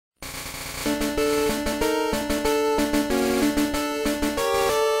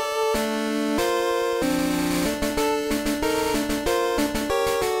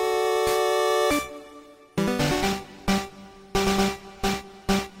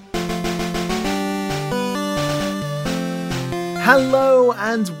Hello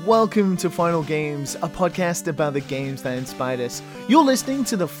and welcome to Final Games, a podcast about the games that inspired us. You're listening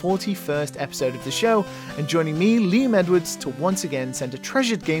to the 41st episode of the show, and joining me, Liam Edwards, to once again send a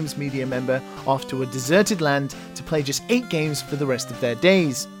treasured games media member off to a deserted land to play just 8 games for the rest of their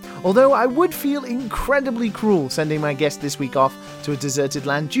days. Although I would feel incredibly cruel sending my guest this week off to a deserted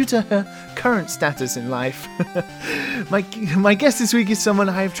land due to her current status in life. My guest this week is someone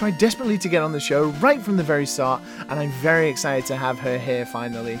I have tried desperately to get on the show right from the very start, and I'm very excited to have her here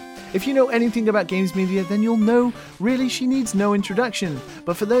finally. If you know anything about games media, then you'll know really she needs no introduction,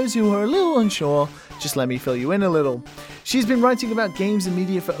 but for those who are a little unsure, just let me fill you in a little. She's been writing about games and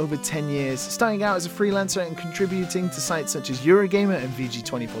media for over 10 years, starting out as a freelancer and contributing to sites such as Eurogamer and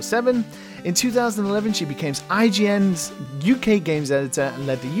VG247. In 2011, she became IGN's UK games editor and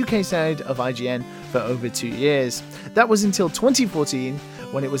led the UK side of IGN for over 2 years. That was until 2014,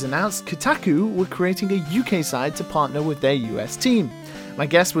 when it was announced Kotaku were creating a UK side to partner with their US team. My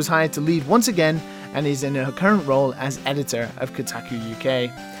guest was hired to lead once again and is in her current role as editor of Kotaku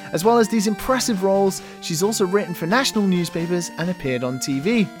UK. As well as these impressive roles, she's also written for national newspapers and appeared on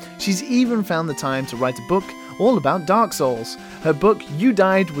TV. She's even found the time to write a book all about Dark Souls. Her book, You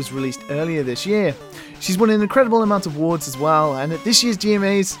Died, was released earlier this year. She's won an incredible amount of awards as well, and at this year's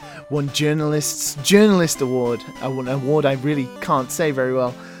GMAs, won Journalist Award, an award I really can't say very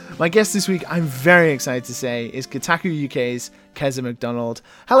well. My guest this week, I'm very excited to say, is Kotaku UK's Keza MacDonald.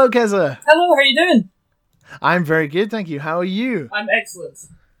 Hello, Keza. Hello, how are you doing? I'm very good, thank you. How are you? I'm excellent.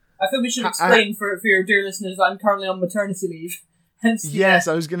 I think we should explain for your dear listeners that I'm currently on maternity leave. Hence yes,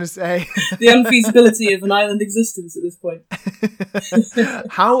 I was going to say. The unfeasibility of an island existence at this point.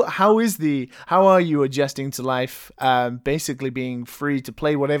 How are you adjusting to life, basically being free to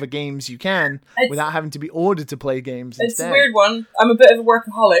play whatever games you can without having to be ordered to play games instead? It's a weird one. I'm a bit of a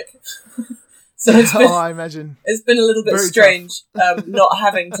workaholic. So I imagine. It's been a little bit strange not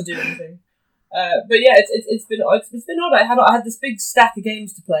having to do anything. But yeah, it's been odd. I had this big stack of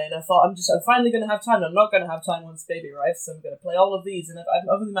games to play, and I thought I'm finally going to have time. I'm not going to have time once baby arrives, so I'm going to play all of these. And I've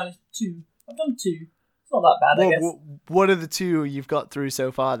only managed 2. I've done 2. It's not that bad, I guess. What are the 2 you've got through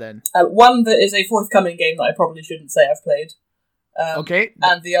so far then? One that is a forthcoming game that I probably shouldn't say I've played. Okay.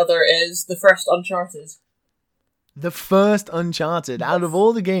 And the other is the first Uncharted. The first Uncharted. Out of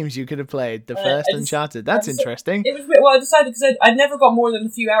all the games you could have played, the first Uncharted. That's interesting. It was I decided because I'd never got more than a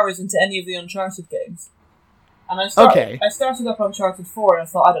few hours into any of the Uncharted games. And I started up Uncharted 4 and I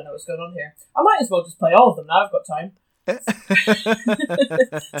thought, I don't know what's going on here. I might as well just play all of them now, I've got time.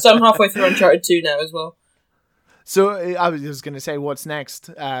 So I'm halfway through Uncharted 2 now as well. So I was going to say, what's next?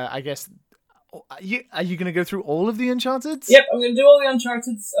 I guess, are you going to go through all of the Uncharteds? Yep, I'm going to do all the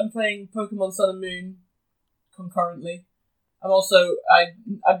Uncharteds. I'm playing Pokemon Sun and Moon concurrently. I'm also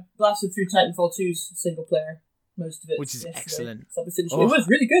I blasted through Titanfall 2's single player, most of it, which is excellent. So it was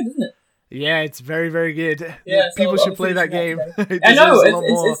really good, isn't it? Yeah, it's very, very good. Yeah, people should play that game. I know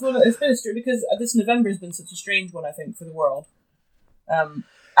it's been because this November has been such a strange one, I think, for the world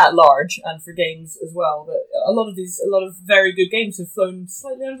at large and for games as well. But a lot of very good games have flown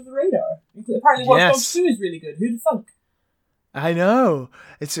slightly under the radar. Apparently, Watch Dogs 2 is really good. Who'd thunk? I know.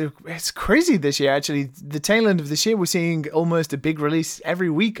 It's crazy this year, actually. The tail end of this year, we're seeing almost a big release every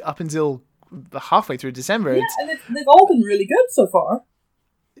week up until halfway through December. Yeah, and they've all been really good so far.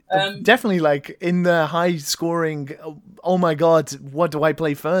 Definitely, like, in the high-scoring, oh my god, what do I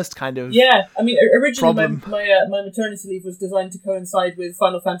play first kind of. Yeah, I mean, originally my maternity leave was designed to coincide with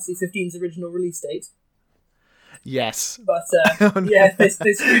Final Fantasy XV's original release date. But, they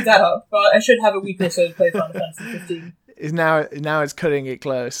screwed that up. But I should have a week or so to play Final Fantasy 15. Now it's cutting it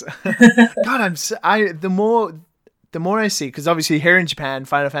close. God, the more I see, because obviously here in Japan,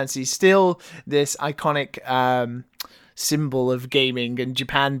 Final Fantasy is still this iconic symbol of gaming and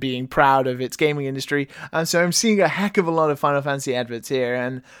Japan being proud of its gaming industry. So I'm seeing a heck of a lot of Final Fantasy adverts here,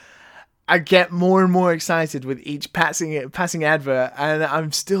 and I get more and more excited with each passing advert, and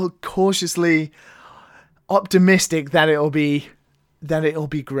I'm still cautiously optimistic that it'll be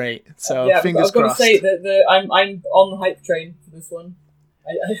great. So fingers crossed. I've got to say that I'm on the hype train for this one.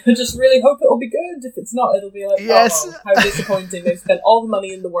 I just really hope it'll be good. If it's not, it'll be like, yes. Oh, how disappointing. They've spent all the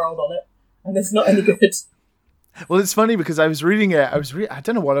money in the world on it, and it's not any good. Well, it's funny because I was reading it. I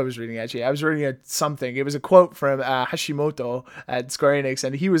don't know what I was reading, actually. I was reading something. It was a quote from Hashimoto at Square Enix,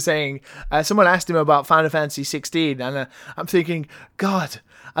 and he was saying, someone asked him about Final Fantasy 16, and I'm thinking, God,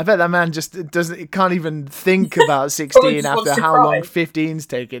 I bet that man just can't even think about 16 after how long 15's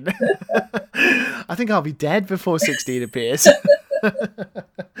taken. I think I'll be dead before 16 appears.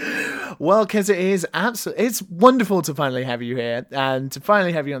 Well, because it's wonderful to finally have you here and to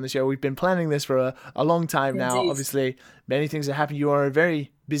finally have you on the show. We've been planning this for a long time now. Indeed. Obviously, many things have happened. You are a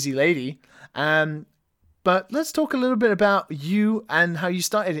very busy lady. But let's talk a little bit about you and how you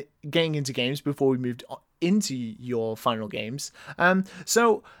started getting into games before we moved into your final games.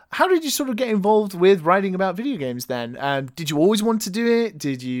 So how did you sort of get involved with writing about video games then? Did you always want to do it?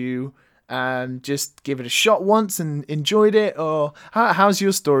 Did you just give it a shot once and enjoyed it? Or how's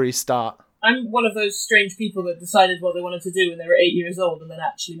your story start? I'm one of those strange people that decided what they wanted to do when they were 8 years old and then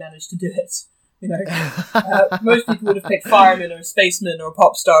actually managed to do it. You know, most people would have picked fireman or spaceman or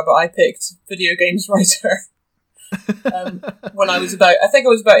pop star, but I picked video games writer. When I was about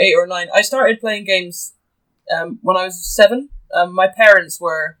 8 or 9, I started playing games when I was 7. My parents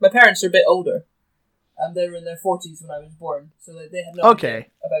are a bit older. They were in their 40s when I was born, so they had no idea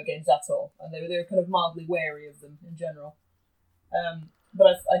about games at all, and they were kind of mildly wary of them in general.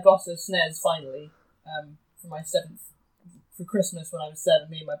 But I got a SNES finally for my 7th for Christmas when I was 7.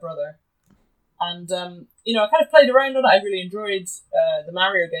 Me and my brother. And, I kind of played around on it. I really enjoyed the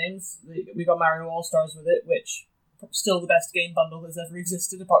Mario games. We got Mario All-Stars with it, which is still the best game bundle that's ever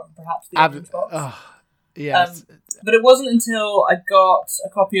existed, apart from perhaps the Orange Box. Yes. But it wasn't until I got a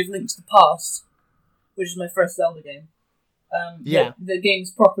copy of Link to the Past, which is my first Zelda game, the games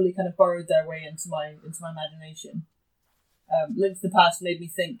properly kind of burrowed their way into my imagination. Link to the Past made me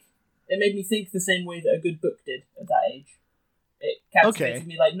think the same way that a good book did at that age. It captivated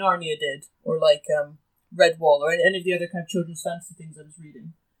me like Narnia did, or like Redwall, or any of the other kind of children's fantasy things I was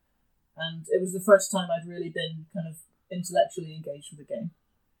reading. And it was the first time I'd really been kind of intellectually engaged with the game.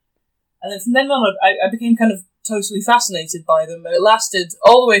 And then from then on, I became kind of totally fascinated by them. And it lasted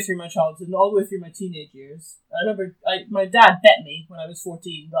all the way through my childhood and all the way through my teenage years. I remember my dad bet me when I was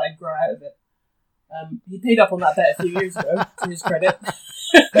 14 that I'd grow out of it. He paid up on that bet a few years ago, to his credit.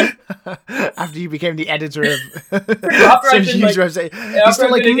 After you became the editor of Games website, he's still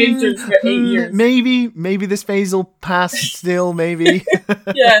like, for 8 years. Maybe this phase will pass still, maybe.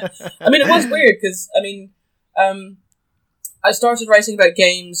 Yeah. I mean, it was weird because, I started writing about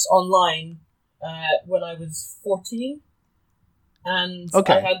games online when I was 14. And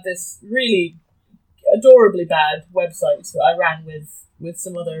I had this really adorably bad website that I ran with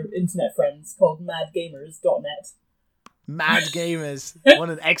some other internet friends called madgamers.net. Mad Gamers. What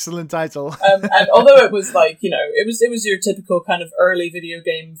an excellent title. And although it was like, it was your typical kind of early video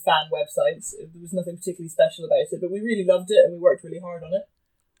game fan website. There was nothing particularly special about it, but we really loved it and we worked really hard on it.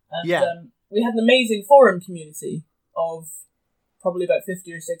 And we had an amazing forum community of probably about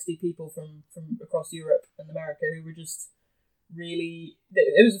 50 or 60 people from across Europe and America who were just really...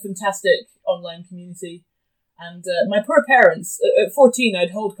 It was a fantastic online community. And my poor parents, at 14,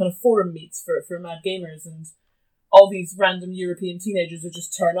 I'd hold kind of forum meets for Mad Gamers, and all these random European teenagers would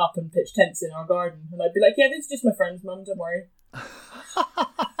just turn up and pitch tents in our garden. And I'd be like, yeah, these are just my friends, Mum, don't worry.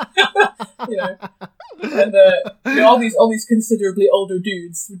 And all these considerably older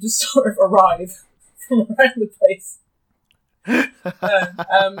dudes would just sort of arrive from around the place.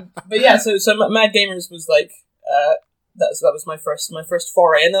 But yeah, so Mad Gamers was like... That was my first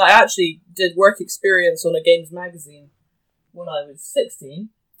foray, and then I actually did work experience on a games magazine when I was 16,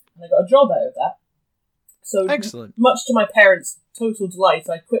 and I got a job out of that. So excellent. Much to my parents' total delight,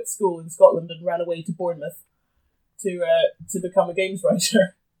 I quit school in Scotland and ran away to Bournemouth to become a games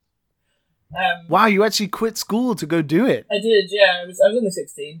writer. Wow, you actually quit school to go do it? I did, yeah. I was only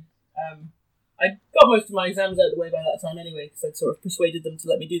 16. I got most of my exams out of the way by that time anyway, because I'd sort of persuaded them to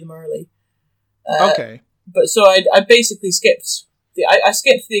let me do them early. Okay. But so I basically skipped I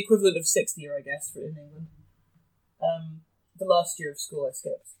skipped the equivalent of 6th year, I guess, in England. The last year of school I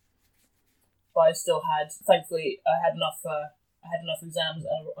skipped, but I still had. Thankfully, I had enough exams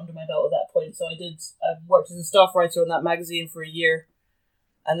under my belt at that point. So I worked as a staff writer on that magazine for a year,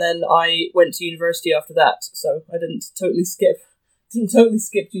 and then I went to university after that. So I didn't totally skip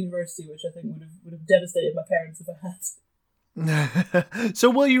university, which I think would have devastated my parents if I had. So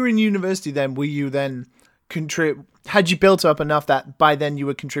while you were in university, then were you then had you built up enough that by then you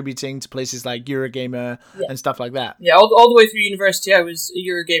were contributing to places like Eurogamer and stuff like that? Yeah, all the way through university, I was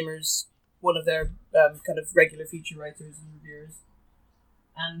Eurogamer's one of their kind of regular feature writers and reviewers.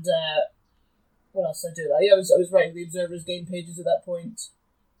 And what else did I do? I was writing the Observer's game pages at that point.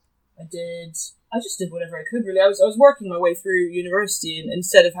 I just did whatever I could, really. I was working my way through university, and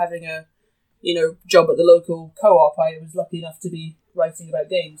instead of having a job at the local co-op, I was lucky enough to be writing about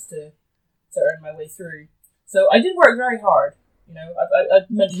games to earn my way through. So I did work very hard. I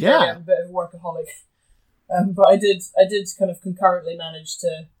mentioned earlier I'm a bit of a workaholic, but I did kind of concurrently manage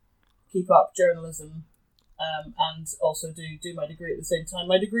to keep up journalism and also do my degree at the same time.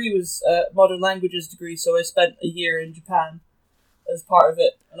 My degree was a modern languages degree, so I spent a year in Japan as part of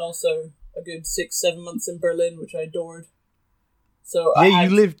it, and also a good 6-7 months in Berlin, which I adored. So yeah,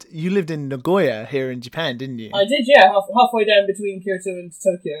 you lived in Nagoya here in Japan, didn't you? I did, yeah, halfway down between Kyoto and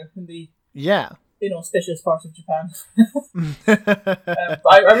Tokyo in the inauspicious part of Japan. But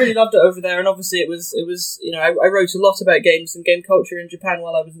I really loved it over there, and obviously it was I wrote a lot about games and game culture in Japan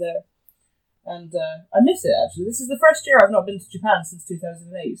while I was there, and I miss it actually. This is the first year I've not been to Japan since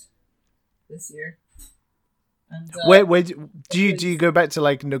 2008. This year. And, where do you go back to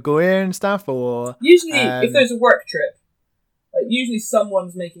like Nagoya and stuff, or usually if there's a work trip, like usually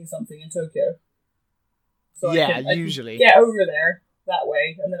someone's making something in Tokyo, so I usually get over there that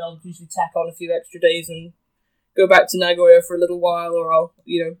way, and then I'll usually tack on a few extra days and go back to Nagoya for a little while, or I'll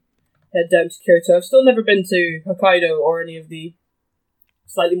head down to Kyoto. I've still never been to Hokkaido or any of the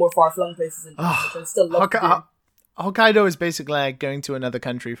slightly more far-flung places in Japan, which I still love to do. Hokkaido is basically like going to another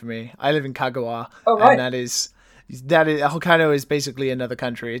country for me. I live in Kagawa, and that is Hokkaido is basically another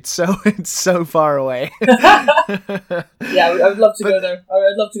country. It's so far away. Yeah, I would love to go there.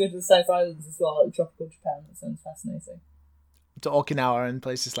 I'd love to go to the South Islands as well, like tropical Japan. That sounds fascinating. To Okinawa and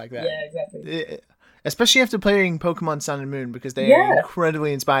places like that. Yeah, exactly. Especially after playing Pokemon Sun and Moon, because they are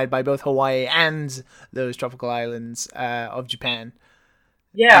incredibly inspired by both Hawaii and those tropical islands of Japan.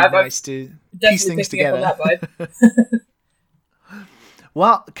 Yeah, it's nice to piece things together. Up on that vibe.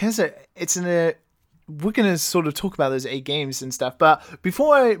 Well, Keza, we're going to sort of talk about those 8 games and stuff, but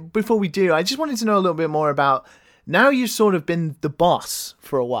before we do, I just wanted to know a little bit more about, now you've sort of been the boss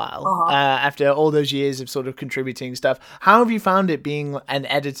for a while, after all those years of sort of contributing stuff. How have you found it being an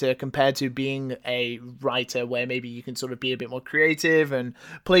editor compared to being a writer, where maybe you can sort of be a bit more creative and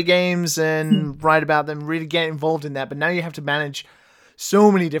play games and write about them, really get involved in that, but now you have to manage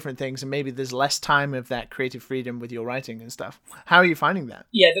so many different things, and maybe there's less time of that creative freedom with your writing and stuff. How are you finding that?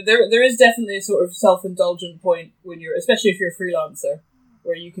 Yeah, there is definitely a sort of self-indulgent point when you're, especially if you're a freelancer,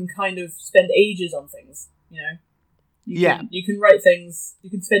 where you can kind of spend ages on things, You can write things, you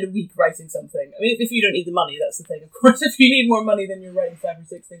can spend a week writing something. I mean, if you don't need the money, that's the thing, of course. If you need more money, then you're writing 5 or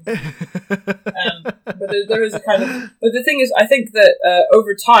 6 things. But there is a kind of... But the thing is, I think that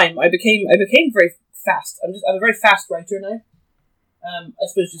over time, I became very fast. I'm a very fast writer now. I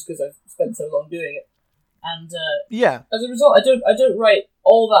suppose just because I've spent so long doing it, and as a result, I don't write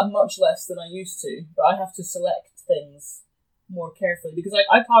all that much less than I used to, but I have to select things more carefully because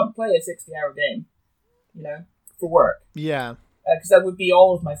I can't play a 60-hour game, for work. Yeah, because that would be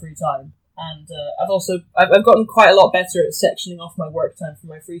all of my free time, and I've gotten quite a lot better at sectioning off my work time from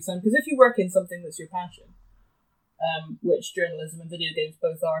my free time, because if you work in something that's your passion, which journalism and video games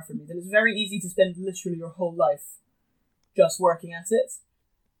both are for me, then it's very easy to spend literally your whole life just working at it.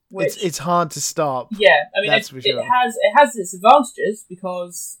 It's hard to stop. Yeah, I mean, it has its advantages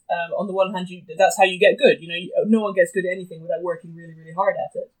because on the one hand, that's how you get good. No one gets good at anything without working really, really hard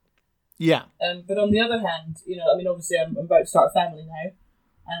at it. Yeah. But on the other hand, obviously I'm about to start a family now,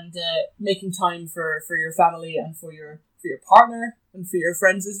 and making time for your family and for your partner and for your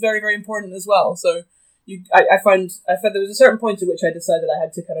friends is very, very important as well. So I found there was a certain point at which I decided I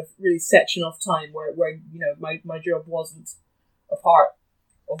had to kind of really section off time where my job wasn't a part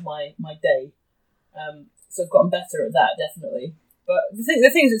of my day. So I've gotten better at that, definitely. But the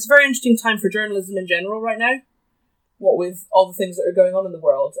thing is, it's a very interesting time for journalism in general right now, what with all the things that are going on in the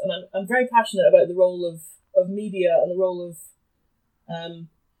world. And I'm very passionate about the role of media and the role of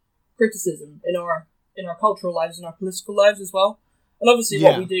criticism in our cultural lives and our political lives as well. And obviously,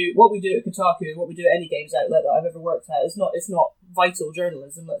 what we do at Kotaku, what we do at any games outlet that I've ever worked at, it's not vital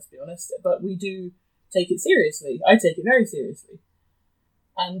journalism. Let's be honest, but we do take it seriously. I take it very seriously,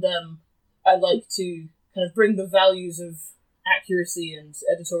 and I like to kind of bring the values of accuracy and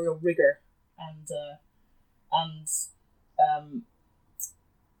editorial rigor, and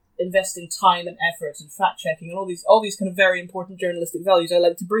investing time and effort and fact checking and all these kind of very important journalistic values. I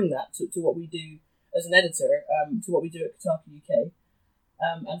like to bring that to what we do as an editor, to what we do at Kotaku UK.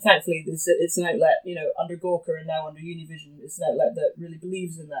 And thankfully, it's an outlet, under Gawker and now under Univision, it's an outlet that really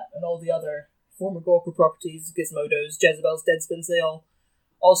believes in that. And all the other former Gawker properties, Gizmodos, Jezebels, Deadspins, they all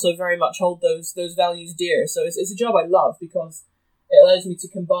also very much hold those values dear. So it's a job I love because it allows me to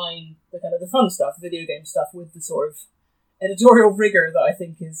combine the kind of the fun stuff, video game stuff, with the sort of editorial rigor that I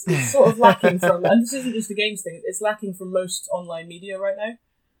think is sort of lacking from, and this isn't just a games thing, it's lacking from most online media right now,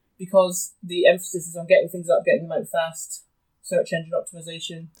 because the emphasis is on getting things up, getting them out fast, search engine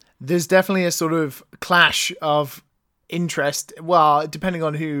optimization. There's definitely a sort of clash of interest, well, depending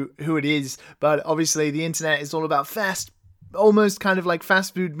on who it is, but obviously the internet is all about fast almost kind of like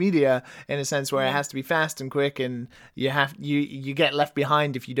fast food media in a sense, where it has to be fast and quick, and you get left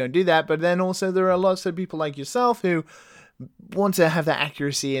behind if you don't do that. But then also there are lots of people like yourself who want to have that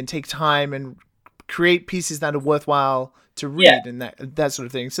accuracy and take time and create pieces that are worthwhile to read and that sort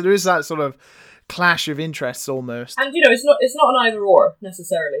of thing. So there is that sort of clash of interests almost. And it's not an either or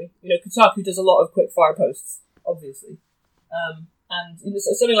necessarily. Kotaku does a lot of quick fire posts, obviously, and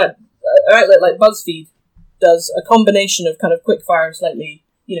something like an outlet like BuzzFeed does a combination of kind of quick fire, slightly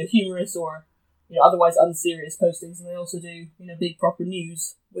humorous or otherwise unserious postings, and they also do big proper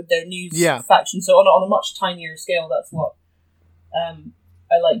news with their news faction. So on a much tinier scale, that's what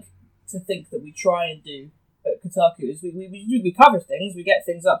I like to think that we try and do at Kotaku is we cover things, we get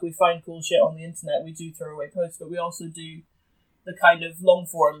things up, we find cool shit on the internet, we do throw away posts, but we also do the kind of long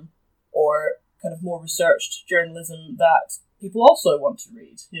form or kind of more researched journalism that people also want to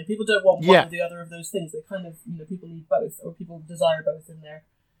read. People don't want one or the other of those things. They kind of people need both, or people desire both in their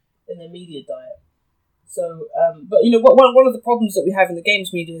media diet. So, but one of the problems that we have in the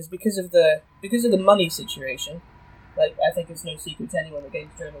games media is because of the money situation. Like, I think it's no secret to anyone that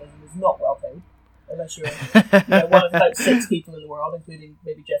games journalism is not well paid, unless you're one of about 6 people in the world, including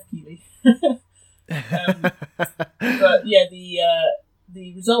maybe Jeff Keighley. But yeah,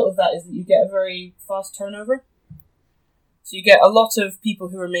 the result of that is that you get a very fast turnover. So you get a lot of people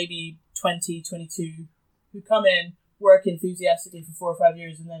who are maybe 20, 22, who come in, work enthusiastically for 4 or 5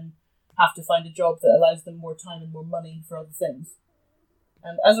 years, and then have to find a job that allows them more time and more money for other things.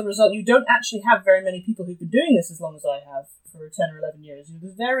 And as a result, you don't actually have very many people who've been doing this as long as I have, for 10 or 11 years.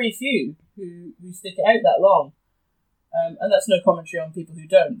 There's very few who stick it out that long. And that's no commentary on people who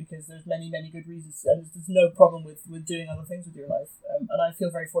don't, because there's many, many good reasons, and there's no problem with doing other things with your life. And I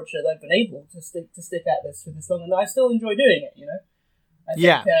feel very fortunate that I've been able to stick at this for this long, and I still enjoy doing it, I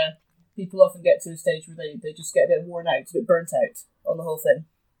think people often get to a stage where they just get a bit worn out, a bit burnt out on the whole thing.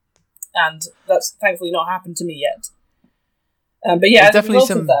 And that's thankfully not happened to me yet. But yeah, there's definitely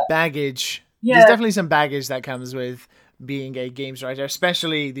some baggage. Yeah. There's definitely some baggage that comes with being a games writer,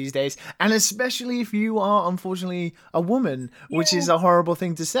 especially these days, and especially if you are unfortunately a woman, which is a horrible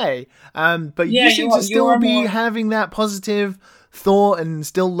thing to say. But you seem to still be having that positive thought and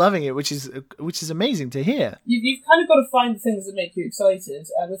still loving it, which is amazing to hear. You've kind of got to find the things that make you excited.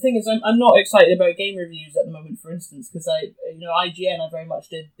 And the thing is, I'm not excited about game reviews at the moment, for instance, because IGN, I very much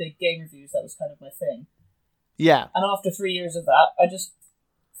did big game reviews. That was kind of my thing. Yeah. And after 3 years of that, I just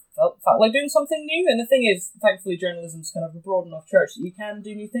felt like doing something new. And the thing is, thankfully, journalism's kind of a broad enough church that you can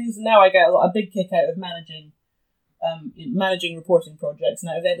do new things. And now I get a big kick out of managing reporting projects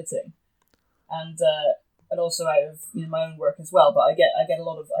and out of editing, and also out of my own work as well. But I get a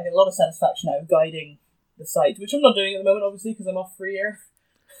lot of satisfaction out of guiding the site, which I'm not doing at the moment, obviously, because I'm off for a year.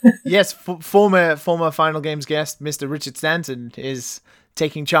 Yes, former Final Games guest Mr. Richard Stanton is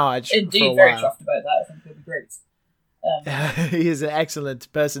taking charge. Indeed, very chuffed about that. I think it'll be great. He is an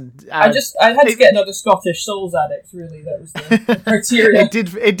excellent person. I had to get another Scottish Souls addict. Really, that was the criteria.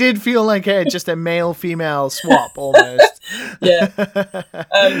 It did feel like just a male-female swap almost. Yeah.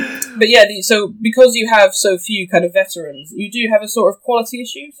 But yeah, so because you have so few kind of veterans, you do have a sort of quality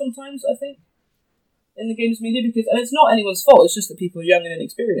issue sometimes, I think, in the games media, and it's not anyone's fault. It's just that people are young and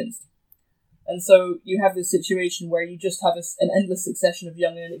inexperienced, and so you have this situation where you just have an endless succession of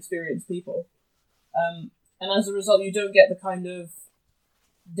young and inexperienced people. And as a result, you don't get the kind of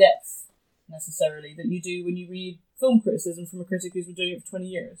depth, necessarily, that you do when you read film criticism from a critic who's been doing it for 20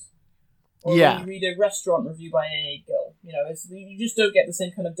 years. Or when you read a restaurant review by A.A. Gill. You just don't get the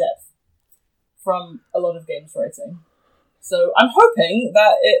same kind of depth from a lot of games writing. So I'm hoping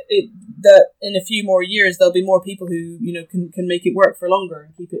that that in a few more years there'll be more people who can make it work for longer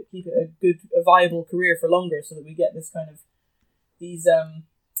and keep it a viable career for longer, so that we get this kind of these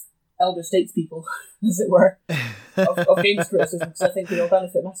elder statespeople, as it were, of games criticism, because I think it'll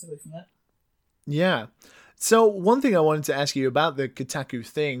benefit massively from that. Yeah. So one thing I wanted to ask you about the Kotaku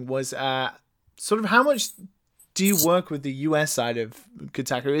thing was sort of how much do you work with the US side of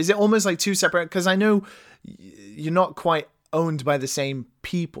Kotaku? Is it almost like two separate? Because I know you're not quite owned by the same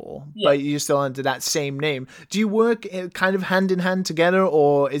people, but you're still under that same name. Do you work kind of hand in hand together,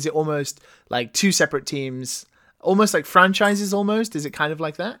 or is it almost like two separate teams? Almost like franchises, almost? Is it kind of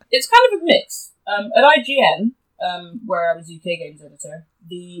like that? It's kind of a mix. At IGN, where I was UK Games editor,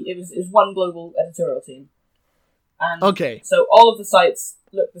 it was one global editorial team. And so all of the sites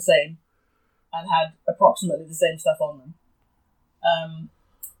looked the same and had approximately the same stuff on them.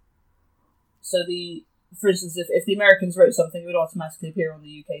 For instance, if the Americans wrote something, it would automatically appear on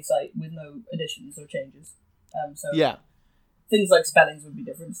the UK site with no additions or changes. Things like spellings would be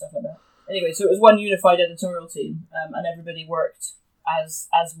different, stuff like that. Anyway, so it was one unified editorial team, and everybody worked as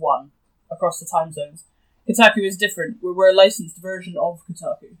one across the time zones. Kotaku is different. We're a licensed version of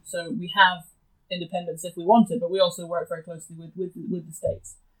Kotaku, so we have independence if we want it, but we also work very closely with the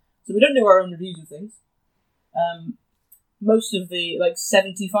States. So we don't do our own reviews of things. Most of the,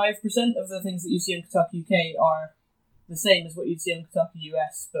 75% of the things that you see on Kotaku UK are the same as what you'd see on Kotaku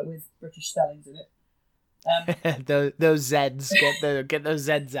US, but with British spellings in it. Those Zs, get those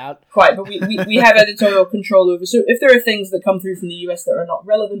Zs out. Quite, but we have editorial control over. So if there are things that come through from the US that are not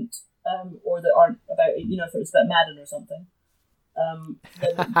relevant, or that aren't about, if it's about Madden or something,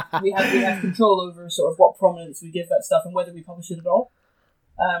 then we have control over sort of what prominence we give that stuff and whether we publish it at all.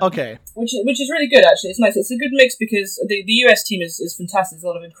 Okay. Which is really good, actually. It's nice. It's a good mix because the US team is fantastic. There's a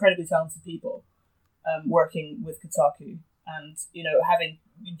lot of incredibly talented people working with Kotaku, and having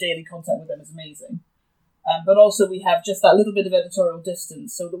daily contact with them is amazing. But also we have just that little bit of editorial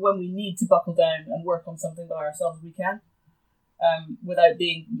distance, so that when we need to buckle down and work on something by ourselves, we can, without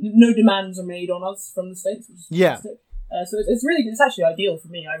no demands are made on us from the States, which is fantastic. So it's really good. It's actually ideal for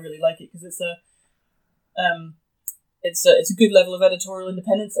me. I really like it because it's a good level of editorial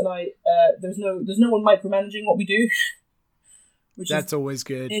independence, and there's no one micromanaging what we do. That's always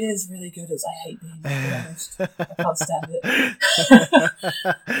good. It is really good. I hate being honest. I can't stand it.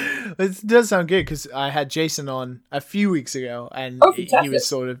 It does sound good because I had Jason on a few weeks ago, and he was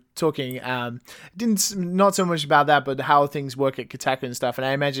sort of talking, not so much about that, but how things work at Kotaku and stuff. And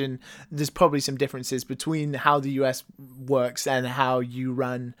I imagine there's probably some differences between how the US works and how you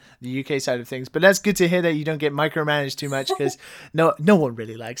run the UK side of things. But that's good to hear that you don't get micromanaged too much, because no one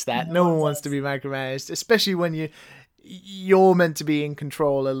really likes that. No one wants to be micromanaged, especially when you're meant to be in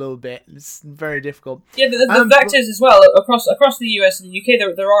control a little bit. It's very difficult. Yeah, but the fact is as well, across the US and the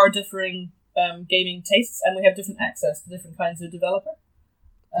UK, there are differing gaming tastes, and we have different access to different kinds of developer.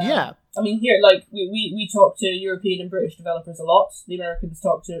 Yeah. I mean, here, we talk to European and British developers a lot. The Americans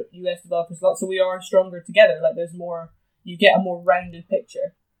talk to US developers a lot, so we are stronger together. You get a more rounded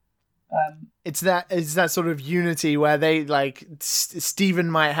picture. It's that sort of unity where they Stephen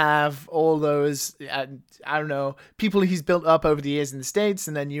might have all those I don't know, people he's built up over the years in the States,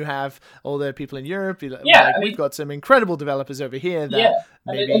 and then you have all the people in Europe. We've got some incredible developers over here that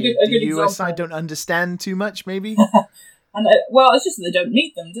maybe the US side don't understand too much, maybe. And it's just that they don't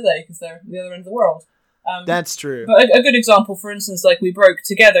meet them, do they? Because they're the other end of the world. That's true. But a good example, for instance, we broke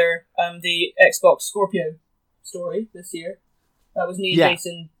together the Xbox Scorpio story this year. That was me and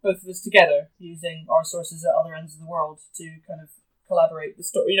Jason, both of us together, using our sources at other ends of the world to kind of collaborate the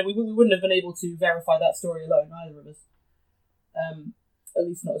story. We wouldn't have been able to verify that story alone, either of us. At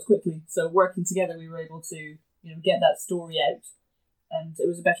least not as quickly. So working together, we were able to get that story out, and it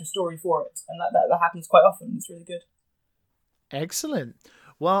was a better story for it. And that happens quite often. It's really good. Excellent.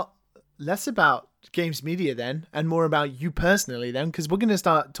 Well, less about games media then, and more about you personally then, because we're going to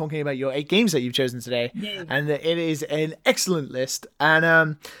start talking about your 8 games that you've chosen today. Yay. And it is an excellent list, and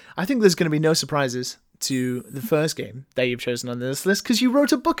I think there's going to be no surprises to the first game that you've chosen on this list, because you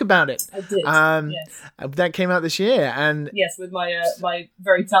wrote a book about it. I did, yes. That came out this year, and yes, with my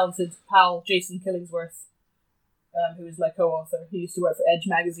very talented pal Jason Killingsworth, who is my co-author. He used to work for Edge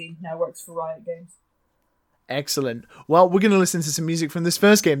magazine, now works for Riot Games. Excellent. Well, we're going to listen to some music from this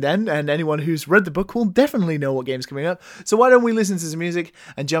first game then, and anyone who's read the book will definitely know what game's coming up. So why don't we listen to some music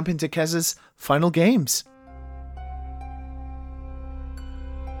and jump into Kez's final games?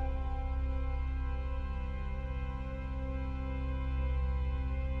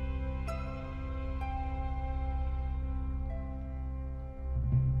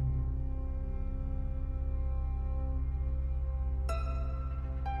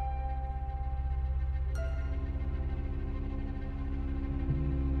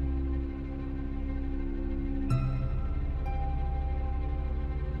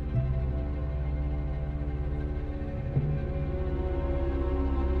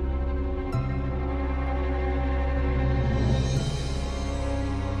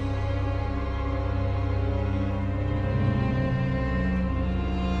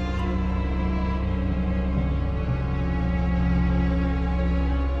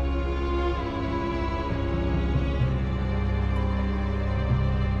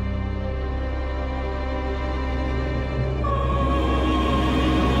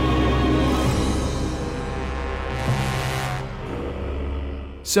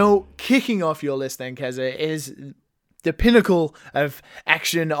 So, kicking off your list then, Keza, is the pinnacle of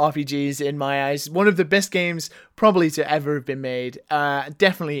action RPGs in my eyes. One of the best games probably to ever have been made,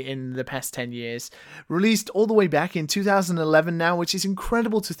 definitely in the past 10 years. Released all the way back in 2011 now, which is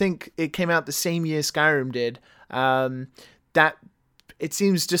incredible to think it came out the same year Skyrim did. That it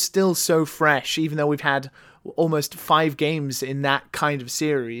seems just still so fresh, even though we've had almost 5 games in that kind of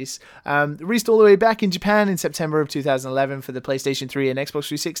series. Released all the way back in Japan in September of 2011 for the PlayStation 3 and Xbox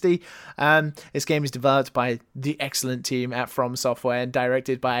 360. This game is developed by the excellent team at From Software and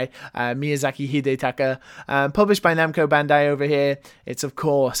directed by Miyazaki Hidetaka. Published by Namco Bandai over here. It's, of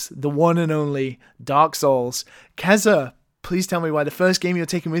course, the one and only Dark Souls. Keza, please tell me why the first game you're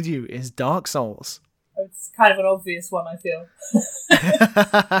taking with you is Dark Souls. It's kind of an obvious one, I feel.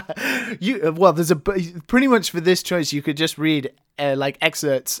 There's pretty much for this choice, you could just read like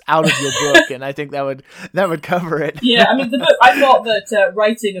excerpts out of your book, and I think that would cover it. Yeah, I mean, the book. I thought that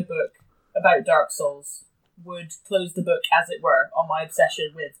writing a book about Dark Souls would close the book, as it were, on my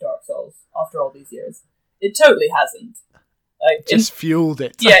obsession with Dark Souls after all these years. It totally hasn't. Just fueled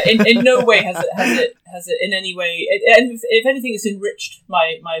it. Yeah, in no way has it in any way. If anything, it's enriched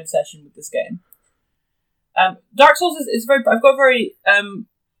my obsession with this game. Dark Souls is very. I've got a very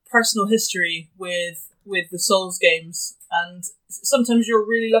personal history with the Souls games, and sometimes you're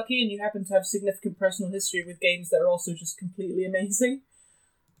really lucky and you happen to have significant personal history with games that are also just completely amazing.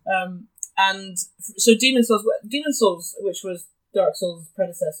 And so Demon Souls, which was Dark Souls'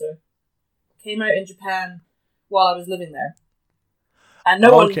 predecessor, came out in Japan while I was living there, and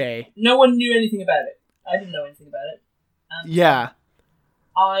no one knew anything about it. I didn't know anything about it. And yeah.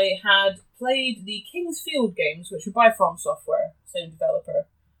 I had played the King's Field games, which were by From Software, same developer,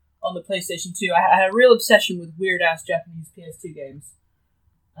 on the PlayStation 2. I had a real obsession with weird-ass Japanese PS2 games.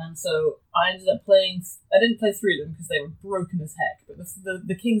 And so I ended up playing... I didn't play through them because they were broken as heck, but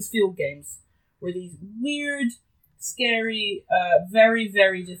the King's Field games were these weird, scary, very,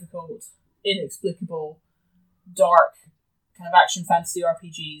 very difficult, inexplicable, dark, kind of action fantasy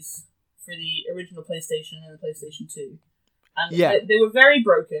RPGs for the original PlayStation and the PlayStation 2. And they were very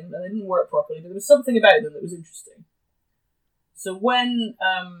broken, and they didn't work properly, but there was something about them that was interesting. So when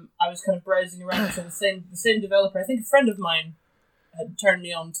I was kind of browsing around, so the same developer, I think a friend of mine had turned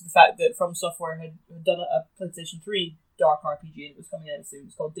me on to the fact that From Software had done a PlayStation 3 dark RPG, and it was coming out soon. It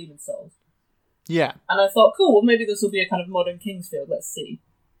was called Demon Souls. Yeah. And I thought, cool, well, maybe this will be a kind of modern Kingsfield, let's see.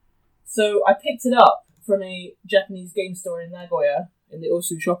 So I picked it up from a Japanese game store in Nagoya, in the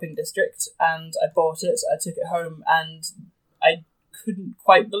Osu shopping district, and I bought it, I took it home, and I couldn't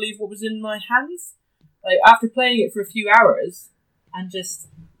quite believe what was in my hands. Like, after playing it for a few hours, and just...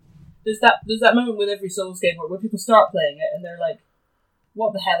 There's that moment with every Souls game where people start playing it, and they're like,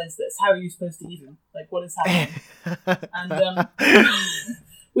 what the hell is this? How are you supposed to even? Like, what is happening? And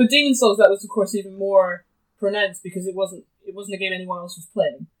with Demon Souls, that was, of course, even more pronounced, because it wasn't a game anyone else was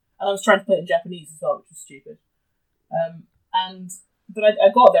playing. And I was trying to play it in Japanese as well, which was stupid. But I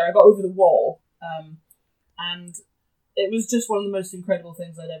got there, I got over the wall, and it was just one of the most incredible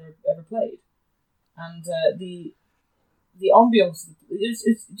things I'd ever played. And the ambience,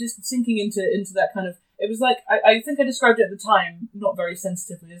 it's just sinking into that kind of... It was like, I think I described it at the time, not very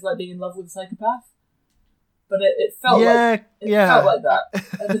sensitively, as like being in love with a psychopath. But it felt like felt like that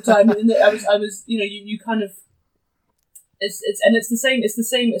at the time. And I was you kind of... It's the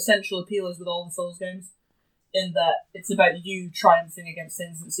same essential appeal as with all the Souls games, in that it's about you triumphing against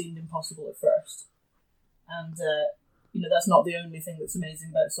things that seemed impossible at first. And that's not the only thing that's amazing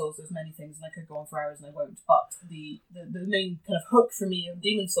about Souls. There's many things, and I could go on for hours, and I won't. But the main kind of hook for me on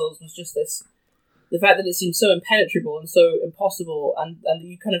Demon Souls was just the fact that it seemed so impenetrable and so impossible, and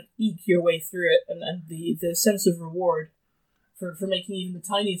you kind of eke your way through it, and the sense of reward for making even the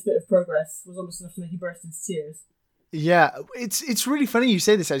tiniest bit of progress was almost enough to make you burst into tears. Yeah, it's really funny you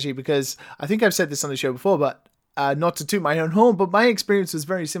say this, actually, because I think I've said this on the show before, but not to toot my own horn, but my experience was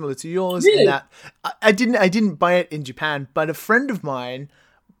very similar to yours. Really? In that I didn't buy it in Japan, but a friend of mine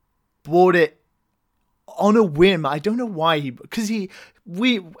bought it on a whim. I don't know why,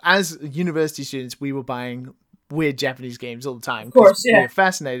 we as university students, we were buying weird Japanese games all the time. Of course, yeah. We were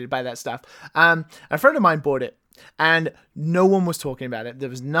fascinated by that stuff. A friend of mine bought it, and no one was talking about it. There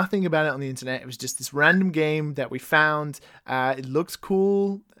was nothing about it on the internet. It was just this random game that we found. It looked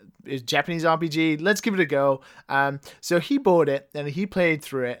cool. It's Japanese RPG. Let's give it a go. So he bought it, and he played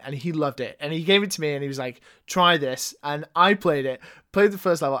through it, and he loved it. And he gave it to me, and he was like, try this. And I played the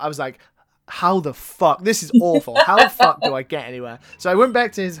first level. I was like, how the fuck? This is awful. How the fuck do I get anywhere? So I went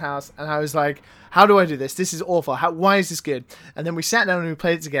back to his house, and I was like, how do I do this? This is awful. Why is this good? And then we sat down and we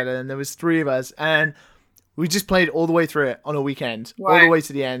played it together, and there was 3 of us, and we just played all the way through it on a weekend, all the way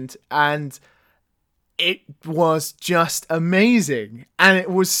to the end. And it was just amazing. And it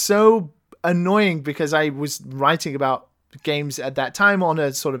was so annoying because I was writing about games at that time on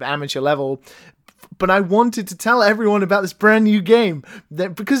a sort of amateur level, but I wanted to tell everyone about this brand new game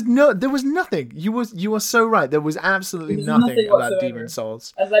because there was nothing. You were so right. There was absolutely nothing about Demon's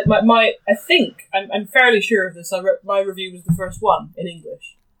Souls. And like I think I'm fairly sure of this. My review was the first one in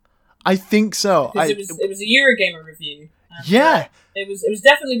English. I think so. It was a Eurogamer review. And, yeah. It was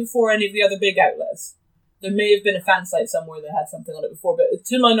definitely before any of the other big outlets. There may have been a fan site somewhere that had something on it before, but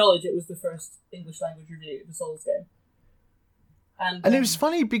to my knowledge, it was the first English language review of the Souls game. And it was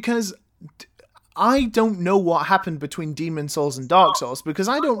funny because I don't know what happened between Demon's Souls and Dark Souls because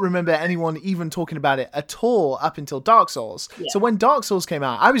I don't remember anyone even talking about it at all up until Dark Souls. Yeah. So when Dark Souls came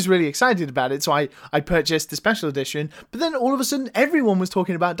out, I was really excited about it, so I purchased the special edition, but then all of a sudden everyone was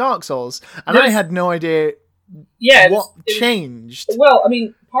talking about Dark Souls, and I had no idea what changed. Well, I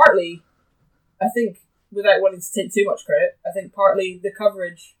mean, partly, I think, without wanting to take too much credit, I think partly the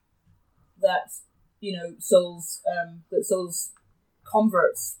coverage that, Souls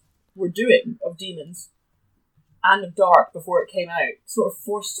converts were doing of Demons and of Dark before it came out sort of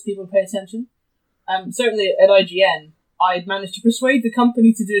forced people to pay attention. Certainly at IGN, I'd managed to persuade the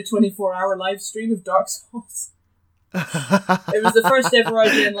company to do a 24-hour live stream of Dark Souls. It was the first ever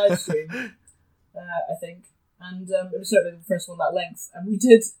IGN live stream, I think. And it was certainly the first one that length. And we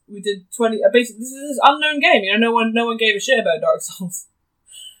did 20. Basically, this is this unknown game. No one gave a shit about Dark Souls.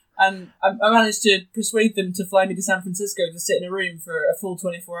 And I managed to persuade them to fly me to San Francisco to sit in a room for a full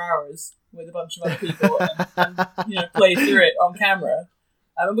 24 hours with a bunch of other people and play through it on camera.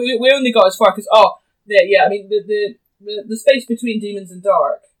 We only got as far because I mean the space between Demons and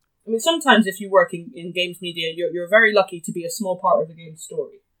Dark. I mean, sometimes if you work in games media, you're very lucky to be a small part of the game's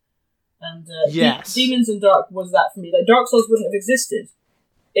story. And Demons and Dark was that for me. Like, Dark Souls wouldn't have existed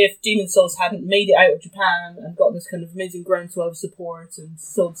if Demon's Souls hadn't made it out of Japan and got this kind of amazing groundswell of support and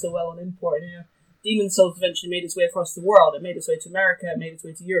sold so well on import. Demon's Souls eventually made its way across the world. It made its way to America. It made its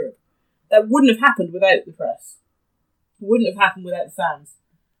way to Europe. That wouldn't have happened without the press. It wouldn't have happened without the fans.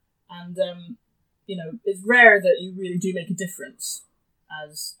 And it's rare that you really do make a difference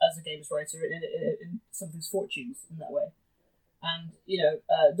as a games writer in something's fortunes in that way. And,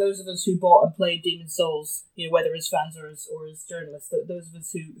 those of us who bought and played Demon's Souls, whether as fans or as journalists, those of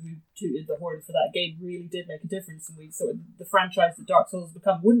us who tooted the horn for that game really did make a difference. And we sort of, the franchise that Dark Souls has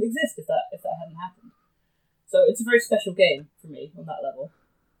become wouldn't exist if that hadn't happened. So it's a very special game for me on that level.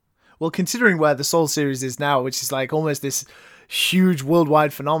 Well, considering where the Souls series is now, which is like almost this huge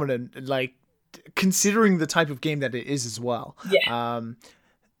worldwide phenomenon, like considering the type of game that it is as well. Yeah.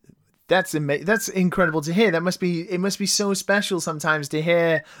 That's incredible to hear. It must be so special sometimes to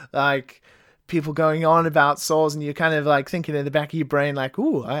hear like people going on about Souls, and you're kind of like thinking in the back of your brain, like,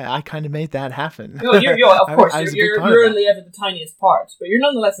 "Ooh, I kind of made that happen." No, of course, you're only ever the tiniest part, but you're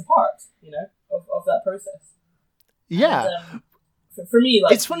nonetheless a part, of that process. Yeah. And, for me,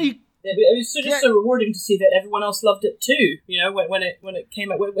 like, it's funny. It was so rewarding to see that everyone else loved it too. When it came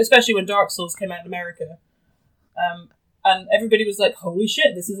out, especially when Dark Souls came out in America. And everybody was like, "Holy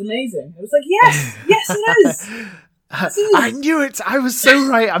shit, this is amazing!" I was like, "Yes, it is." I knew it. I was so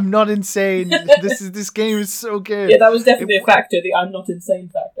right. I'm not insane. This game is so good. Yeah, that was definitely a factor. The "I'm not insane"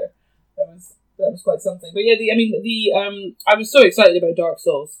 factor. That was quite something. But yeah, I was so excited about Dark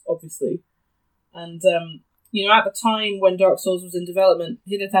Souls, obviously, and at the time when Dark Souls was in development,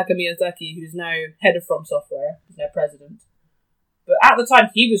 Hidetaka Miyazaki, who's now head of From Software, is now president. But at the time,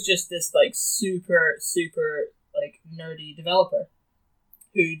 he was just this like super like nerdy developer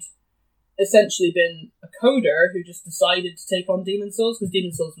who'd essentially been a coder who just decided to take on Demon's Souls because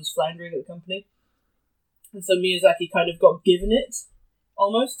Demon's Souls was floundering at the company, and so Miyazaki kind of got given it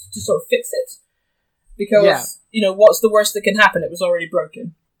almost to sort of fix it because what's the worst that can happen? It was already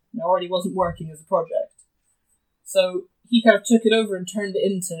broken. It already wasn't working as a project, so he kind of took it over and turned it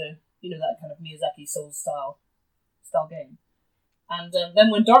into that kind of Miyazaki Souls style game. And then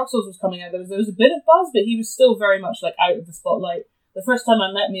when Dark Souls was coming out, there was a bit of buzz, but he was still very much like out of the spotlight. The first time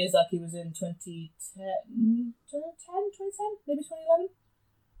I met Miyazaki was in 2010, maybe 2011?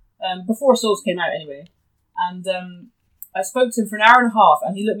 Before Souls came out anyway. And I spoke to him for an hour and a half,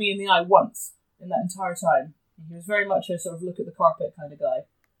 and he looked me in the eye once in that entire time. He was very much a sort of look at the carpet kind of guy.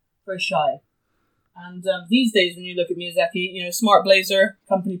 Very shy. And these days, when you look at Miyazaki, smart blazer,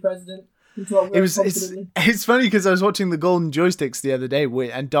 company president, it's funny because I was watching the Golden Joysticks the other day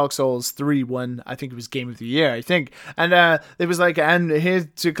and Dark Souls 3 won, I think it was Game of the Year, I think, and it was like, and here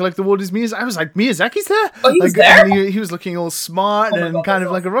to collect the award is Miyazaki. I was like, Miyazaki's there? Oh, he was there? And he was looking all smart and kind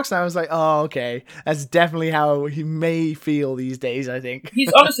of like a rockstar. I was like, oh, okay, that's definitely how he may feel these days, I think.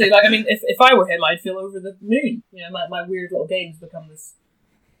 He's honestly, like, I mean, if I were him, I'd feel over the moon. My weird little game's become this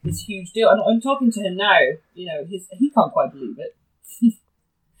huge deal, and I'm talking to him now, he can't quite believe it.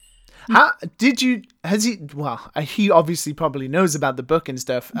 How did you? Has he? Well, he obviously probably knows about the book and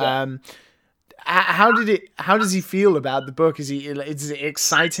stuff. Yeah. How does he feel about the book? Does it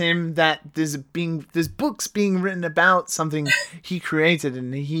excite him that there's books being written about something he created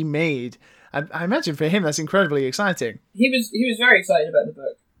and he made? I imagine for him that's incredibly exciting. He was very excited about the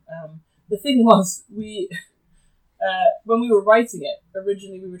book. The thing was, when we were writing it,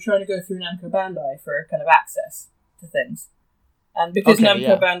 originally we were trying to go through Namco Bandai for kind of access to things. And because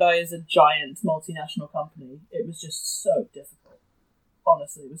Namco Bandai is a giant multinational company, it was just so difficult.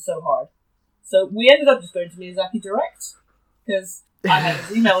 Honestly, it was so hard. So we ended up just going to Miyazaki direct, because I had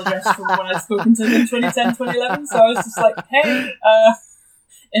his email address from when I'd spoken to him in 2010, 2011, so I was just like, hey,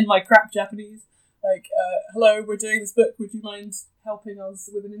 in my crap Japanese, like, hello, we're doing this book, would you mind helping us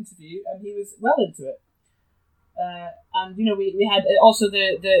with an interview? And he was well into it. And, you know, we had also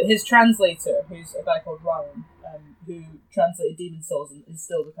his translator, who's a guy called Ryan, who translated Demon's Souls and is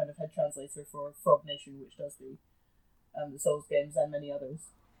still the kind of head translator for Frog Nation, which does the Souls games and many others.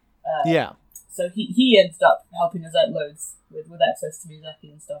 So he ended up helping us out loads with access to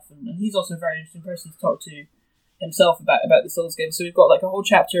Miyazaki and stuff, and he's also a very interesting person to talk to himself about the Souls games. So we've got like a whole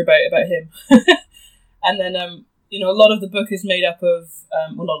chapter about him. And then you know, a lot of the book is made up of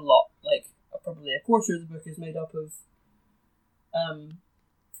well, not a lot, like probably a quarter of the book is made up of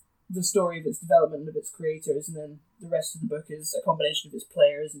the story of its development and of its creators, and then the rest of the book is a combination of its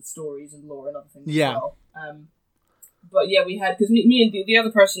players and stories and lore and other things as well. But yeah, we had, because me and the other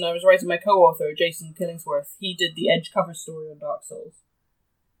person I was writing, my co-author, Jason Killingsworth, he did the Edge cover story on Dark Souls.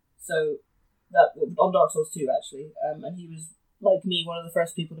 So, that on Dark Souls 2, actually. And he was, like me, one of the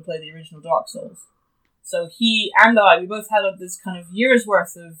first people to play the original Dark Souls. So he and we both had this kind of year's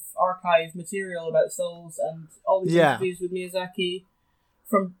worth of archive material about Souls and all these interviews with Miyazaki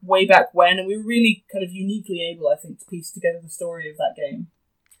from way back when, and we were really kind of uniquely able, I think, to piece together the story of that game.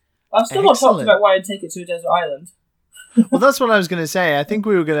 I've still not talked about why I'd take it to a desert island. Well, that's what I was going to say. I think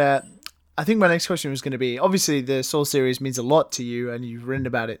my next question was going to be, obviously the Soul series means a lot to you and you've written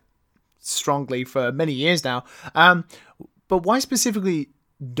about it strongly for many years now. But why specifically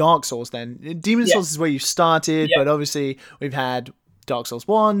Dark Souls then? Demon's Souls is where you started, but obviously we've had Dark Souls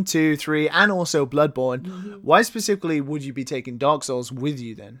 1, 2, 3, and also Bloodborne. Mm-hmm. Why specifically would you be taking Dark Souls with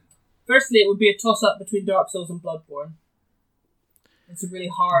you then? Firstly, it would be a toss-up between Dark Souls and Bloodborne. It's a really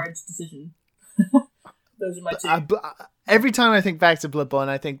hard decision. Those are my two. Every time I think back to Bloodborne,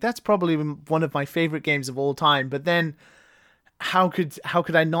 I think that's probably one of my favorite games of all time. But then, how could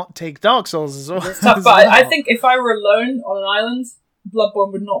I not take Dark Souls as well? It's tough, but I think if I were alone on an island,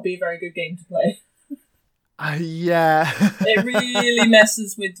 Bloodborne would not be a very good game to play. It really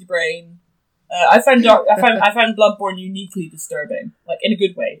messes with your brain. I found Bloodborne uniquely disturbing, like in a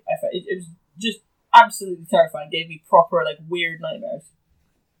good way. It was just absolutely terrifying. Gave me proper like weird nightmares.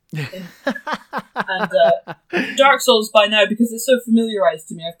 And Dark Souls by now, because it's so familiarized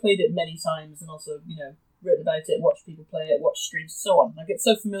to me, I've played it many times and also, you know, written about it, watched people play it, watched streams, so on. Like, it's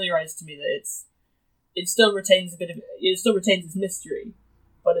so familiarized to me that it still retains its mystery,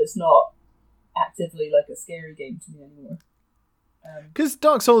 but it's not actively like a scary game to me anymore. Because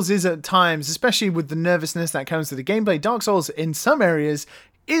Dark Souls is at times, especially with the nervousness that comes to the gameplay, Dark Souls in some areas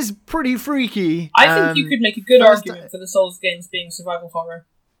is pretty freaky. I think you could make a good argument for the Souls games being survival horror.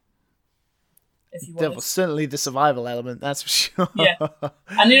 There was certainly the survival element, that's for sure. Yeah.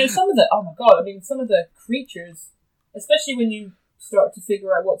 And you know, some of the creatures, especially when you start to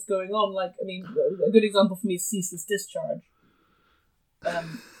figure out what's going on, like, I mean, a good example for me is Ceaseless Discharge.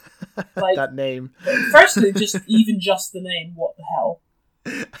 Like, that name. Firstly, just the name, what the hell?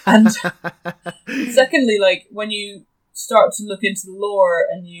 And secondly, like, when you start to look into the lore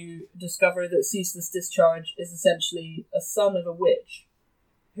and you discover that Ceaseless Discharge is essentially a son of a witch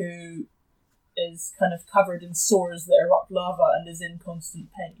who is kind of covered in sores that erupt lava and is in constant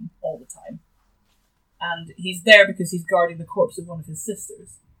pain all the time. And he's there because he's guarding the corpse of one of his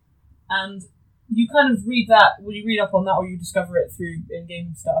sisters. And you kind of read that, when you read up on that or you discover it through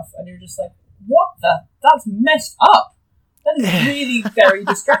in-game stuff, and you're just like, what the? That's messed up! That is really very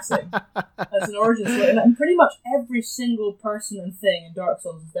distressing as an origin story. And pretty much every single person and thing in Dark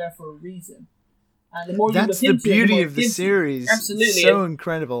Souls is there for a reason. And the more you look into it, that's the beauty of the series. Absolutely. It's so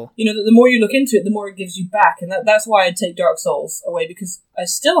incredible. You know, the more you look into it, the more it gives you back. And that's why I'd take Dark Souls away, because I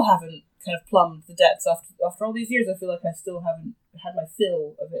still haven't kind of plumbed the depths after all these years. I feel like I still haven't had my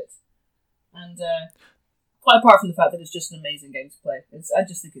fill of it. And quite apart from the fact that it's just an amazing game to play. I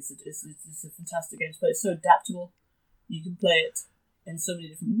just think it's a fantastic game to play. It's so adaptable. You can play it in so many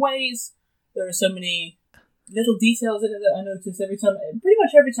different ways. There are so many little details in it that I notice pretty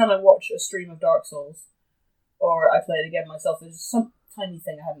much every time I watch a stream of Dark Souls, or I play it again myself, there's tiny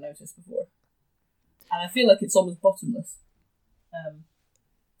thing I hadn't noticed before. And I feel like it's almost bottomless.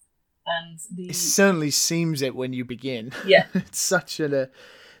 And it certainly seems it when you begin. Yeah. It's such an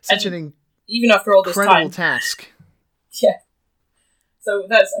even after all this incredible time. task. Yeah. So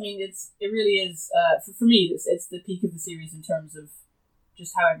it really is, for me, it's the peak of the series in terms of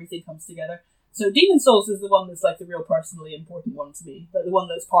just how everything comes together. So Demon's Souls is the one that's like the real personally important one to me. But the one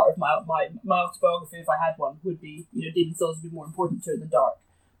that's part of my autobiography, if I had one, would be, Demon's Souls would be more important to it than Dark.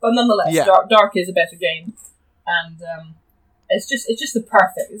 But nonetheless, Dark is a better game. And it's just the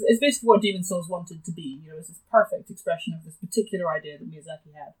perfect, it's basically what Demon's Souls wanted to be. It's this perfect expression of this particular idea that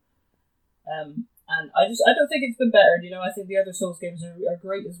Miyazaki had. And I don't think it's been better. I think the other Souls games are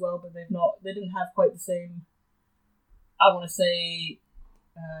great as well, but they didn't have quite the same, I want to say,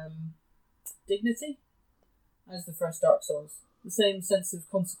 dignity as the first Dark Souls. The same sense of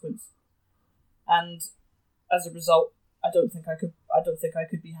consequence. And as a result, I don't think I could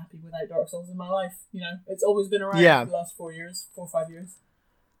be happy without Dark Souls in my life. It's always been around for the last 4 or 5 years.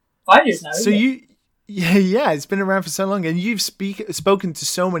 5 years now. So it's been around for so long, and you've spoken to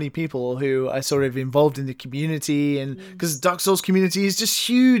so many people who are sort of involved in the community, and because Dark Souls community is just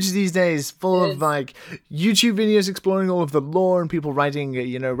huge these days, full of like YouTube videos exploring all of the lore and people writing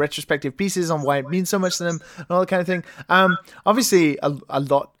retrospective pieces on why it means so much to them and all that kind of thing. Obviously a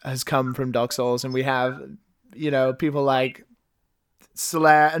lot has come from Dark Souls, and we have people like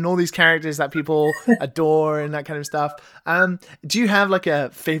Solaire and all these characters that people adore and that kind of stuff. Do you have like a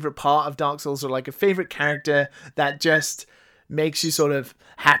favorite part of Dark Souls, or like a favorite character that just makes you sort of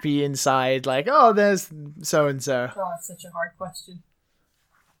happy inside? Like, oh, there's so and so. Oh, it's such a hard question.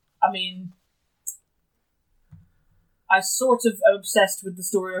 I mean, I sort of am obsessed with the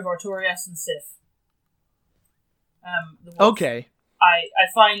story of Artorias and Sif. Okay. I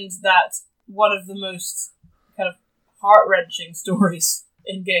find that one of the most kind of heart-wrenching stories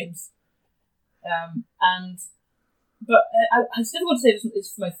in games. But it's difficult to say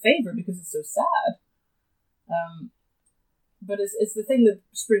it's my favourite because it's so sad. But it's the thing that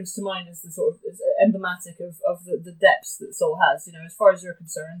springs to mind as the sort of is emblematic of the depths that Soul has. As far as you're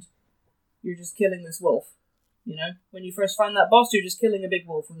concerned, you're just killing this wolf. When you first find that boss, you're just killing a big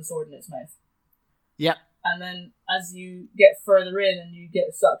wolf with a sword in its mouth. Yeah. And then as you get further in and you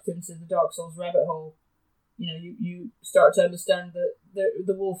get sucked into the Dark Souls rabbit hole, you start to understand that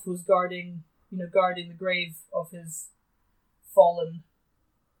the wolf was guarding the grave of his fallen,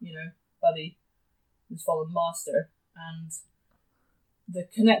 buddy, his fallen master, and the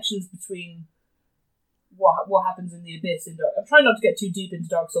connections between what happens in the abyss in Dark. I'm trying not to get too deep into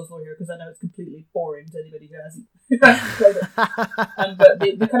Dark Souls lore here because I know it's completely boring to anybody who hasn't played it. But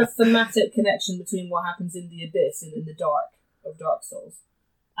the kind of thematic connection between what happens in the abyss and in the dark of Dark Souls,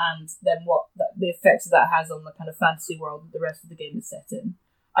 and then the effects that has on the kind of fantasy world that the rest of the game is set in.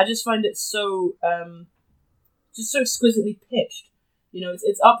 I just find it so just so exquisitely pitched.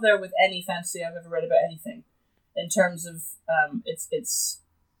 It's up there with any fantasy I've ever read about anything, in terms of it's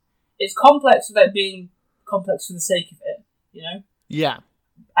complex without being complex for the sake of it. Yeah.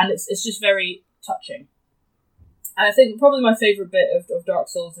 And it's just very touching. And I think probably my favourite bit of Dark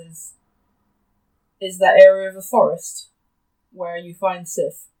Souls is that area of the forest where you find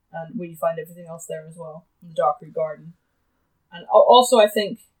Sif, and where you find everything else there as well, in the Darkroot Garden. And also I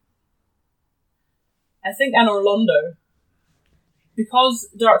think Anor Londo, because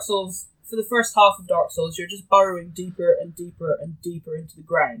Dark Souls, for the first half of Dark Souls, you're just burrowing deeper and deeper and deeper into the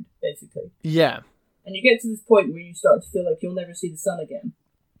ground, basically. Yeah. And you get to this point where you start to feel like you'll never see the sun again.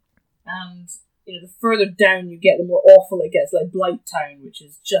 And, the further down you get, the more awful it gets, like Blight Town, which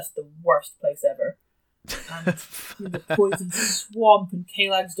is just the worst place ever. And the poison swamp and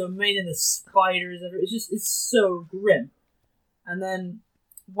Kalag's domain and the spiders, it's so grim. And then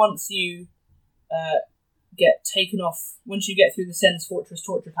once you get taken off, once you get through the Sen's Fortress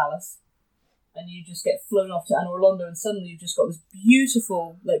Torture Palace, and you just get flown off to Anor Londo, and suddenly you've just got this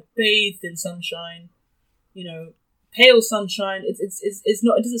beautiful, like, bathed in sunshine, pale sunshine. It's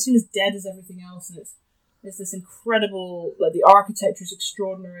not. It doesn't seem as dead as everything else, and it's this incredible. Like, the architecture is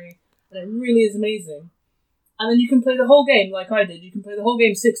extraordinary, and it really is amazing. And then you can play the whole game like I did. You can play the whole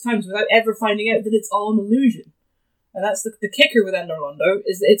game 6 times without ever finding out that it's all an illusion. And that's the kicker with Anor Londo,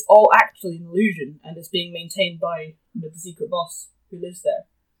 is that it's all actually an illusion, and it's being maintained by the secret boss who lives there.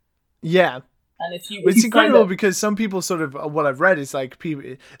 Yeah. And it's incredible because some people sort of, what I've read is like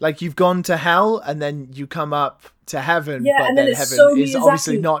people, like you've gone to hell and then you come up to heaven, but then heaven is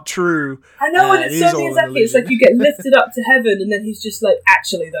obviously not true. I know, and it's so Miyazaki. It's like you get lifted up to heaven and then he's just like,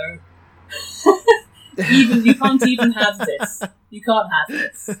 actually though. You can't even have this. You can't have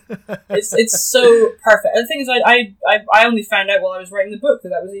this. It's so perfect. And the thing is, I only found out while I was writing the book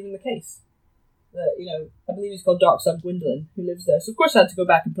that was even the case. That, you know, I believe he's called Dark Sun Gwendolyn, who lives there. So of course I had to go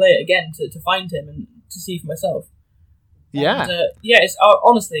back and play it again to find him and to see for myself. Yeah. And, it's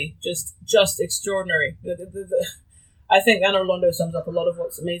honestly just extraordinary. I think Anor Londo sums up a lot of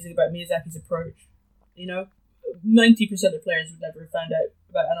what's amazing about Miyazaki's approach. You know, 90% of players would never have found out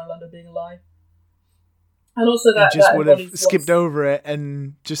about Anor Londo being a lie. And also that just that would have skipped over it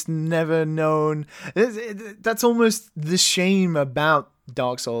and just never known. That's almost the shame about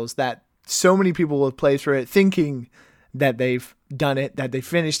Dark Souls, that so many people will play through it thinking that they've done it, that they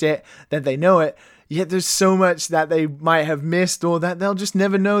finished it, that they know it. Yet there's so much that they might have missed, or that they'll just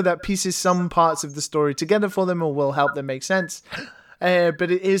never know that pieces some parts of the story together for them or will help them make sense. But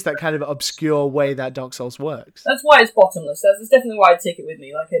it is that kind of obscure way that Dark Souls works. That's why it's bottomless. That's definitely why I take it with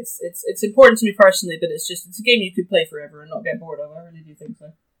me. Like it's important to me personally, but it's a game you could play forever and not get bored of. I really do think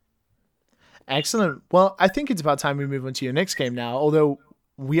so. Excellent. Well, I think it's about time we move on to your next game now, although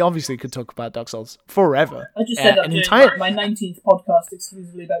we obviously could talk about Dark Souls forever. I just said I'm doing my 19th podcast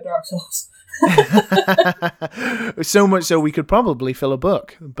exclusively about Dark Souls. So much so we could probably fill a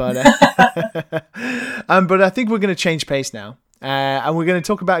book. But but I think we're going to change pace now. And we're going to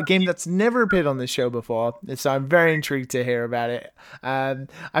talk about a game that's never appeared on this show before, so I'm very intrigued to hear about it.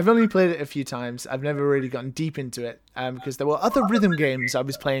 I've only played it a few times. I've never really gotten deep into it because there were other rhythm games I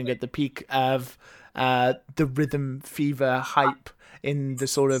was playing at the peak of the rhythm fever hype in the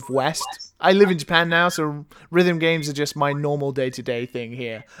sort of West. I live in Japan now, so rhythm games are just my normal day-to-day thing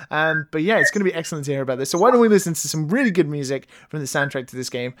here. But yeah, it's going to be excellent to hear about this. So why don't we listen to some really good music from the soundtrack to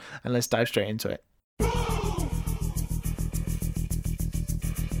this game, and let's dive straight into it.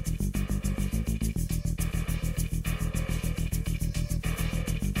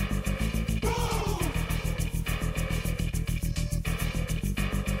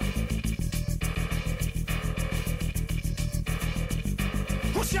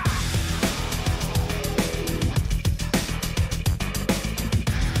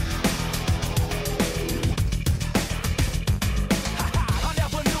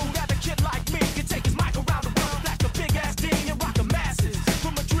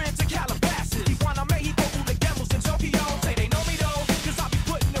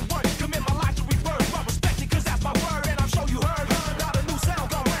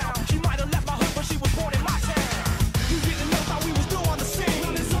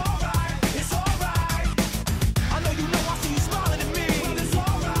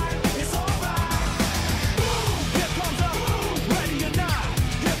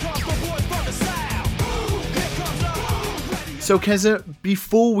 So Keza,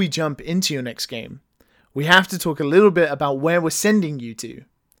 before we jump into your next game, we have to talk a little bit about where we're sending you to.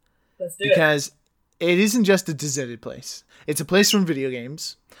 Let's do it. Because it isn't just a deserted place. It's a place from video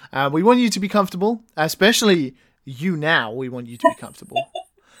games. We want you to be comfortable, especially you now. We want you to be comfortable.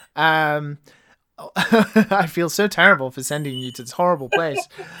 I feel so terrible for sending you to this horrible place.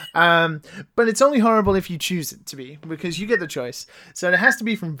 But it's only horrible if you choose it to be, because you get the choice. So it has to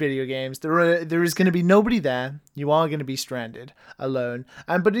be from video games. There is going to be nobody there. You are going to be stranded, alone.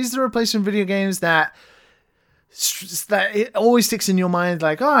 But is there a place from video games that it always sticks in your mind,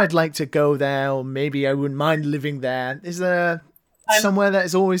 like, oh, I'd like to go there, or maybe I wouldn't mind living there? Is there somewhere that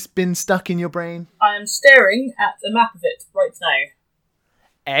has always been stuck in your brain? I am staring at a map of it right now.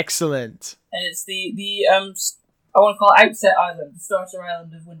 Excellent. And it's the I want to call it Outset Island, the starter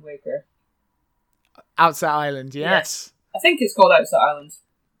island of Wind Waker. Outset Island, yes. I think it's called Outset Island.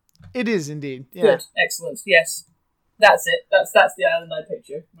 It is indeed. Yeah. Good, excellent. Yes, that's it. That's the island I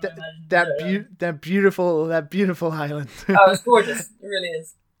picture. That beautiful island. Oh, it's gorgeous. It really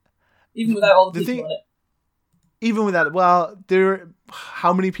is. Even without all the people on it. Even without,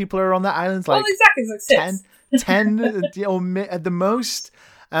 how many people are on that island? Like, exactly, it's like 10 or at the most.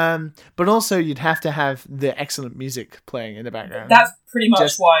 But also you'd have to have the excellent music playing in the background. That's pretty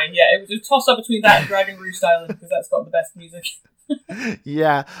much why. Yeah, it was a toss up between that and Dragon Roost Island, because that's got the best music.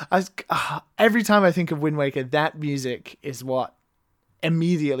 Yeah, every time I think of Wind Waker, that music is what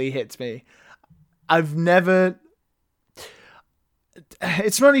immediately hits me.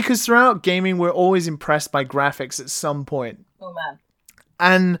 It's funny because throughout gaming, we're always impressed by graphics at some point. Oh man.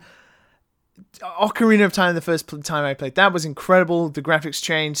 And Ocarina of Time, the first time I played, that was incredible. The graphics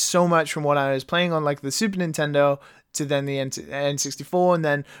changed so much from what I was playing on, like the Super Nintendo, to then the N64, and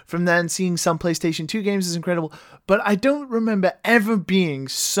then from then seeing some PlayStation 2 games is incredible. But I don't remember ever being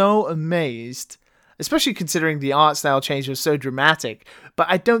so amazed, especially considering the art style change was so dramatic. But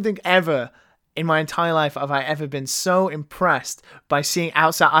I don't think ever in my entire life have I ever been so impressed by seeing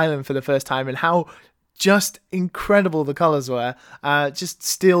Outset Island for the first time and how just incredible the colors were. Just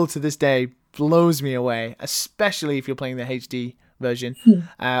still to this day blows me away, especially if you're playing the HD version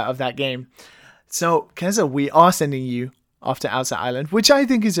of that game. So, Keza, we are sending you off to Outset Island, which I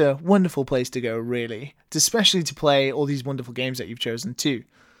think is a wonderful place to go, really, especially to play all these wonderful games that you've chosen too.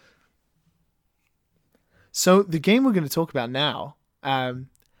 So, the game we're going to talk about now,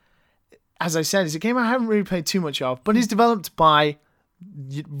 as I said, is a game I haven't really played too much of, but is developed by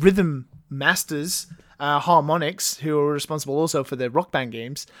Rhythm Masters, Harmonix, who are responsible also for the Rock Band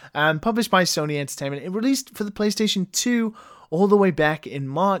games, published by Sony Entertainment. It released for the PlayStation 2 all the way back in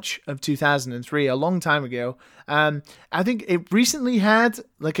March of 2003, a long time ago. I think it recently had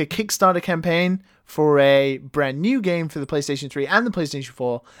like a Kickstarter campaign for a brand new game for the PlayStation 3 and the PlayStation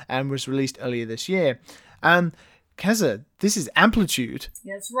 4, and was released earlier this year. Keza, this is Amplitude.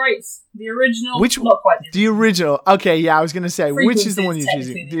 Yeah, that's right. The original. Which, not quite the original. Okay, yeah, I was going to say, which is the one you're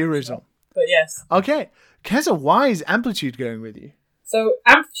choosing? The original. But yes. Okay. Keza, why is Amplitude going with you? So,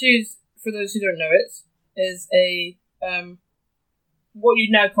 Amplitude, for those who don't know it, is a what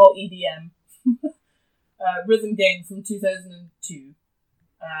you'd now call EDM rhythm game from 2002.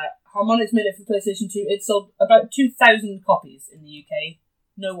 Harmonix made it for PlayStation 2. It sold about 2,000 copies in the UK.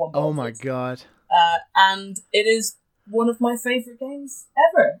 No one bought it. Oh my god. And it is one of my favourite games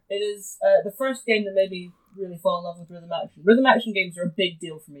ever. It is the first game that made me really fall in love with rhythm action. Rhythm action games are a big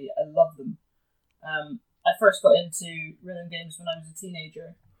deal for me. I love them. I first got into rhythm games when I was a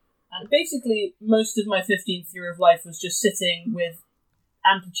teenager. And basically, most of my 15th year of life was just sitting with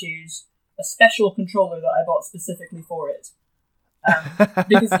Amplitude, a special controller that I bought specifically for it.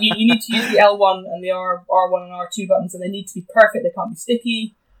 Because you need to use the L1 and the R1 and R2 buttons, and they need to be perfect. They can't be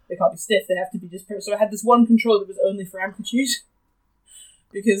sticky. They can't be stiff. They have to be just perfect. So I had this one controller that was only for Amplitude,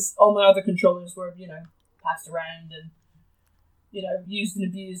 because all my other controllers were, passed around and, used and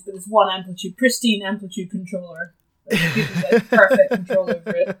abused. But this one pristine Amplitude controller that gives me like perfect control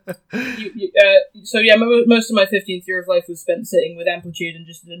over it. So yeah, most of my 15th year of life was spent sitting with Amplitude and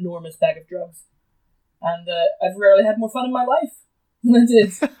just an enormous bag of drugs. And I've rarely had more fun in my life than I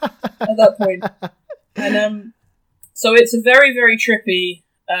did at that point. And so it's a very, very trippy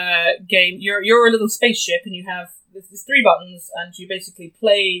game. You're a little spaceship, and you have there's 3 buttons, and you basically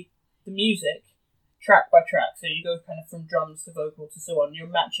play the music track by track. So you go kind of from drums to vocal to so on. You're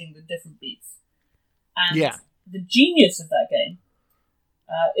matching the different beats. And the genius of that game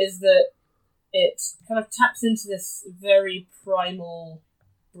is that it kind of taps into this very primal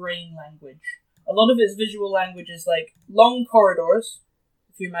brain language. A lot of its visual language is like long corridors.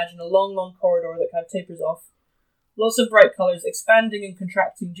 If you imagine a long, long corridor that kind of tapers off. Lots of bright colours, expanding and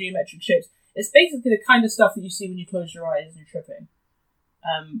contracting geometric shapes. It's basically the kind of stuff that you see when you close your eyes and you're tripping.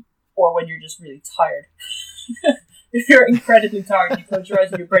 Or when you're just really tired. If you're incredibly tired, you close your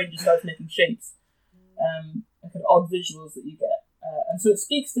eyes and your brain just starts making shapes. And kind of odd visuals that you get. And so it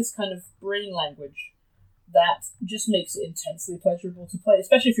speaks this kind of brain language that just makes it intensely pleasurable to play,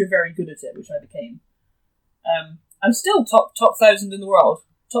 especially if you're very good at it, which I became. I'm still top 1,000 in the world,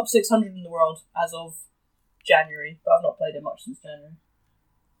 top 600 in the world as of January, but I've not played it much since January.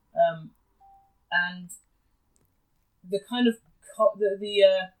 And the kind of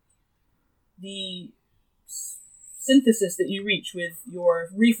the synthesis that you reach with your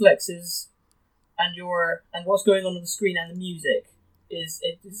reflexes and what's going on the screen and the music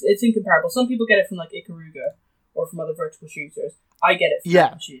it's incomparable. Some people get it from like Ikaruga or from other vertical shooters. I get it from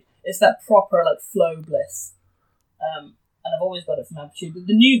Amplitude. It's that proper like flow bliss. And I've always got it from Amplitude.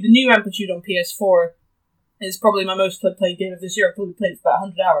 The new Amplitude on PS4 is probably my most played game of this year. I've probably played it for about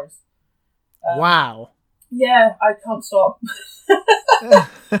 100 hours. Wow. Yeah, I can't stop.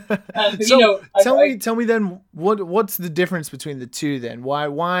 But, so tell me then, what's the difference between the two then?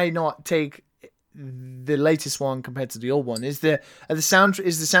 Why not take the latest one compared to the old one? Is the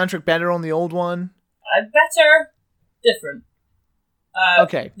soundtrack better on the old one? Better, different.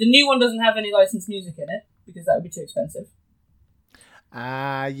 Okay. The new one doesn't have any licensed music in it because that would be too expensive.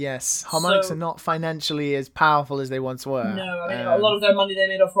 Yes. Harmonix are not financially as powerful as they once were. No, I mean, a lot of their money they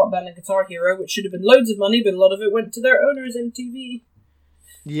made off Rock Band and Guitar Hero, which should have been loads of money, but a lot of it went to their owners, MTV.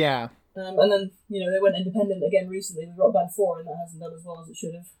 Yeah. And then, they went independent again recently with Rock Band 4, and that hasn't done as well as it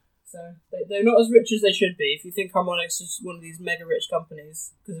should have. So they're not as rich as they should be. If you think Harmonix is one of these mega rich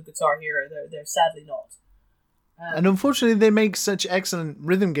companies because of Guitar Hero, they're sadly not. And unfortunately, they make such excellent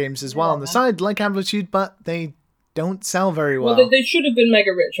rhythm games as well on the side, like Amplitude, but they don't sell very well. Well, they should have been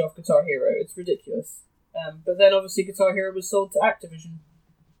mega rich off Guitar Hero. It's ridiculous. But then obviously Guitar Hero was sold to Activision,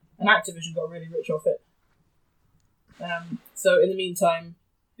 and Activision got really rich off it. So in the meantime,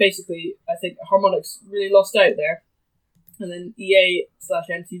 basically, I think Harmonix really lost out there. And then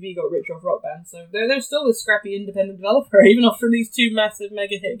EA/MTV got rich off Rock Band, so they're still a scrappy independent developer, even after these two massive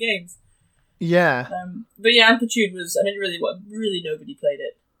mega hit games. Yeah. But yeah, Amplitude was, I mean, really nobody played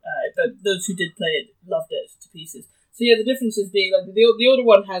it. But those who did play it loved it to pieces. So yeah, the differences being, like, the older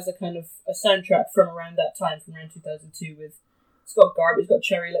one has a kind of a soundtrack from around that time, from around 2002, it's got Garbage, it's got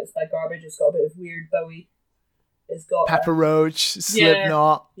Cherry Lips by Garbage, it's got a bit of weird Bowie. It's got Papa Roach,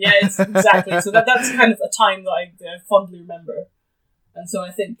 Slipknot. Yeah, it's exactly. So that's kind of a time that I fondly remember. And so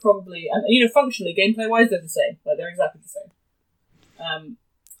I think probably, and functionally, gameplay-wise, they're the same. Like, they're exactly the same.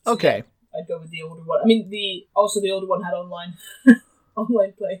 So okay. Yeah, I'd go with the older one. I mean, the older one had online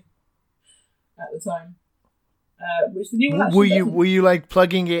play at the time. Which the new one were you like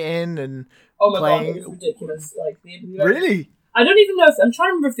plugging it in and playing? God, it was ridiculous. Like really? I don't even know I'm trying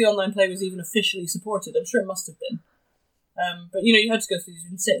to remember if the online play was even officially supported. I'm sure it must have been. But you had to go through these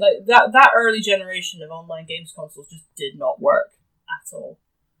insane, like that early generation of online games consoles just did not work at all.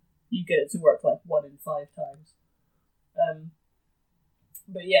 You get it to work like 1 in 5 times.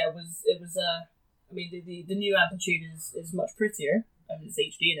 But yeah, it was. I mean, the new Amplitude is much prettier. I mean, it's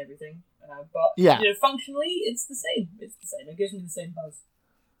HD and everything. But yeah, functionally, it's the same. It's the same. It gives me the same buzz.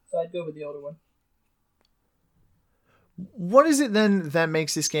 So I'd go with the older one. What is it then that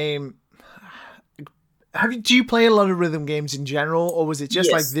makes this game? Do you play a lot of rhythm games in general, or was it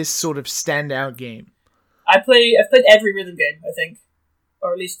just like this sort of standout game? I've played every rhythm game, I think,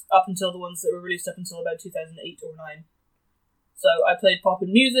 or at least up until the ones that were released up until about 2008 or 9. So I played Pop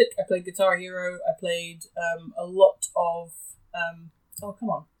and Music, I played Guitar Hero, I played a lot of oh come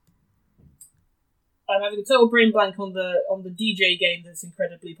on, I'm having a total brain blank on the DJ game that's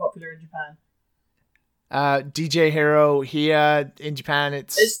incredibly popular in Japan. DJ Hero here in Japan,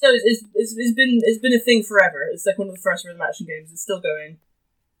 it's been a thing forever. It's like one of the first rhythm action games. It's still going.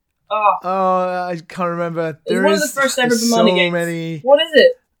 Oh, I can't remember. It's one of the first ever Bemani games. Many... What is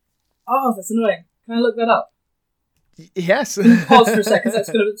it? Oh, that's annoying. Can I look that up? Yes. Pause for a second.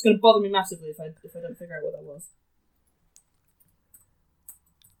 It's gonna bother me massively if I don't figure out what that was.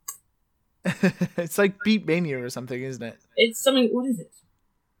 It's like Beatmania or something, isn't it? It's something. What is it?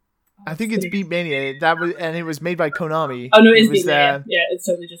 I think it's Beatmania. And it was made by Konami. Oh no, it is Beatmania. Yeah, it's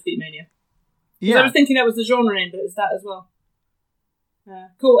totally just Beatmania. Yeah, I was thinking that was the genre name, but it's that as well.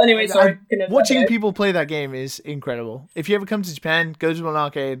 Cool. Anyway, sorry. Watching people play that game is incredible. If you ever come to Japan, go to an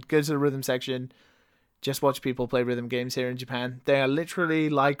arcade, go to the rhythm section. Just watch people play rhythm games here in Japan. They are literally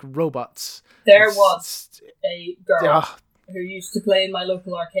like robots. There was a girl who used to play in my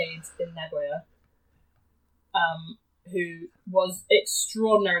local arcade in Nagoya, who was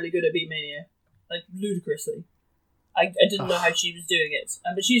extraordinarily good at Beatmania, like ludicrously. I didn't know how she was doing it,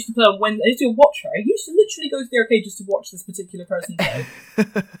 but she used to play on when I used to watch her. I used to literally go to the arcade just to watch this particular person play.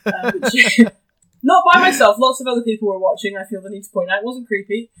 Not by myself. Lots of other people were watching. I feel the need to point out it wasn't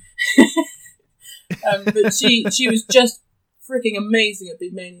creepy. But she was just freaking amazing at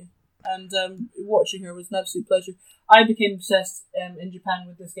Beatmania, and watching her was an absolute pleasure. I became obsessed in Japan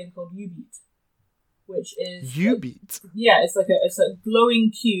with this game called U-Beat, which is U-Beat. It's a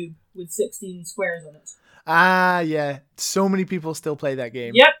glowing cube with 16 squares on it. Ah, yeah. So many people still play that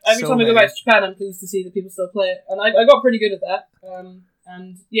game. Yep. Every time I go back to Japan, I'm pleased to see that people still play it, and I got pretty good at that.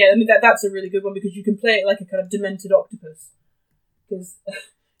 And yeah, I mean that's a really good one because you can play it like a kind of demented octopus, because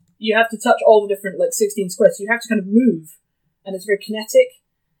you have to touch all the different 16 squares, so you have to kind of move, and it's very kinetic.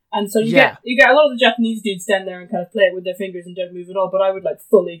 And so you get a lot of the Japanese dudes stand there and kind of play it with their fingers and don't move at all, but I would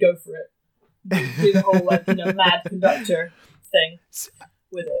fully go for it. Do the whole mad conductor thing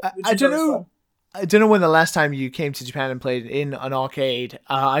with it. Which I don't know when the last time you came to Japan and played in an arcade.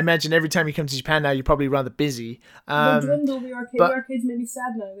 I imagine every time you come to Japan now, you're probably rather busy. Dwindle the arcade. The arcades make me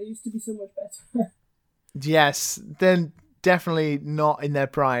sad now. They used to be so much better. Yes, then definitely not in their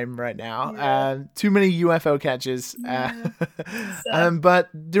prime right now. Yeah. Too many UFO catches. Yeah. But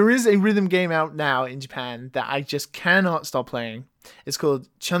there is a rhythm game out now in Japan that I just cannot stop playing. It's called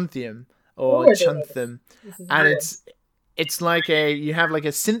Chuntheum or Chunthum, and it's like you have like a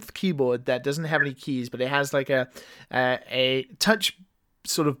synth keyboard that doesn't have any keys, but it has like a touch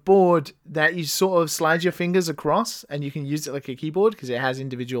sort of board that you sort of slide your fingers across, and you can use it like a keyboard because it has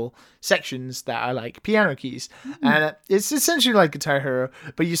individual sections that are like piano keys. And it's essentially like Guitar Hero,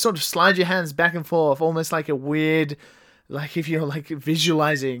 but you sort of slide your hands back and forth, almost like a weird, like if you're like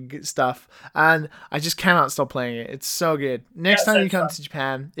visualizing stuff. And I just cannot stop playing it. It's so good. Next time you come to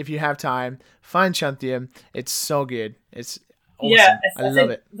Japan, if you have time, find Chuntheum. It's so good. It's awesome. Yeah, I love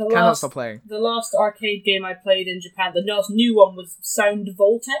it. Cannot stop playing. The last arcade game I played in Japan, the last new one was Sound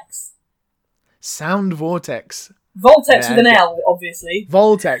Vortex. Sound Vortex. Vortex with an L, obviously.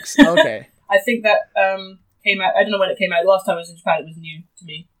 Voltex, okay. I think that came out. I don't know when it came out. The last time I was in Japan, it was new to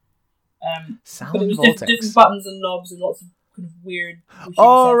me. Sound but it was Vortex. different buttons and knobs and lots of kind of weird.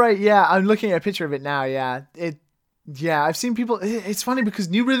 Oh right, yeah. I'm looking at a picture of it now. Yeah, I've seen people. It's funny because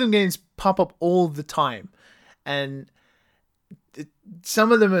new rhythm games pop up all the time, and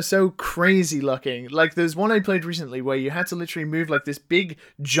some of them are so crazy looking. Like there's one I played recently where you had to literally move like this big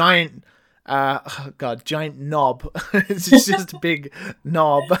giant giant knob. It's just a big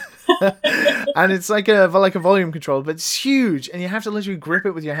knob. And it's like a volume control, but it's huge, and you have to literally grip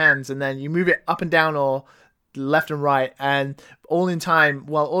it with your hands, and then you move it up and down or left and right, and all in time,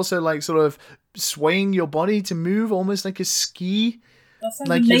 while also like sort of swaying your body to move almost like a ski. That sounds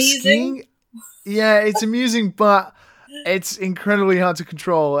like amazing. You're skiing. Yeah, it's amusing, but it's incredibly hard to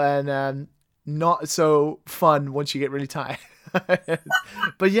control and not so fun once you get really tired.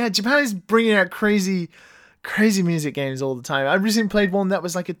 But yeah, Japan is bringing out crazy music games all the time. I recently played one that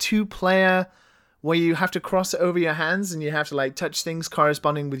was like a 2-player where you have to cross it over your hands and you have to like touch things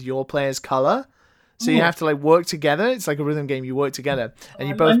corresponding with your player's color. So you have to like work together. It's like a rhythm game. You work together and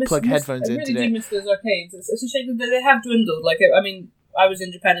you both plug headphones into it. I really do miss those arcades. It's a shame that they have dwindled. Like, I mean, I was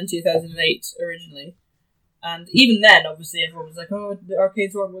in Japan in 2008 originally. And even then, obviously, everyone was like, oh, the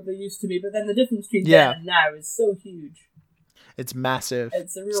arcades aren't what they used to be. But then the difference between then and now is so huge. It's massive.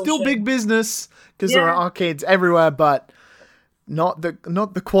 It's a real Still shame. big business because there are arcades everywhere, but not the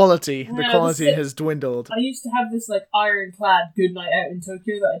quality. The quality has dwindled. I used to have this like ironclad good night out in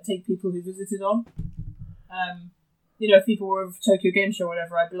Tokyo that I'd take people who visited on. If people were of Tokyo Game Show or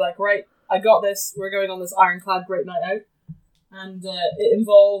whatever, I'd be like, right, I got this. We're going on this ironclad great night out. And it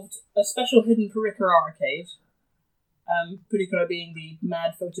involved a special hidden Perikara arcade. Perikara being the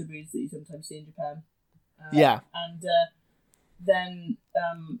mad photo booths that you sometimes see in Japan. And then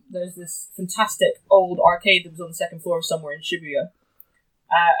there's this fantastic old arcade that was on the second floor somewhere in Shibuya.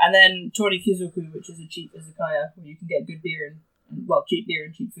 And then Tori Kizoku, which is a cheap izakaya where you can get good beer and cheap beer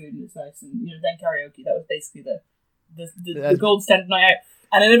and cheap food, and it's nice. And then karaoke. That was basically the gold standard night out.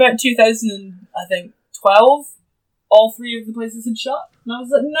 And in about 2012, all 3 of the places had shut. And I was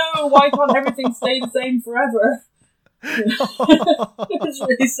like, no, why can't everything stay the same forever? It's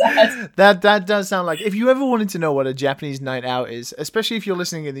really sad. That does sound like, if you ever wanted to know what a Japanese night out is, especially if you're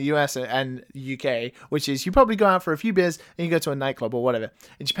listening in the US and UK, which is you probably go out for a few beers and you go to a nightclub or whatever.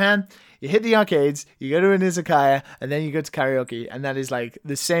 In Japan, you hit the arcades, you go to an izakaya, and then you go to karaoke, and that is like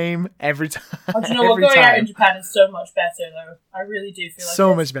the same every time. Oh, do you know what? Going out in Japan is so much better, though. I really do feel like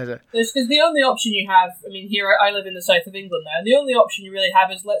so much better. Because the only option you have, I mean, here I live in the south of England now, and the only option you really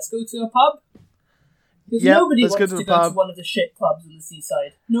have is let's go to a pub. Because nobody wants to go to one of the shit clubs in the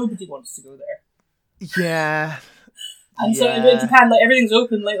seaside. Nobody wants to go there. Yeah. And so in Japan, like everything's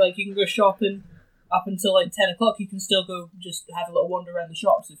open late. Like you can go shopping up until like 10 o'clock. You can still go just have a little wander around the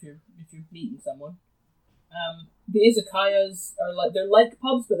shops if you're meeting someone. The izakayas are they're like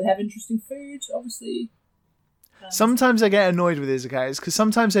pubs, but they have interesting food, obviously. Sometimes I get annoyed with izakayas because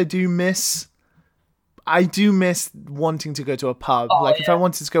sometimes I do miss wanting to go to a pub. If I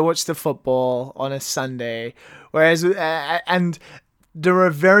wanted to go watch the football on a Sunday, whereas and there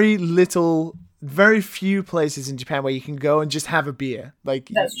are very few places in Japan where you can go and just have a beer. Like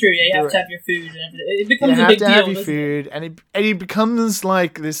that's true. Yeah, you have to have your food, and it becomes a big deal. You have to have your food, and it becomes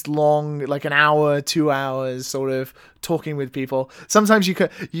like this long, like an hour, 2 hours, sort of talking with people. Sometimes you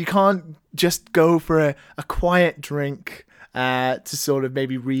can't just go for a quiet drink. To sort of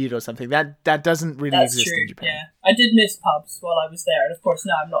maybe read or something. That doesn't really exist in Japan. Yeah, I did miss pubs while I was there, and of course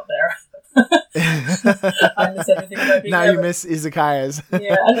now I'm not there. I miss everything about being now there. You miss izakayas.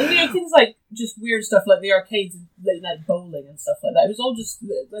 Yeah, and things like just weird stuff like the arcades and late night bowling and stuff like that. It was all just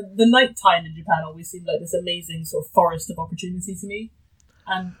the night time in Japan always seemed like this amazing sort of forest of opportunity to me,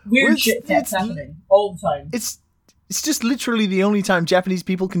 and weird shit kept happening all the time. It's just literally the only time Japanese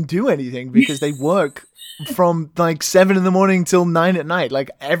people can do anything because they work from like 7 a.m. till 9 p.m.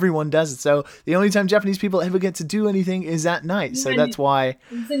 Like everyone does it. So the only time Japanese people ever get to do anything is at night. So that's why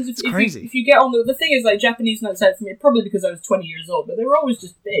it's crazy. If you get on the thing is like Japanese nights out for me, probably because I was 20 years old, but they were always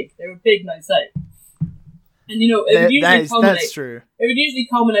just big. They were big nights out. And it would usually culminate. That's true. It would usually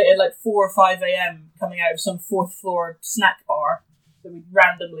culminate at like 4 or 5 a.m. coming out of some 4th floor snack bar that we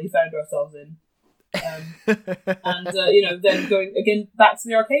randomly found ourselves in. Then going again back to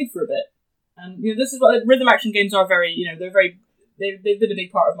the arcade for a bit. And this is what rhythm action games are. They've been a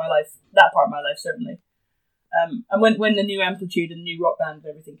big part of my life. That part of my life certainly. And when the new Amplitude and new Rock Band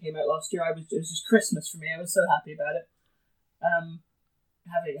and everything came out last year, it was just Christmas for me. I was so happy about it.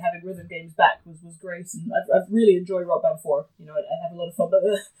 Having rhythm games back was great, and I've really enjoyed Rock Band 4. I have a lot of fun. But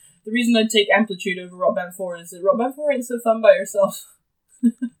the reason I'd take Amplitude over Rock Band 4 is that Rock Band 4 ain't so fun by yourself.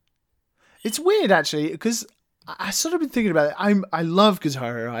 It's weird actually because I sort of been thinking about it. I love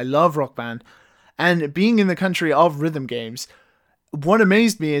Guitar Hero, I love Rock Band, and being in the country of rhythm games, what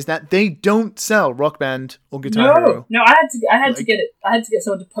amazed me is that they don't sell Rock Band or Guitar Hero. No, I had to get it. I had to get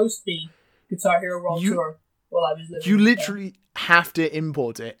someone to post me Guitar Hero World Tour while I was living. You literally have to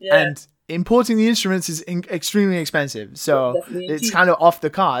import it, Yeah. and importing the instruments is extremely expensive, so it's kind of off the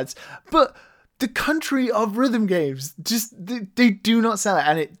cards. But the country of rhythm games, just they do not sell it,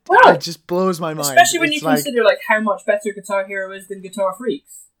 and it just blows my mind. Especially when you consider like how much better Guitar Hero is than Guitar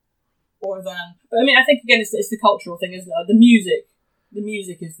Freaks, or than. But I mean, I think again, it's the cultural thing, isn't it? The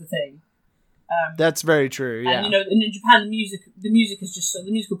music is the thing. That's very true. Yeah, and you know, in Japan, the music is just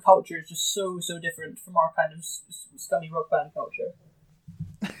the musical culture is just so different from our kind of scummy rock band culture.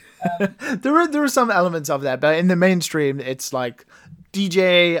 There are some elements of that, but in the mainstream, it's like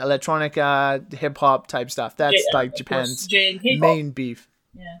DJ, electronica, hip hop type stuff. That's like Japan's main beef.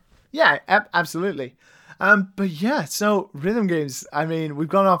 Yeah, absolutely. But yeah, so rhythm games. I mean, we've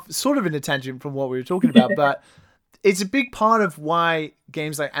gone off sort of in a tangent from what we were talking about, but it's a big part of why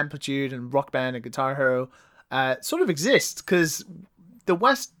games like Amplitude and Rock Band and Guitar Hero sort of exist, because the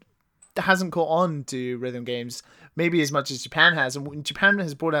West hasn't caught on to rhythm games maybe as much as Japan has, and Japan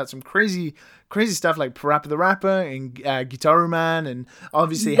has brought out some crazy stuff like Parappa the Rapper and Gitaru Man, and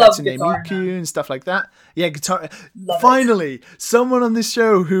obviously Hatsune Miku and stuff like that. Yeah, finally, someone on this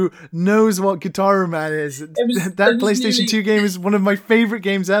show who knows what Gitaru Man is. That PlayStation 2 game is one of my favorite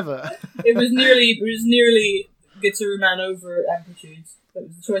games ever. It was nearly Gitaru Man over Amplitude. It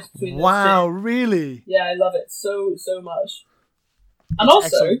was the choice between those two. Really? Yeah, I love it so much. And also,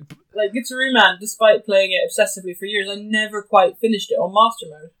 excellent. Like Gitaru Man, despite playing it obsessively for years, I never quite finished it on Master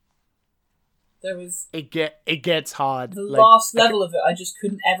Mode. There was it gets hard. The last level of it, I just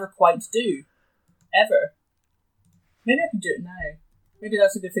couldn't ever quite do, ever. Maybe I can do it now. Maybe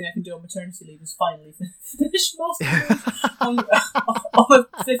that's a good thing I can do on maternity leave, is finally finish Master Mode on a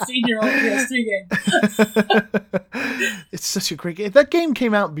 15-year-old PS3 game. It's such a great game. That game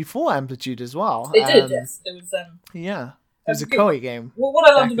came out before Amplitude as well. It did, yes. It was. Yeah. It was a Koei game. Well, what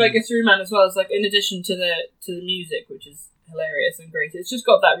I loved about Gitaru Man as well is, like, in addition to the music, which is hilarious and great, it's just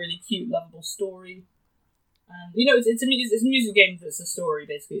got that really cute, lovable story. And you know, it's a music game that's a story.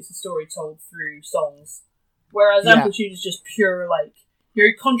 Basically, it's a story told through songs. Whereas Amplitude is just pure, like,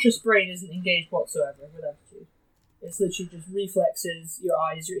 your conscious brain isn't engaged whatsoever with Amplitude. It's literally just reflexes, your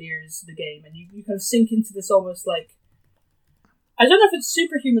eyes, your ears, the game, and you kind of sink into this almost like, I don't know if it's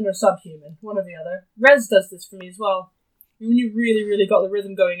superhuman or subhuman, one or the other. Rez does this for me as well. When you really, really got the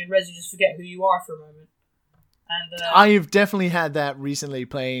rhythm going in Rez, you just forget who you are for a moment. And I've definitely had that recently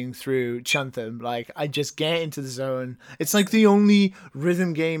playing through Chuntham. Like, I just get into the zone. It's like the only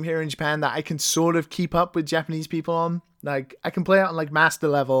rhythm game here in Japan that I can sort of keep up with Japanese people on. Like, I can play it on like master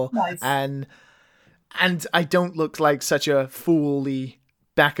level, nice. and I don't look like such a fool-y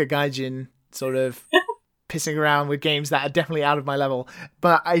Bakagaijin sort of pissing around with games that are definitely out of my level.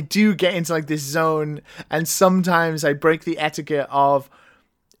 But I do get into like this zone, and sometimes I break the etiquette of,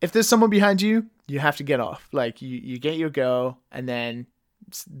 if there's someone behind you, you have to get off. Like, you get your go, and then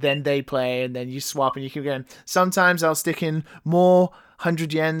they play, and then you swap and you keep going. Sometimes I'll stick in more 100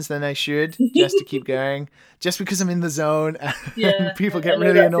 yens than I should just to keep going, just because I'm in the zone, and people get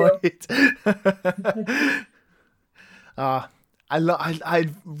really annoyed. I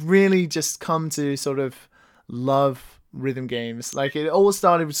really just come to sort of love rhythm games. Like, it all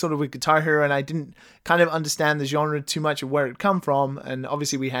started with sort of with Guitar Hero, and I didn't kind of understand the genre too much of where it come from, and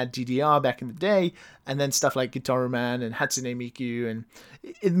obviously we had DDR back in the day, and then stuff like Gitaru Man and Hatsune Miku,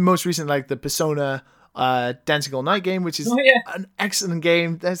 and most recent like the Persona Dancing All Night game, which is an excellent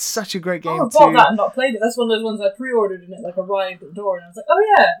game. That's such a great game. I bought that and not played it. That's one of those ones I pre-ordered and it like arrived at the door, and I was like,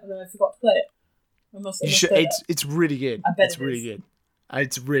 oh yeah, and then I forgot to play it. It's really good. I bet it's really good.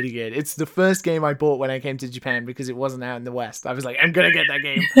 It's really good. It's the first game I bought when I came to Japan because it wasn't out in the West. I was like, I'm going to get that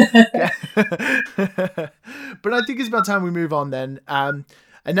game. But I think it's about time we move on then. And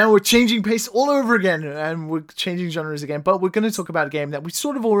now we're changing pace all over again, and we're changing genres again. But we're going to talk about a game that we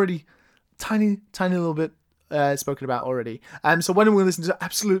sort of already, tiny little bit spoken about already. So why don't we listen to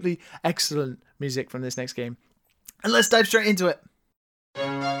absolutely excellent music from this next game? And let's dive straight into it.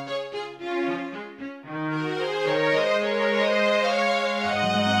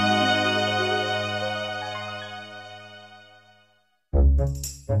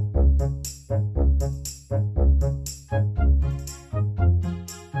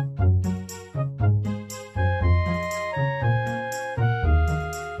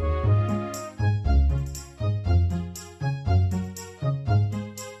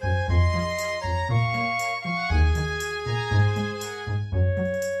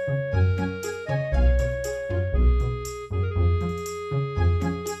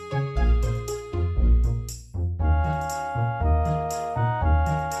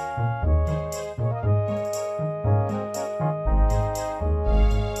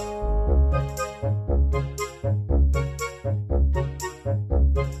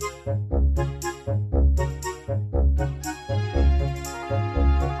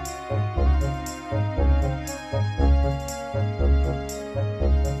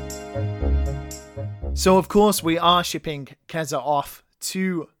 So, of course, we are shipping Keza off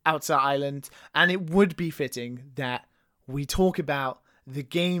to Outer Island, and it would be fitting that we talk about the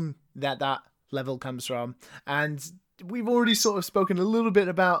game that level comes from. And we've already sort of spoken a little bit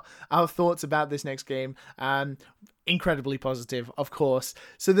about our thoughts about this next game. Incredibly positive, of course.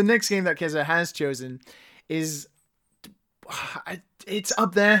 So the next game that Keza has chosen is... it's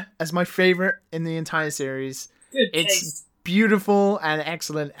up there as my favorite in the entire series. Good It's taste. beautiful and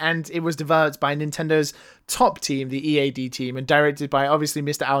excellent, and it was developed by Nintendo's top team, the EAD team, and directed by obviously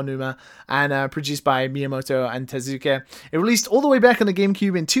Mr. Aonuma, and produced by Miyamoto and Tezuka. It released all the way back on the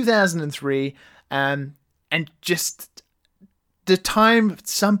GameCube in 2003, and just the time,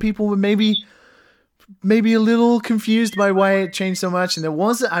 some people were maybe a little confused by why it changed so much, and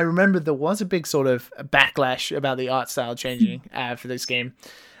I remember there was a big sort of backlash about the art style changing for this game.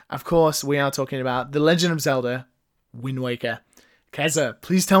 Of course, we are talking about The Legend of Zelda Wind Waker. Keza,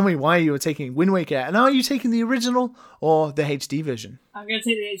 please tell me why you are taking Wind Waker, and are you taking the original or the HD version? I'm going to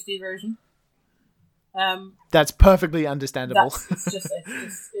take the HD version. That's perfectly understandable.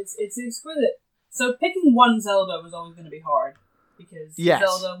 It's exquisite. So picking one Zelda was always going to be hard, because Yes.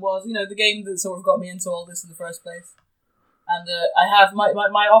 Zelda was, the game that sort of got me into all this in the first place. And I have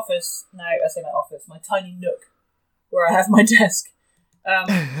my office now. I say my office, my tiny nook where I have my desk.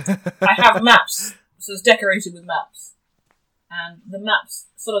 I have maps, so it's decorated with maps. And the maps,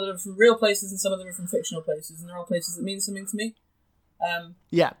 some of them are from real places and some of them are from fictional places, and they're all places that mean something to me.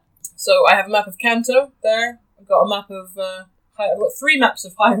 Yeah. So I have a map of Kanto there. I've got a map of... I've got 3 maps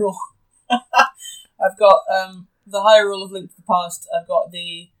of Hyrule. I've got the Hyrule of Link to the Past. I've got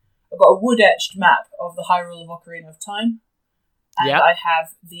a wood-etched map of the Hyrule of Ocarina of Time. And Yep. I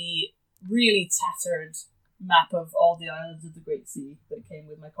have the really tattered map of all the islands of the Great Sea that came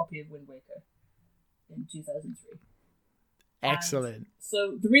with my copy of Wind Waker in 2003. Excellent.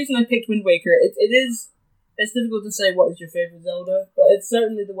 So the reason I picked Wind Waker, it's difficult to say what is your favourite Zelda, but it's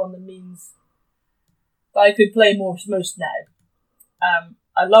certainly the one that means that I could play most now.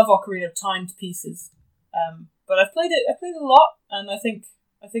 I love Ocarina of Time to pieces, but I've played it a lot, and I think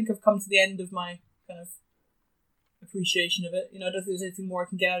I've come to the end of my kind of appreciation of it. I don't think there's anything more I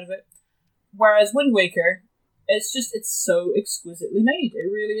can get out of it. Whereas Wind Waker, it's so exquisitely made. It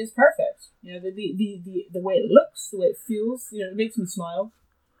really is perfect. The way it looks, the way it feels, it makes me smile.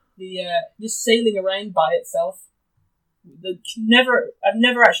 The just sailing around by itself. I've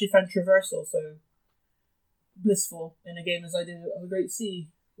never actually found traversal so blissful in a game as I did on the Great Sea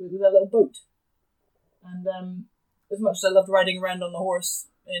with that little boat. And as much as I loved riding around on the horse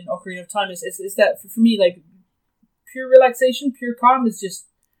in Ocarina of Time, it's that for me, like, pure relaxation, pure calm is just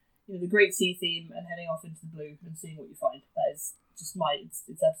the Great Sea theme and heading off into the blue and seeing what you find. That is just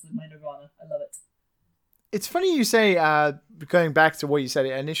it's absolutely my nirvana. I love it. It's funny you say, going back to what you said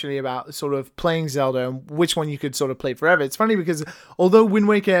initially about sort of playing Zelda and which one you could sort of play forever. It's funny because although Wind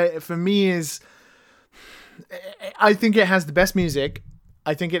Waker for me is, I think it has the best music.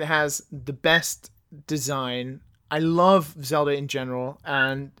 I think it has the best design. I love Zelda in general,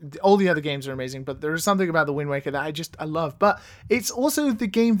 and all the other games are amazing, but there is something about the Wind Waker that I love. But it's also the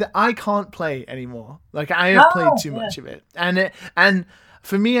game that I can't play anymore. Like, I have played too much of it. And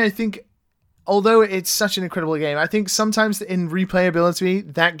for me, I think, although it's such an incredible game, I think sometimes in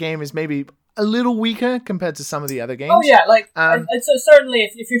replayability, that game is maybe a little weaker compared to some of the other games. Oh yeah, like, so certainly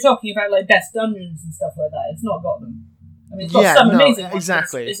if you're talking about like best dungeons and stuff like that, it's not got them. I mean, it's got some amazing ones.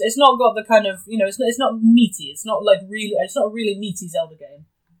 Exactly. It's not got the kind of, it's not meaty. It's not a really meaty Zelda game.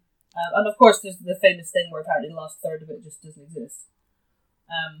 And of course, there's the famous thing where apparently the last third of it just doesn't exist.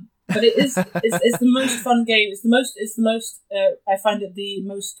 But it's the most fun game. It's the most. I find it the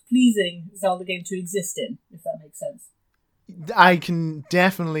most pleasing Zelda game to exist in, if that makes sense. I can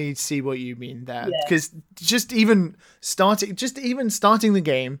definitely see what you mean there, because just even starting the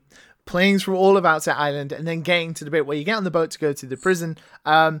game, playing through all of Outer Island, and then getting to the bit where you get on the boat to go to the prison,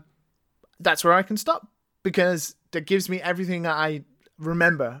 that's where I can stop, because that gives me everything that I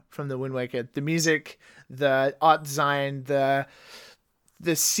remember from the Wind Waker: the music, the art design, the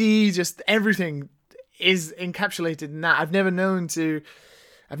sea, just everything is encapsulated in that. I've never known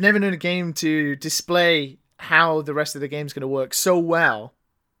a game to display how the rest of the game's going to work so well,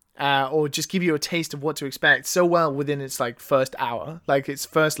 or just give you a taste of what to expect so well within its like first hour, like its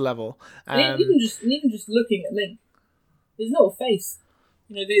first level. Even just looking at Link, his little face,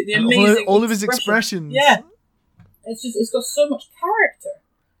 the amazing all of his expressions. Yeah, it's got so much character.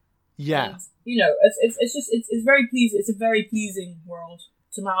 Yeah, and, it's very pleasing. It's a very pleasing world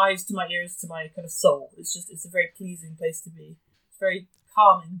to my eyes, to my ears, to my kind of soul. It's a very pleasing place to be. It's very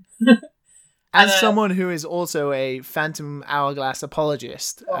calming. As someone who is also a Phantom Hourglass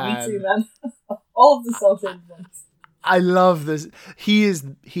apologist. Me too, man. All of the cell shaded ones. I love this. He is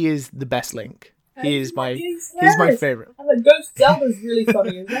the best Link. He's my favorite. And like Ghost Zelda's really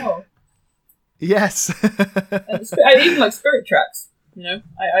funny as well. Yes. I even like Spirit Tracks. You know,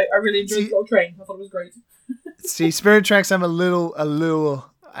 I really enjoyed the little train. I thought it was great. See, Spirit Tracks, I'm a little.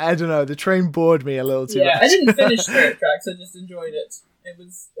 I don't know. The train bored me a little too much. Yeah, I didn't finish Spirit Tracks. I just enjoyed it. It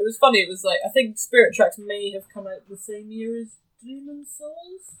was funny. It was like, I think Spirit Tracks may have come out the same year as Demon's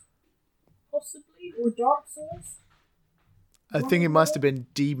Souls, possibly, or Dark Souls. I think it must have been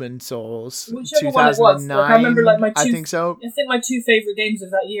Demon's Souls. Whichever one it was. Like, I remember like I think so. I think my two favourite games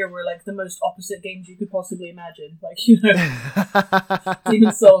of that year were like the most opposite games you could possibly imagine. Like, you know,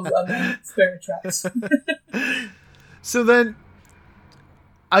 Demon's Souls and then Spirit Tracks. So then,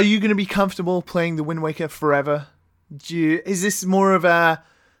 are you going to be comfortable playing the Wind Waker forever? Is this more of a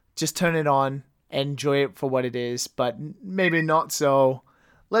just turn it on, enjoy it for what it is, but maybe not so?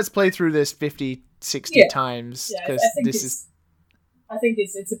 Let's play through this 50, 60 times because this is. I think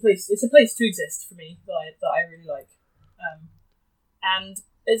it's a place to exist for me that I really like, and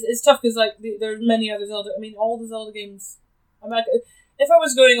it's tough because like there are many other Zelda. I mean, all the Zelda games. If I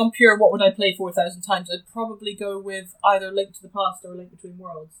was going on pure, what would I play 4,000 times? I'd probably go with either Link to the Past or Link Between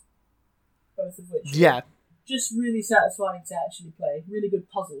Worlds, both of which are just really satisfying to actually play. Really good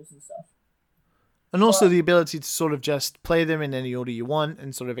puzzles and stuff. And also the ability to sort of just play them in any order you want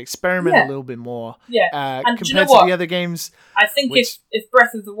and sort of experiment a little bit more. Yeah. And compared to the other games. I think if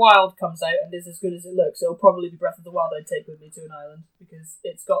Breath of the Wild comes out and is as good as it looks, it'll probably be Breath of the Wild I'd take with me to an island because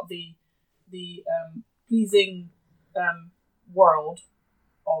it's got the pleasing world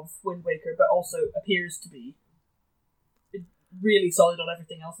of Wind Waker, but also appears to be really solid on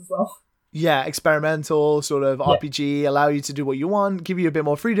everything else as well. Yeah, experimental, sort of RPG, allow you to do what you want, give you a bit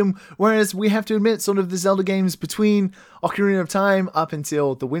more freedom, whereas we have to admit sort of the Zelda games between Ocarina of Time up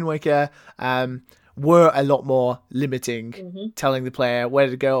until the Wind Waker were a lot more limiting, telling the player where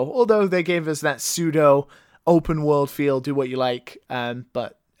to go, although they gave us that pseudo open world feel, do what you like,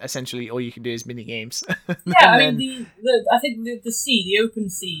 but essentially all you can do is mini games. Yeah, I mean, I think the open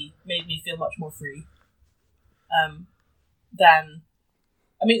sea made me feel much more free than...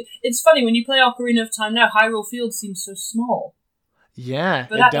 I mean, it's funny, when you play Ocarina of Time now, Hyrule Field seems so small. Yeah,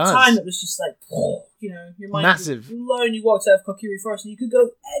 but at the time, it was just like, you know, your mind massive. Was blown. You walked out of Kokiri Forest, and you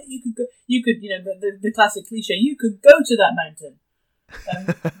could, you know, the classic cliche, you could go to that mountain.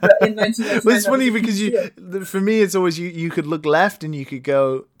 But in 1999, well, it's funny because for me, it's always you could look left and you could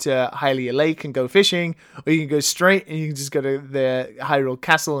go to Hylia Lake and go fishing, or you can go straight and you can just go to the Hyrule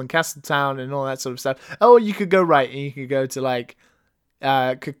Castle and Castletown and all that sort of stuff. Or you could go right and you could go to like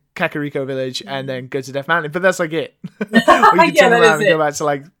Kakariko Village and then go to Death Mountain, but that's like it. Or you can turn around and go back to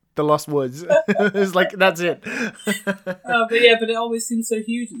like the Lost Woods. It's like that's it. But it always seems so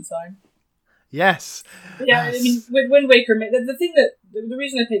huge at the time. Yes. Yeah, I mean, with Wind Waker, the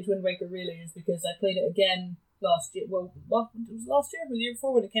reason I picked Wind Waker really is because I played it again last year. Well, it was last year or the year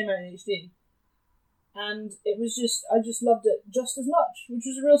before when it came out in HD, and it was I just loved it just as much, which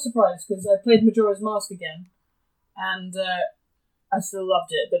was a real surprise because I played Majora's Mask again, and I still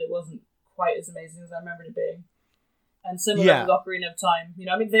loved it, but it wasn't quite as amazing as I remembered it being. And similar with Ocarina of Time, you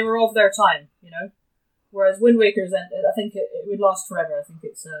know, I mean, they were of their time, you know, whereas Wind Waker's, I think it would last forever. I think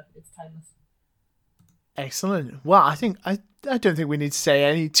it's timeless. Excellent. Well, I don't think we need to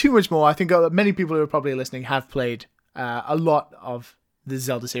say too much more. I think many people who are probably listening have played a lot of the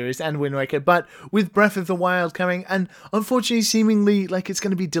Zelda series and Wind Waker, but with Breath of the Wild coming, and unfortunately seemingly like it's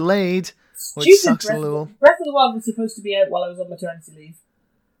going to be delayed, which sucks a little. Breath of the Wild was supposed to be out while I was on maternity leave,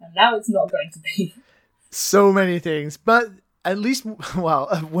 and now it's not going to be. So many things, but at least, well,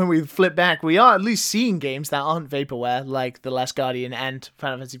 when we flip back, we are at least seeing games that aren't vaporware, like The Last Guardian and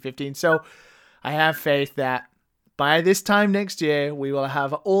Final Fantasy 15, so I have faith that by this time next year, we will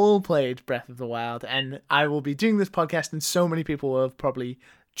have all played Breath of the Wild, and I will be doing this podcast, and so many people will have probably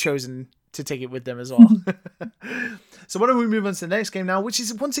chosen to take it with them as well. So why don't we move on to the next game now, which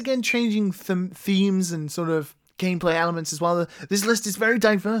is once again changing themes and sort of gameplay elements as well. This list is very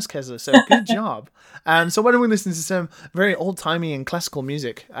diverse, Keza, so good job. So why don't we listen to some very old-timey and classical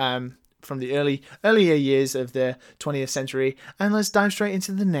music from the earlier years of the 20th century, and let's dive straight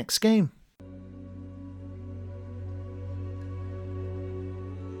into the next game.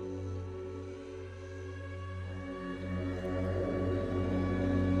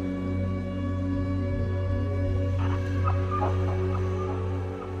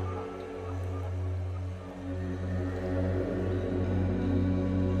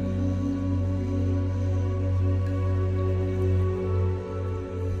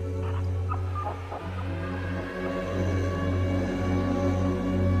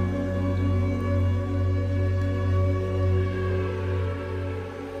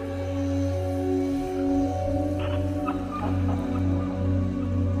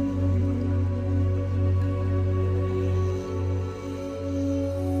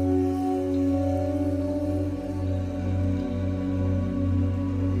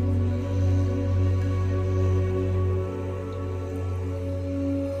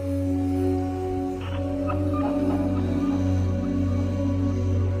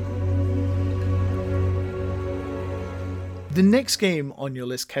 The next game on your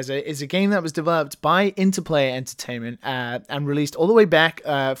list, Keza, is a game that was developed by Interplay Entertainment and released all the way back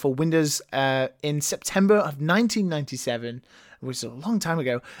for Windows in September of 1997, which is a long time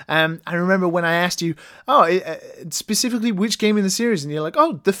ago. I remember when I asked you, specifically which game in the series, and you're like,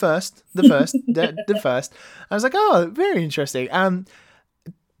 oh, the first, the first. I was like, oh, very interesting. And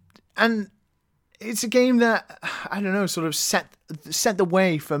it's a game that, I don't know, sort of set the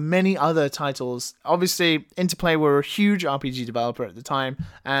way for many other titles. Obviously, Interplay were a huge RPG developer at the time,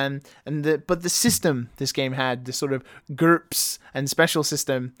 but the system this game had, the sort of GURPS and special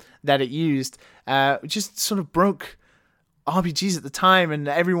system that it used, just sort of broke RPGs at the time, and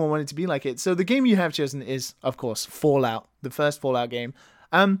everyone wanted to be like it. So the game you have chosen is, of course, Fallout, the first Fallout game.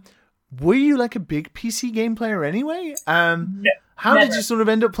 Were you like a big PC game player anyway? No. How Never. did you sort of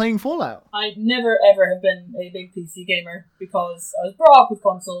end up playing Fallout? I never ever have been a big PC gamer because I was brought up with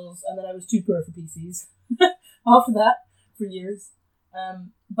consoles and then I was too poor for PCs after that for years.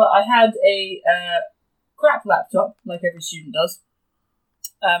 But I had a crap laptop, like every student does.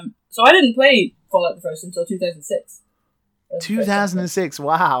 So I didn't play Fallout the first until 2006. 2006,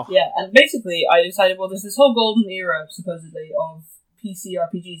 wow. Yeah, and basically I decided, well, there's this whole golden era, supposedly, of PC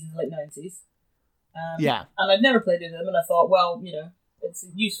RPGs in the late 90s. Yeah. And I'd never played any of them, and I thought, well, you know, it's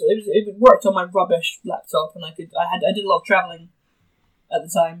useful. It worked on my rubbish laptop, and I did a lot of traveling at the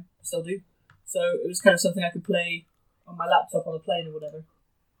time, still do. So it was kind of something I could play on my laptop on a plane or whatever.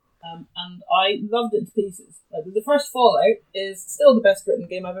 And I loved it to pieces. Like, the first Fallout is still the best written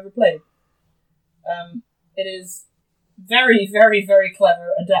game I've ever played. It is very, very, very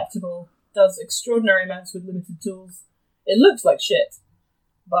clever, adaptable, does extraordinary amounts with limited tools. It looks like shit,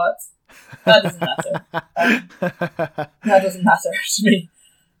 but that doesn't matter. That doesn't matter to me.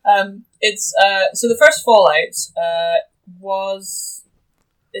 So the first Fallout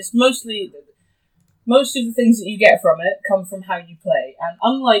it's mostly, most of the things that you get from it come from how you play, and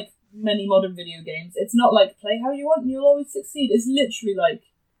unlike many modern video games, it's not like play how you want and you'll always succeed. It's literally like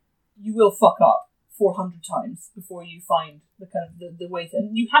you will fuck up 400 times before you find the kind of the way,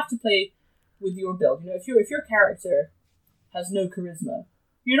 and you have to play with your build. You know, if your character has no charisma,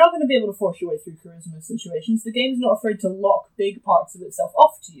 you're not going to be able to force your way through charisma situations. The game's not afraid to lock big parts of itself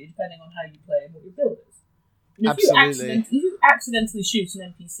off to you, depending on how you play and what your build is. You know, if you accidentally shoot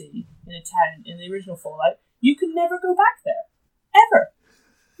an NPC in a town in the original Fallout, you can never go back there. Ever.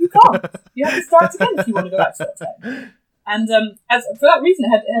 You can't. You have to start again if you want to go back to that town. And for that reason, it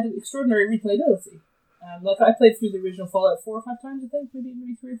had an extraordinary replayability. Like, I played through the original Fallout 4 or 5 times, I think,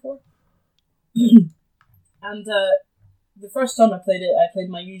 maybe 3 or 4. And the first time I played it, I played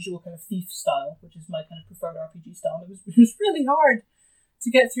my usual kind of thief style, which is my kind of preferred RPG style. And it was really hard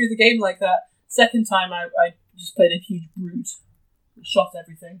to get through the game like that. Second time, I just played a huge brute, which shot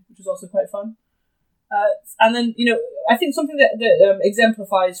everything, which was also quite fun. And then, you know, I think something that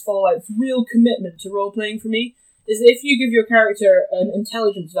exemplifies Fallout's real commitment to role-playing for me is that if you give your character an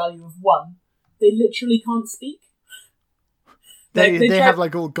intelligence value of 1, they literally can't speak. They have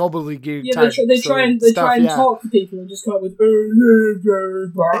like all gobbledygook. Yeah, they try and talk to people and just come up with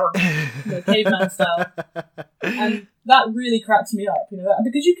caveman style, and that really cracks me up. You know,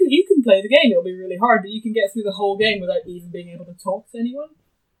 because you can play the game, it'll be really hard, but you can get through the whole game without even being able to talk to anyone.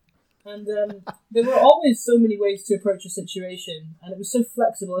 And there were always so many ways to approach a situation, and it was so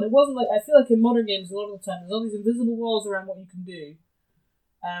flexible. And it wasn't like, I feel like in modern games a lot of the time there's all these invisible walls around what you can do.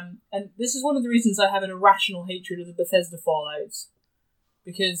 And this is one of the reasons I have an irrational hatred of the Bethesda Fallouts.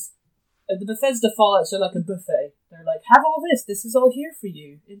 Because the Bethesda Fallouts are like a buffet. They're like, have all this. This is all here for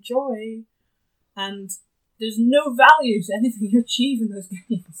you. Enjoy. And there's no value to anything you achieve in those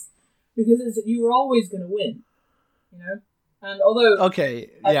games. Because you were always going to win. You know? And although...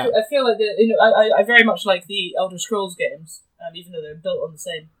 Okay, yeah. I feel like, I very much like the Elder Scrolls games, even though they're built on the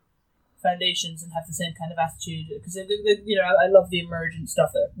same foundations and have the same kind of attitude, because I love the emergent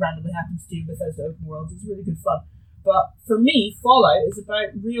stuff that randomly happens to you in Bethesda open worlds. It's really good fun. But for me, Fallout is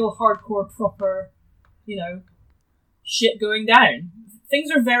about real hardcore, proper, shit going down. Things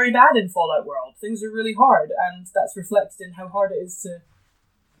are very bad in Fallout World. Things are really hard, and that's reflected in how hard it is to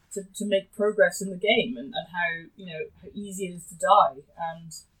make progress in the game, and how easy it is to die.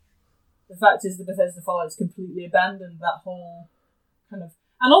 And the fact is, the Bethesda Fallout has completely abandoned that whole kind of.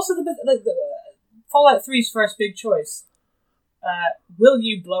 And also the Fallout 3's first big choice. Will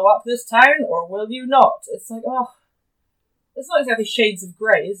you blow up this town or will you not? It's like, it's not exactly shades of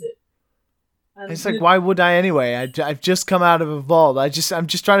grey, is it? And it's like, why would I anyway? I've just come out of a vault. I'm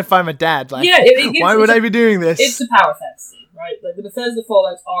just trying to find my dad. Like, yeah, why would I be doing this? It's a power fantasy, right? Like, the Bethesda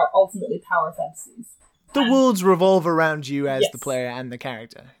Fallouts are ultimately power fantasies. The worlds revolve around you as Yes. the player and the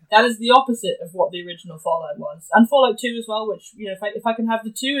character. That is the opposite of what the original Fallout was, and Fallout 2 as well. Which, you know, if I can have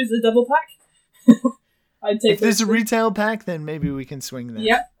the two as a double pack, I'd take. If there's a those two. retail pack, then maybe we can swing there.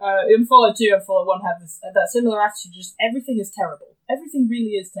 Yep. In Fallout 2 and Fallout 1 have that similar attitude. Just everything is terrible. Everything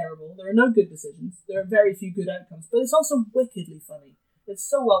really is terrible. There are no good decisions. There are very few good outcomes. But it's also wickedly funny. It's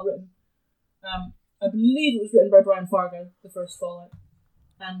so well written. I believe it was written by Brian Fargo, the first Fallout.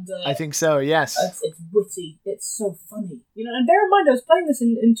 And I think so, yes. it's witty. It's so funny. You know, and bear in mind, I was playing this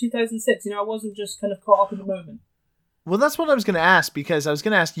in 2006. You know, I wasn't just kind of caught up in the moment. Well, that's what I was going to ask, because I was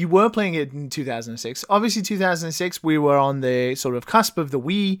going to ask, you were playing it in 2006. Obviously, 2006, we were on the sort of cusp of the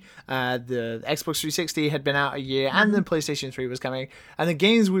Wii. The Xbox 360 had been out a year, and the PlayStation 3 was coming. And the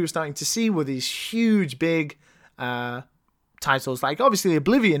games we were starting to see were these huge, big titles. Like, obviously,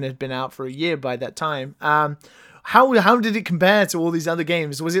 Oblivion had been out for a year by that time. How did it compare to all these other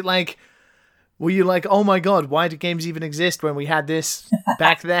games? Was it like, were you like, oh my god, why do games even exist when we had this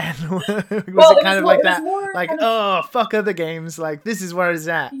back then? was it kind of like that? Like, oh, fuck other games. Like, this is where it's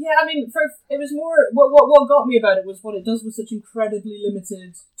at. Yeah, I mean, it was more. What got me about it was what it does with such incredibly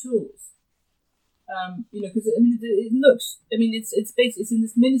limited tools. You know, because I mean, it looks. I mean, it's basically it's in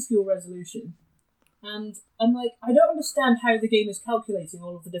this minuscule resolution, and I'm like, I don't understand how the game is calculating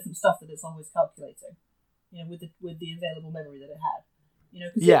all of the different stuff that it's always calculating. You know, with the available memory that it had. You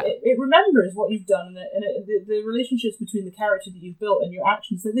know, because it remembers what you've done, and the relationships between the character that you've built and your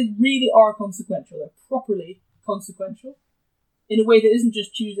actions, they really are consequential. They're properly consequential in a way that isn't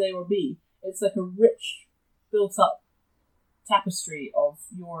just choose A or B. It's like a rich, built-up tapestry of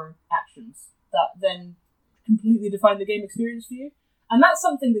your actions that then completely define the game experience for you. And that's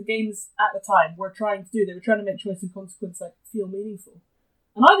something that games at the time were trying to do. They were trying to make choice and consequence like feel meaningful.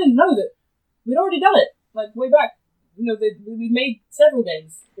 And I didn't know that we'd already done it, like way back. You know, we made several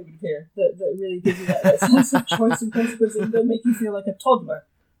games, it would appear, that really give you that sense of choice and consequence and don't make you feel like a toddler.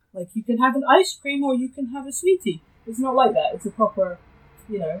 Like, you can have an ice cream or you can have a sweetie. It's not like that. It's a proper,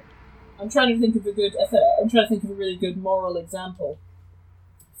 you know... I'm trying to think of a really good moral example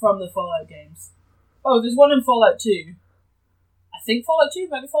from the Fallout games. Oh, there's one in Fallout 2. I think Fallout 2,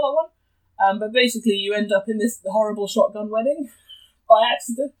 maybe Fallout 1. But basically, you end up in this horrible shotgun wedding by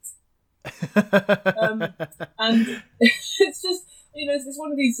accident. And it's just, you know, it's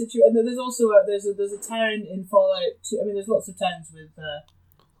one of these situations. And there's also there's a town in Fallout 2. I mean, there's lots of towns with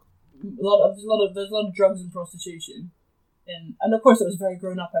there's a lot of drugs and prostitution, and of course it was very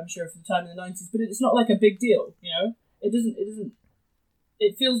grown up, I'm sure, for the time in the 90s. But it's not like a big deal, you know. It doesn't.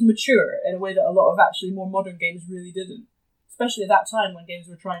 It feels mature in a way that a lot of actually more modern games really didn't, especially at that time when games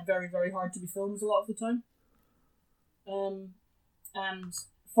were trying very, very hard to be films a lot of the time. And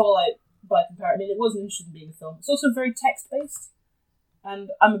Fallout, by comparison, I mean, it wasn't interested in being a film. It's also very text-based,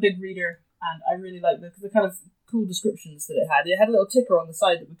 and I'm a big reader, and I really like the kind of cool descriptions that it had. It had a little ticker on the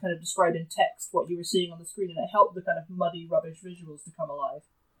side that would kind of describe in text what you were seeing on the screen, and it helped the kind of muddy, rubbish visuals to come alive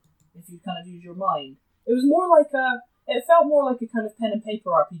if you kind of use your mind. It was more like it felt more like a kind of pen and paper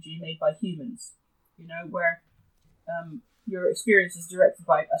RPG made by humans, you know, where your experience is directed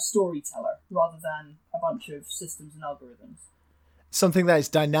by a storyteller rather than a bunch of systems and algorithms. Something that is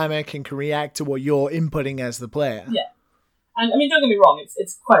dynamic and can react to what you're inputting as the player. Yeah. And I mean, don't get me wrong,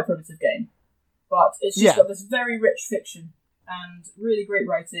 it's quite a primitive game, but it's just got this very rich fiction and really great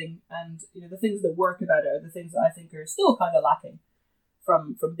writing, and you know, the things that work about it are the things that I think are still kind of lacking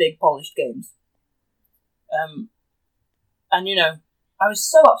from big polished games. And you know, I was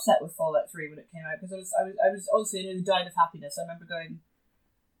so upset with Fallout 3 when it came out, because I was honestly nearly died of happiness. I remember going,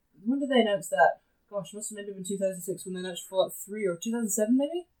 when did they announce that? Gosh, it must have maybe been 2006 when they announced Fallout 3, or 2007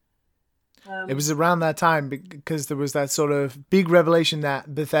 maybe? It was around that time, because there was that sort of big revelation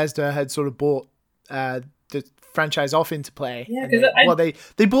that Bethesda had sort of bought the franchise off into play. Yeah, because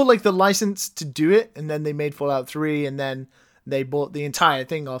they bought like the license to do it, and then they made Fallout 3, and then they bought the entire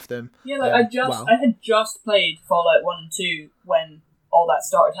thing off them. Yeah, like I had just played Fallout 1 and 2 when all that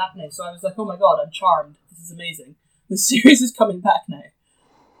started happening, so I was like, oh my god, I'm charmed. This is amazing. The series is coming back now.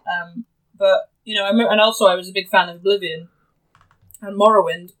 But you know, and also I was a big fan of Oblivion and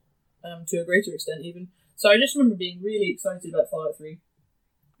Morrowind, to a greater extent even. So I just remember being really excited about Fallout 3.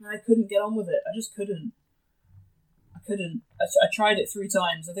 And I couldn't get on with it. I just couldn't. I tried it 3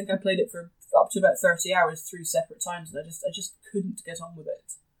 times. I think I played it for up to about 30 hours 3 separate times, and I just couldn't get on with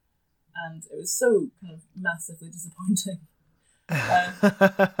it. And it was so kind of massively disappointing.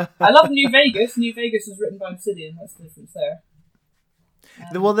 I love New Vegas. New Vegas was written by Obsidian. That's the difference there.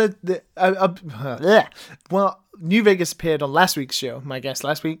 Well, New Vegas appeared on last week's show. My guest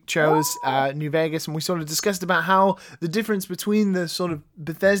last week chose New Vegas, and we sort of discussed about how the difference between the sort of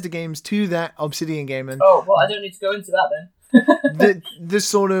Bethesda games to that Obsidian game, and I don't need to go into that then. the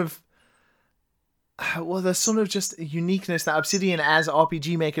sort of there's sort of just a uniqueness that Obsidian as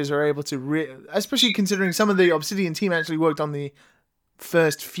RPG makers are able to, especially considering some of the Obsidian team actually worked on the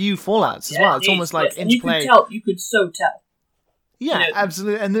first few Fallouts as well. It's almost like interplay. You could so tell. Yeah,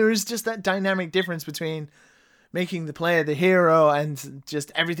 absolutely. And there is just that dynamic difference between making the player the hero and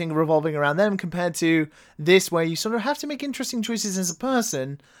just everything revolving around them compared to this, where you sort of have to make interesting choices as a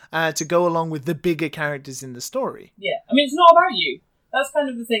person to go along with the bigger characters in the story. Yeah, I mean, it's not about you. That's kind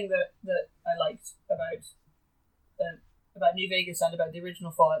of the thing that I liked about New Vegas and about the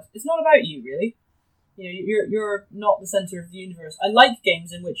original Fallout. It's not about you, really. You're not the center of the universe. I like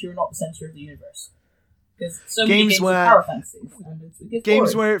games in which you're not the center of the universe. Because so many games are power fantasies, and it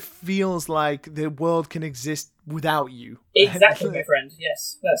gets boring. Where it feels like the world can exist without you. Exactly, my friend.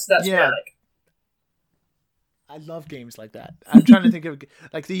 Yes, that's what I like. I love games like that. I'm trying to think of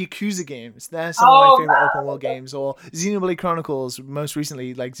like the Yakuza games. They're some of my favorite open world games, or Xenoblade Chronicles. Most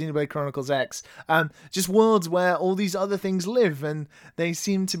recently, like Xenoblade Chronicles X. Just worlds where all these other things live, and they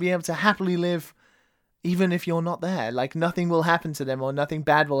seem to be able to happily live, even if you're not there. Like nothing will happen to them, or nothing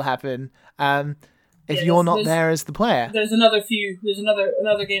bad will happen. If you're not there as the player. There's another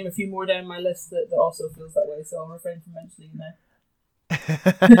game a few more down my list that also feels that way, so I'll refrain from mentioning it now.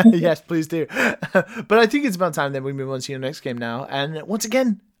 Yes, please do. But I think it's about time that we move on to your next game now. And once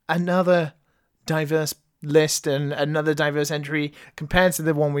again, another diverse list and another diverse entry compared to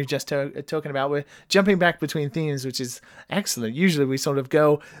the one we've just talking about. We're jumping back between themes, which is excellent. Usually we sort of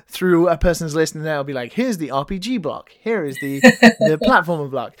go through a person's list and they'll be like, here's the RPG block, here is the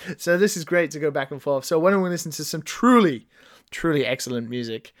platformer block. So this is great to go back and forth. So why don't we listen to some truly excellent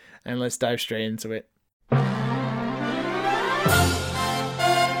music, and let's dive straight into it.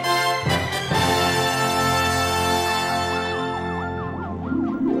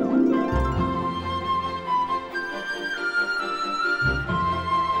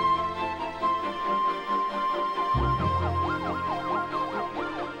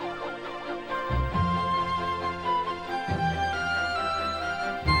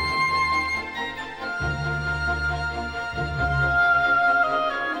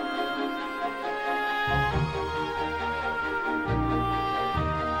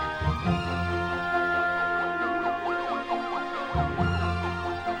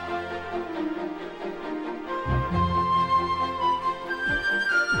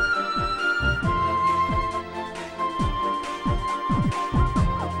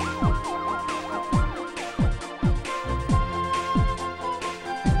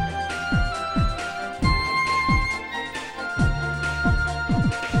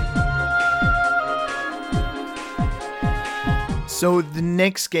 So the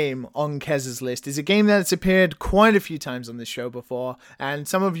next game on Kez's list is a game that's appeared quite a few times on this show before, and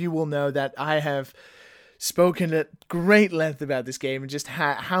some of you will know that I have spoken at great length about this game and just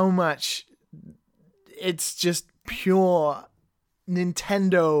how much it's just pure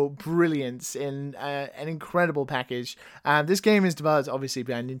Nintendo brilliance in an incredible package. This game is developed obviously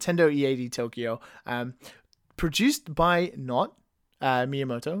by Nintendo EAD Tokyo, produced by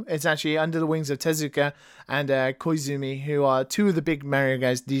Miyamoto. It's actually under the wings of Tezuka and Koizumi, who are two of the big Mario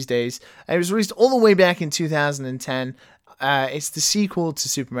guys these days. It was released all the way back in 2010. It's the sequel to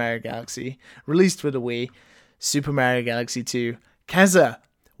Super Mario Galaxy, released for the Wii, Super Mario Galaxy 2. Keza,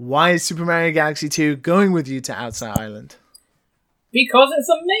 why is Super Mario Galaxy 2 going with you to Outside Island? Because it's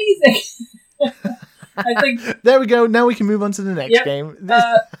amazing! I think there we go. Now we can move on to the next game.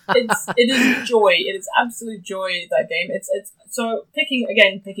 It is joy. It is absolute joy, that game. It's so picking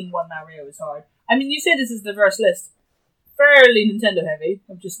one Mario is hard. I mean, you say this is the diverse list. Fairly Nintendo heavy,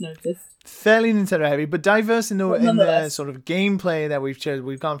 I've just noticed. Fairly Nintendo heavy, but diverse in the sort of gameplay that we've chosen.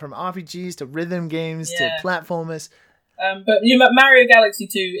 We've gone from RPGs to rhythm games to platformers. But Mario Galaxy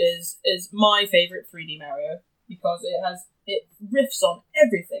 2 is my favourite 3D Mario because it riffs on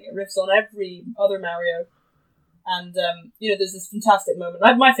everything. It riffs on every other Mario. And, there's this fantastic moment.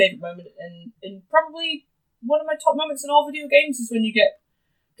 My favourite moment in probably one of my top moments in all video games is when you get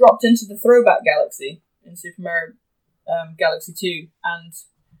dropped into the throwback galaxy in Super Mario Galaxy 2, and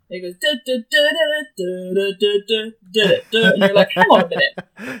it goes and you're like, hang on a minute,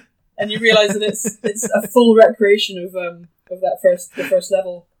 and you realise that it's a full recreation of the first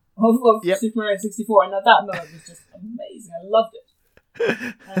level of Super Mario 64, and at that moment was just amazing. I loved it,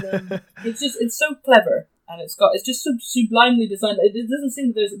 and it's so clever, and it's just so sublimely designed. It doesn't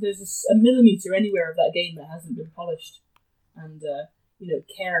seem that there's a millimeter anywhere of that game that hasn't been polished, and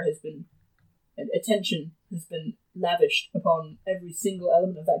care has been, and attention has been lavished upon every single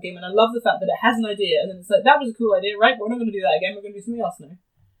element of that game. And I love the fact that it has an idea, and then it's like, that was a cool idea, right? But we're not going to do that again. We're going to do something else now.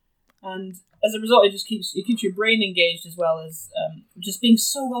 And as a result, it keeps your brain engaged, as well as just being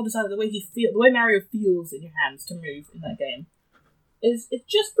so well designed. The way Mario feels in your hands to move in that game it's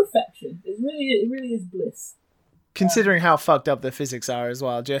just perfection. It really is bliss. Considering how fucked up the physics are as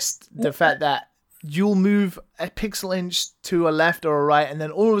well, just the fact that you'll move a pixel inch to a left or a right, and then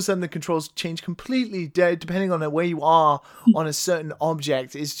all of a sudden the controls change completely depending on where you are on a certain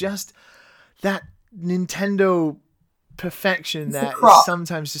object. Is just that Nintendo perfection that is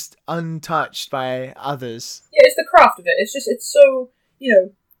sometimes just untouched by others. Yeah, it's the craft of it. It's so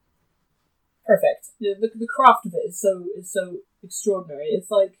perfect. The craft of it is so extraordinary. It's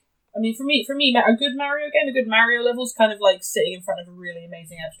like, I mean, for me, a good Mario game, a good Mario level is kind of like sitting in front of a really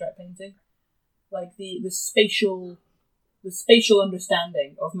amazing abstract painting. Like the spatial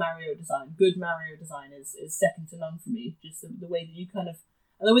understanding of Mario design, good Mario design is second to none for me. Just the way that you and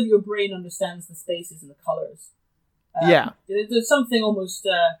the way that your brain understands the spaces and the colors. There's something almost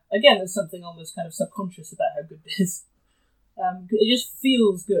there's something almost kind of subconscious about how good it is. It just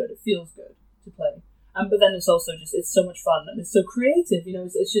feels good. It feels good to play. But then it's also it's so much fun, and it's so creative.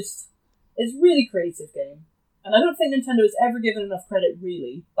 It's a really creative game. And I don't think Nintendo has ever given enough credit,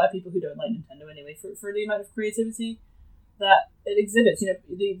 really, by people who don't like Nintendo anyway, for the amount of creativity that it exhibits.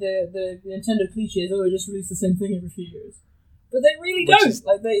 The Nintendo cliche is, just release the same thing every few years. But they really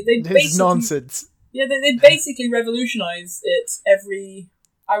don't. They basically... nonsense. Yeah, they basically revolutionize it every,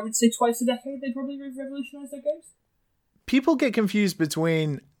 I would say twice a decade. They probably revolutionize their games. People get confused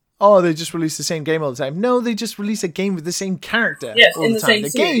between... they just release the same game all the time. No, they just release a game with the same character all the time. The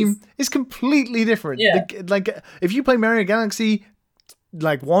game is completely different. Yeah. If you play Mario Galaxy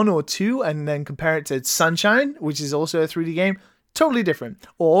 1 or 2 and then compare it to Sunshine, which is also a 3D game, totally different.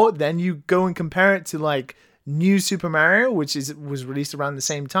 Or then you go and compare it to New Super Mario, which was released around the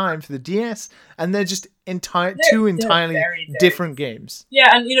same time for the DS, and they're just two entirely very, very different games.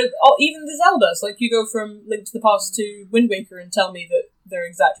 Yeah, and even the Zeldas, you go from Link to the Past to Wind Waker and tell me that they're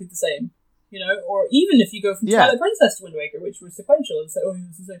exactly the same, or even if you go from Twilight Princess to Wind Waker, which was sequential, and say,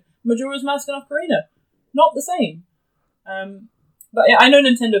 it's the same. Majora's Mask and Ocarina, not the same. But yeah, I know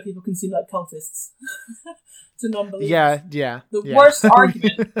Nintendo people can seem like cultists to non-believers. Yeah. The worst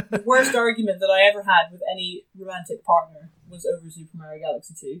argument that I ever had with any romantic partner was over Super Mario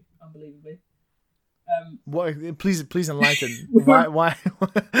Galaxy 2, unbelievably. Please enlighten. Why?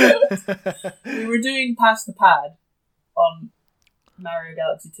 We were doing Pass the Pad on Mario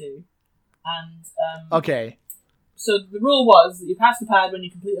Galaxy 2, and okay. So the rule was that you pass the pad when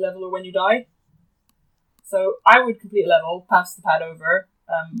you complete a level or when you die. So I would complete a level, pass the pad over.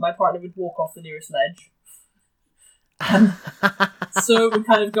 My partner would walk off the nearest ledge. So it would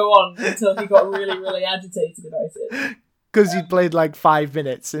kind of go on until he got really, really agitated about it. Because he'd played 5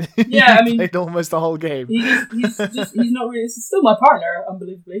 minutes. Yeah, I mean, played almost the whole game. He's not really. He's still my partner,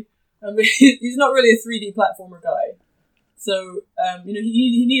 unbelievably. He's not really a 3D platformer guy. So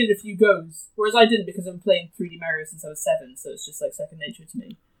he needed a few goes, whereas I didn't, because I'm playing 3D Mario since I was 7. So it's just second nature to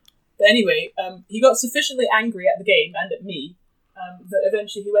me. But anyway, he got sufficiently angry at the game and at me that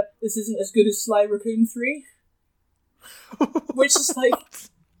eventually he went, "This isn't as good as Sly Raccoon 3," which is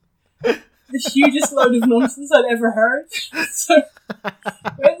the hugest load of nonsense I'd ever heard. So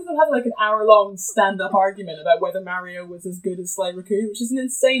we ended up having an hour-long stand-up argument about whether Mario was as good as Sly Raccoon, which is an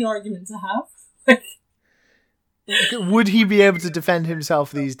insane argument to have. Would he be able to defend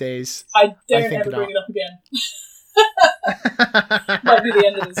himself these days? I don't ever bring it up again. Might be the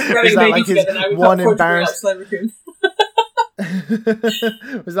end of this. We're having a baby together now. We can't afford to bring up Sly Raccoon.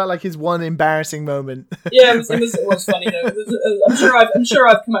 Was that his one embarrassing moment? Yeah, it was funny though. I'm sure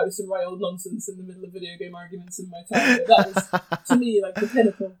I've come out with some right old nonsense in the middle of video game arguments in my time. But that was, to me, the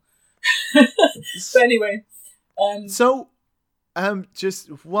pinnacle. But anyway,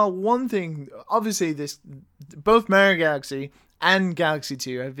 one thing, obviously both Mario Galaxy and Galaxy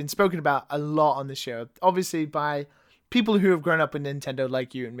 2 have been spoken about a lot on the show, obviously by people who have grown up with Nintendo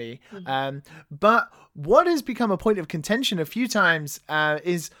like you and me. Mm-hmm. But what has become a point of contention a few times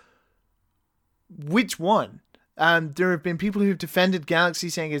is which one? There have been people who've defended Galaxy,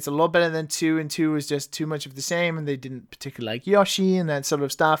 saying it's a lot better than 2, and 2 was just too much of the same, and they didn't particularly like Yoshi and that sort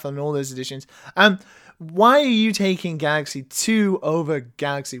of stuff and all those additions. Why are you taking Galaxy 2 over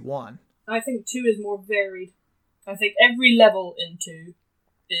Galaxy 1? I think 2 is more varied. I think every level in 2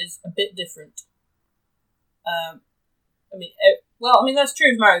 is a bit different. That's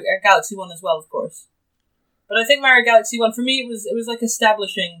true of Mario Galaxy 1 as well, of course. But I think Mario Galaxy 1, for me, it was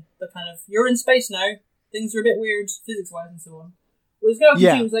establishing the kind of, you're in space now, things are a bit weird, physics-wise and so on. Whereas Galaxy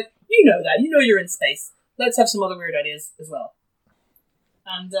Yeah. 2 was like, you know that, you know you're in space. Let's have some other weird ideas as well.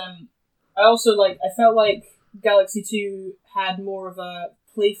 And I also I felt like Galaxy 2 had more of a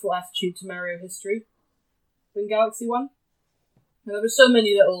playful attitude to Mario history than Galaxy 1. And there were so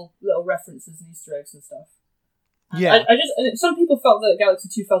many little references and Easter eggs and stuff. And Yeah. some people felt that Galaxy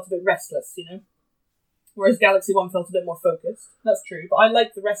 2 felt a bit restless, whereas Galaxy 1 felt a bit more focused. That's true, but I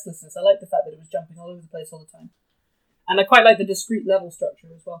liked the restlessness. I liked the fact that it was jumping all over the place all the time. And I quite liked the discrete level structure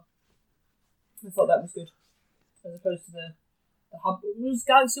as well. I thought that was good. As opposed to the hub. Was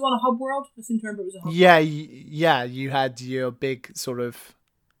Galaxy 1 a hub world? I seem to remember it was a hub Yeah, world. yeah. You had your big sort of.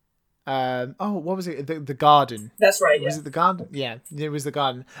 What was it? The garden. That's right, yeah. Was it the garden? Yeah, it was the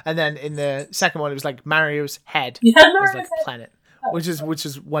garden. And then in the second one, it was like Mario's head. Yeah, It was Mario's like head. a planet, which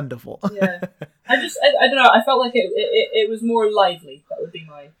is wonderful. Yeah. I don't know, I felt like it was more lively. That would be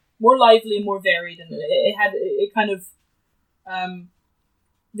more lively and more varied, and it kind of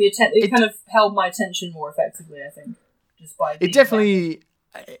kind of held my attention more effectively, I think. Just by It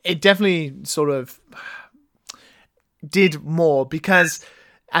definitely sort of did more because,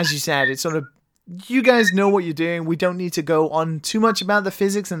 as you said, it's sort of, you guys know what you're doing. We don't need to go on too much about the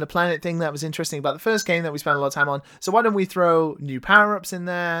physics and the planet thing that was interesting about the first game that we spent a lot of time on. So why don't we throw new power-ups in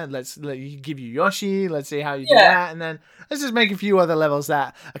there? Let's give you Yoshi. Let's see how you do that. And then let's just make a few other levels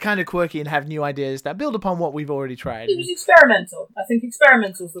that are kind of quirky and have new ideas that build upon what we've already tried. It was experimental. I think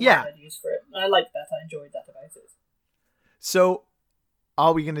experimental is the word I'd use for it. I liked that. I enjoyed that about it. So,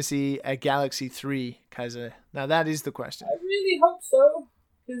 are we going to see a Galaxy 3, Kaiser? Now, that is the question. I really hope so.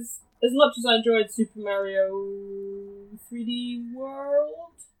 Because as much as I enjoyed Super Mario 3D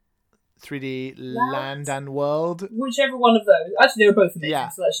World... 3D Land and World? Whichever one of those. Actually, they were both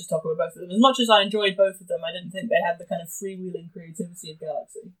amazing, so let's just talk about both of them. As much as I enjoyed both of them, I didn't think they had the kind of freewheeling creativity of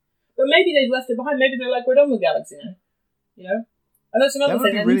Galaxy. But maybe they've left it behind. Maybe they're like, we're done with Galaxy now. And that's another That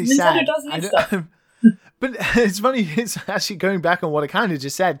would thing. be really Nintendo sad. does leave stuff. But it's funny, it's actually going back on what I kind of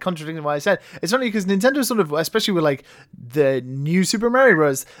just said, contradicting what I said. It's funny because Nintendo sort of, especially with like the new Super Mario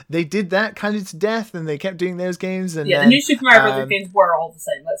Bros., they did that kind of to death and they kept doing those games. And the new Super Mario Bros. Games were all the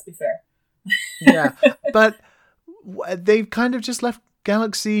same, let's be fair. Yeah, but they've kind of just left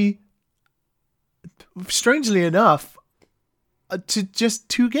Galaxy, strangely enough, to just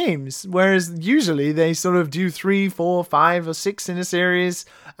 2 games, whereas usually they sort of do 3, 4, 5, or 6 in a series.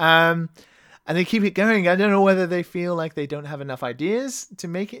 And they keep it going. I don't know whether they feel like they don't have enough ideas to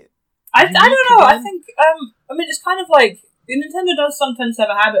make it. I don't know. Again. I think, it's kind of like, Nintendo does sometimes have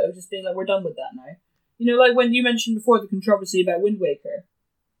a habit of just being like, we're done with that now. Like when you mentioned before the controversy about Wind Waker.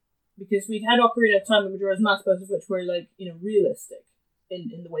 Because we'd had Ocarina of Time and Majora's Mask, both of which were, realistic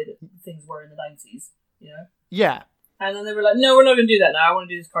in the way that things were in the 90s, Yeah. And then they were like, no, we're not going to do that now. I want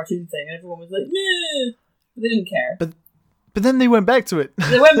to do this cartoon thing. And everyone was like, meh. But they didn't care. But then they went back to it.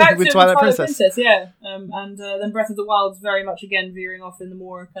 They went back with to it Twilight with Princess. yeah. And then Breath of the Wild's very much again veering off in the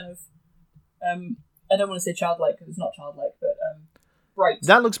more kind of, I don't want to say childlike because it's not childlike, but bright.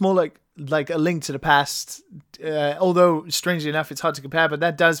 That looks more like A Link to the Past. Although strangely enough, it's hard to compare, but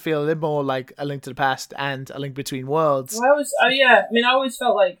that does feel a little more like A Link to the Past and A Link Between Worlds. Well, I always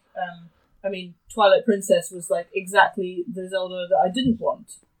felt like, Twilight Princess was like exactly the Zelda that I didn't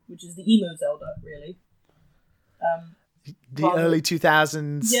want, which is the emo Zelda, really. The early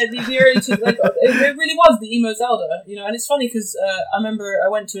 2000s. Yeah, the early it really was the emo Zelda, and it's funny because I remember I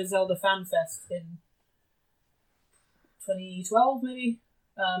went to a Zelda fan fest in 2012 maybe,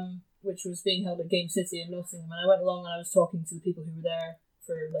 which was being held at Game City in Nottingham, and I went along and I was talking to the people who were there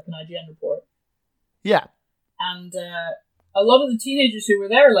for like an IGN report. Yeah. And a lot of the teenagers who were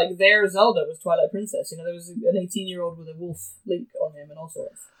there, like their Zelda was Twilight Princess. There was an 18-year-old with a wolf Link on him and all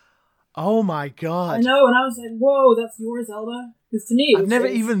sorts. Oh my god. I know, and I was like, whoa, that's your Zelda? Because to me, I've never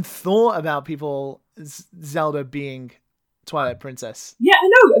even thought about people Zelda being Twilight Princess. Yeah, I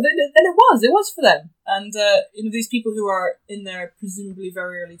know, and it was for them. And, these people who are in their presumably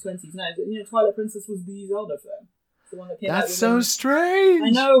very early 20s now, Twilight Princess was the Zelda for them. The one that came out. That's so strange. I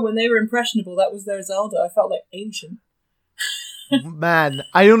know, when they were impressionable, that was their Zelda. I felt like ancient. Man,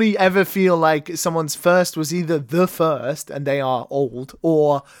 I only ever feel like someone's first was either the first, and they are old,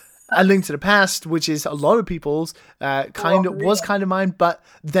 or A Link to the Past, which is a lot of people's was kind of mine, but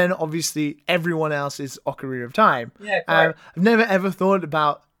then obviously everyone else is Ocarina of Time. Yeah, correct. I've never ever thought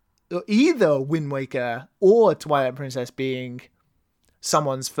about either Wind Waker or Twilight Princess being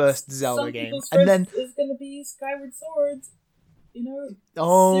someone's first Zelda game. And then is going to be Skyward Sword,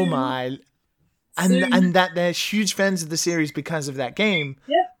 Oh soon. my. And that they're huge fans of the series because of that game.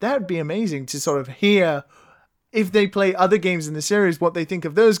 Yeah. That would be amazing to sort of hear if they play other games in the series, what they think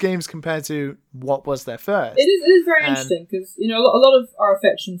of those games compared to what was their first. It is very interesting because, you know, a lot of our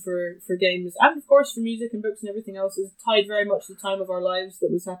affection for games, and of course for music and books and everything else, is tied very much to the time of our lives that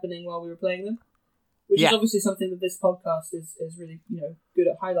was happening while we were playing them. Which is obviously something that this podcast is really, you know, good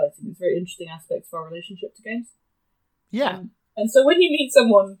at highlighting. It's very interesting aspects of our relationship to games. Yeah. And so when you meet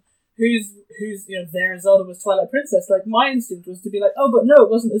someone who's you know, their Zelda was Twilight Princess, like, my instinct was to be like, oh, but no, it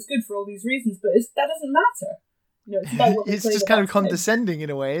wasn't as good for all these reasons, but that doesn't matter. You know, it's about what it's just kind of condescending in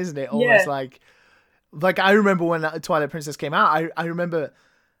a way, isn't it? Almost like I remember when Twilight Princess came out, I remember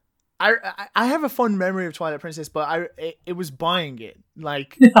I have a fond memory of Twilight Princess, but it was buying it.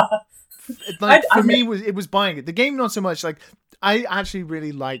 Like for me it was buying it. The game not so much. Like, I actually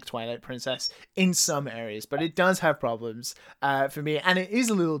really like Twilight Princess in some areas, but it does have problems for me, and it is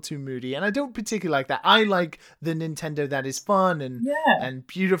a little too moody, and I don't particularly like that. I like the Nintendo that is fun and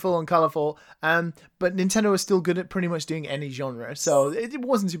beautiful and colourful, but Nintendo is still good at pretty much doing any genre, so it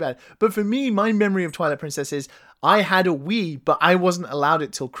wasn't too bad. But for me, my memory of Twilight Princess is I had a Wii, but I wasn't allowed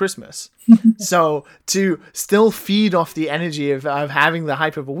it till Christmas. So to still feed off the energy of having the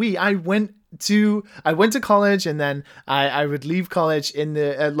hype of a Wii, I went to college, and then I would leave college in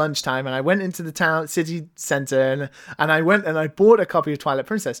the at lunchtime, and I went into the city center, and I went and I bought a copy of Twilight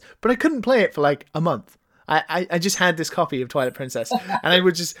Princess, but I couldn't play it for like a month. I just had this copy of Twilight Princess, and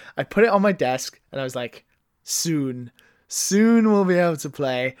I put it on my desk, and I was like, soon we'll be able to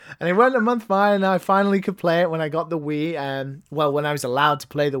play. And it went a month by, and I finally could play it when I got the Wii, and when I was allowed to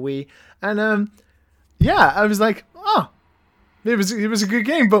play the Wii, and I was like, oh, it was a good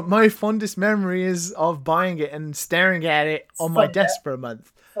game, but my fondest memory is of buying it and staring at it on my desk for a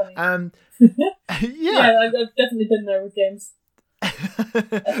month. I've definitely been there with games. I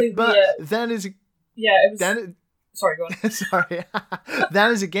think sorry, go on. Sorry.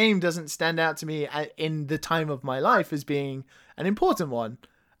 That as a game doesn't stand out to me in the time of my life as being an important one.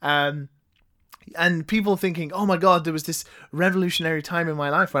 And people thinking, oh my god, there was this revolutionary time in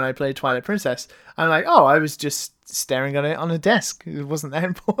my life when I played Twilight Princess. I'm like, oh, I was just staring at it on a desk. It wasn't that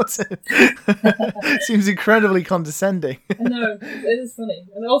important. It seems incredibly condescending. I know, it is funny.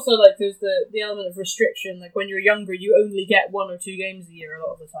 And also, like, there's the element of restriction. Like, when you're younger, you only get 1 or 2 games a year a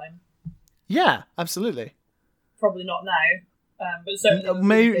lot of the time. Yeah, absolutely. Probably not now, but certainly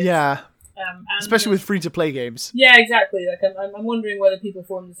maybe, yeah. Especially with free-to-play games. Yeah, exactly. Like, I'm wondering whether people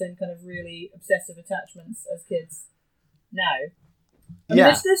form the same kind of really obsessive attachments as kids now. I mean,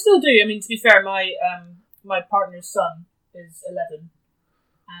 they still do. I mean, to be fair, my partner's son is 11,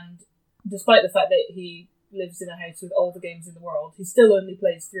 and despite the fact that he lives in a house with all the games in the world, he still only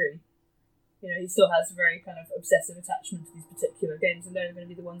plays 3. You know, he still has a very kind of obsessive attachment to these particular games, and they're going to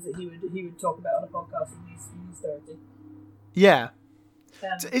be the ones that he would talk about on a podcast when he's 30. Yeah.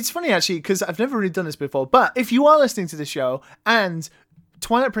 It's funny, actually, because I've never really done this before, but if you are listening to the show and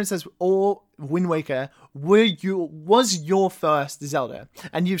Twilight Princess or Wind Waker was your first Zelda,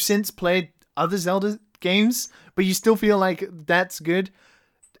 and you've since played other Zelda games, but you still feel like that's good,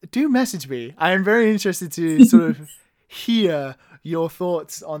 do message me. I am very interested to sort of hear your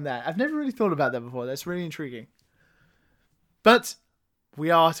thoughts on that. I've never really thought about that before. That's really intriguing. But we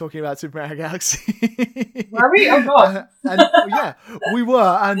are talking about Super Mario Galaxy. Were we? Oh god. Yeah, we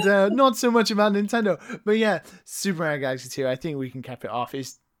were, and not so much about Nintendo. But yeah, Super Mario Galaxy 2, I think we can cap it off.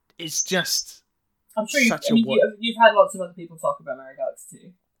 It's just I'm sure you've had lots of other people talk about Mario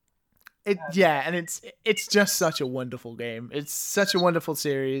Galaxy 2. And it's just such a wonderful game. It's such a wonderful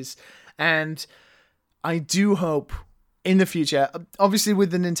series, and I do hope in the future, obviously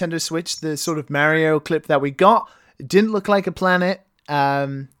with the Nintendo Switch, the sort of Mario clip that we got, it didn't look like a planet.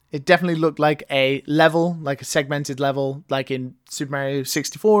 It definitely looked like a level, like a segmented level, like in Super Mario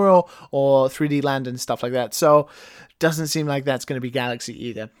 64 or 3D Land and stuff like that. So doesn't seem like that's going to be Galaxy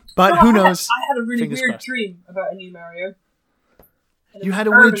either. But who knows? I had a really weird dream about a new Mario. You had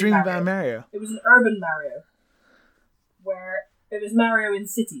a weird dream about Mario? It was an urban Mario, where it was Mario in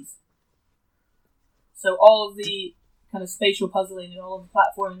cities. So all of the kind of spatial puzzling and all of the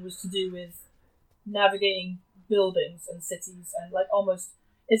platforming was to do with navigating buildings and cities, and like almost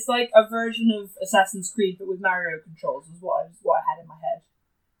it's like a version of Assassin's Creed but with Mario controls is what I had in my head.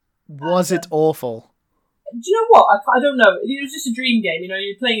 Was it awful? Do you know what? I don't know. It was just a dream game. You know,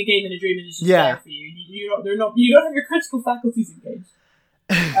 you're playing a game in a dream and it's just there for you. You don't have your critical faculties engaged.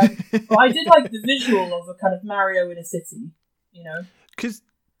 But I did like the visual of a kind of Mario in a city. You know, because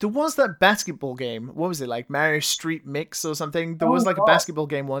there was that basketball game. What was it, like Mario Street Mix or something? There was like a basketball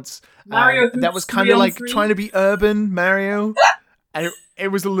game once that was kind of like trying to be urban Mario, and it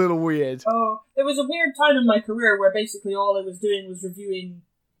was a little weird. Oh, there was a weird time in my career where basically all I was doing was reviewing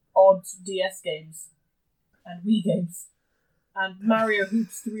odd DS games. and Wii games. And Mario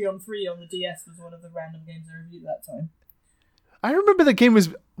Hoops 3 on 3 on the DS was one of the random games I reviewed at that time. I remember the game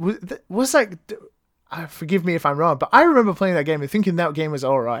was like, forgive me if I'm wrong, but I remember playing that game and thinking that game was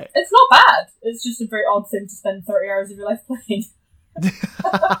alright. It's not bad. It's just a very odd thing to spend 30 hours of your life playing.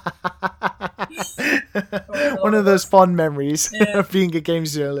 One of those fond memories of being a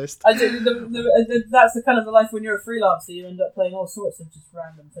games journalist. That's the kind of the life when you're a freelancer. You end up playing all sorts of just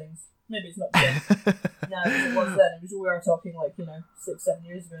random things. Maybe it's not the same now as it was then. We are talking 6-7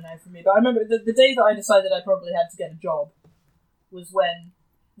 years ago now for me. But I remember the day that I decided I probably had to get a job was when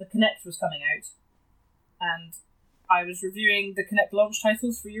the Kinect was coming out, and I was reviewing the Kinect launch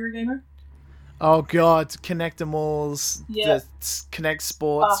titles for Eurogamer. Oh god, Kinectimals, the Kinect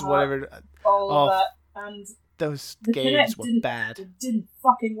Sports, whatever. All of that. And those games were bad. It didn't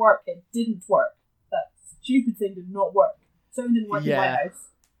fucking work. It didn't work. That stupid thing did not work. Something didn't work in my house.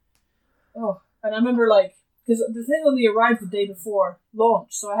 Oh, and I remember because the thing only arrived the day before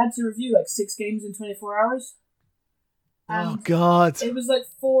launch, so I had to review 6 games in 24 hours. And oh god. It was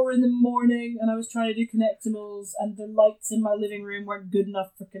 4 in the morning, and I was trying to do Kinectimals, and the lights in my living room weren't good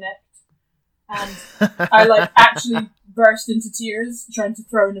enough for Kinect. And I actually burst into tears trying to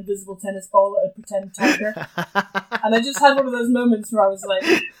throw an invisible tennis ball at a pretend tiger. And I just had one of those moments where I was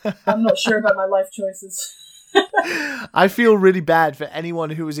like, I'm not sure about my life choices. I feel really bad for anyone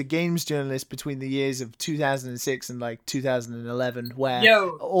who was a games journalist between the years of 2006 and 2011, where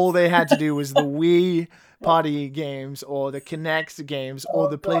all they had to do was the Wii party games or the Kinect games or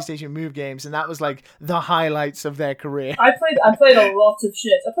the PlayStation Move games, and that was the highlights of their career. I played a lot of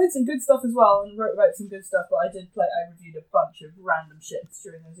shit. I played some good stuff as well and wrote about some good stuff, but I reviewed a bunch of random shits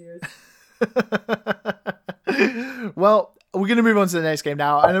during those years. Well, we're going to move on to the next game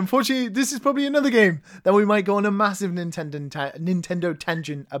now, and unfortunately this is probably another game that we might go on a massive Nintendo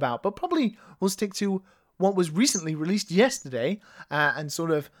tangent about, but probably we'll stick to what was recently released yesterday and sort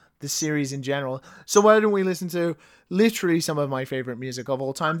of the series in general. So why don't we listen to literally some of my favorite music of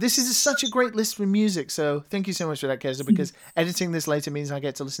all time? This is such a great list for music, so thank you so much for that, Keza, because editing this later means I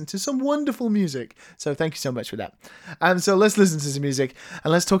get to listen to some wonderful music. So thank you so much for that. So let's listen to some music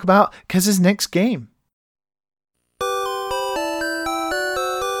and let's talk about Keza's next game.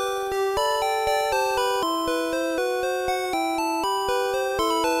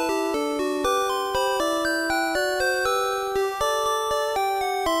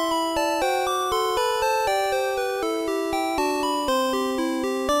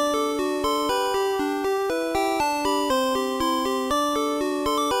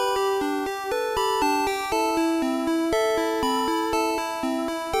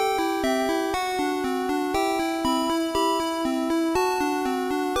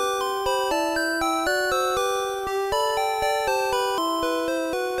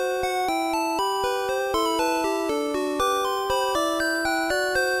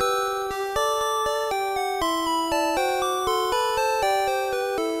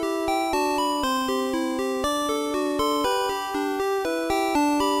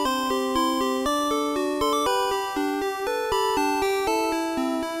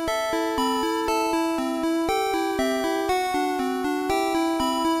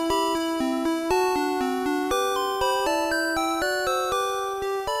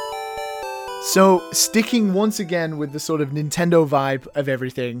 So, sticking once again with the sort of Nintendo vibe of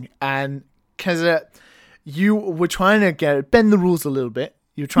everything, and Keza, you were trying to bend the rules a little bit.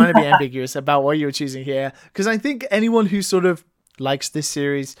 You're trying to be ambiguous about what you're choosing here, because I think anyone who sort of likes this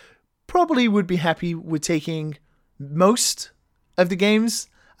series probably would be happy with taking most of the games.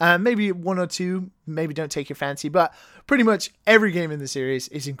 Maybe 1 or 2, maybe don't take your fancy, but pretty much every game in the series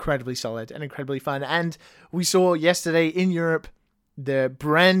is incredibly solid and incredibly fun. And we saw yesterday in Europe, the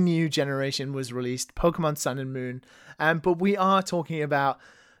brand new generation was released, Pokemon Sun and Moon. But we are talking about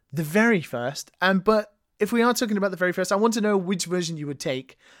the very first. But if we are talking about the very first, I want to know which version you would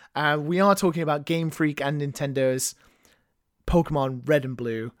take. We are talking about Game Freak and Nintendo's Pokemon Red and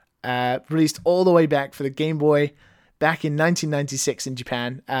Blue, released all the way back for the Game Boy back in 1996 in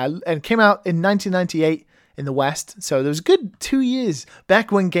Japan, and came out in 1998 in the West. So there was a good 2 years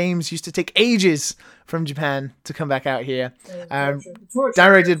back when games used to take ages from Japan to come back out here.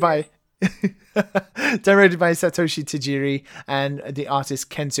 Directed by Satoshi Tajiri and the artist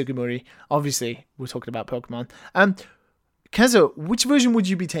Ken Sugimori. Obviously, we're talking about Pokemon. Keza, which version would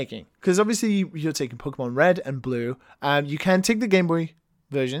you be taking? Because obviously you're taking Pokemon Red and Blue. You can take the Game Boy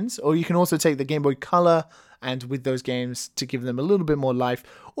versions, or you can also take the Game Boy Color and with those games to give them a little bit more life.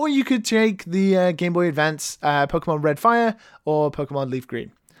 Or you could take the Game Boy Advance Pokemon Red Fire or Pokemon Leaf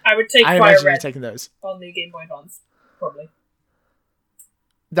Green. I would take Fire Red taking those on the Game Boy Advance, probably.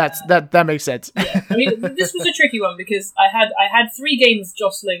 That makes sense. Yeah, I mean, this was a tricky one because I had 3 games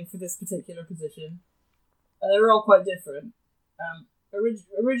jostling for this particular position. They were all quite different.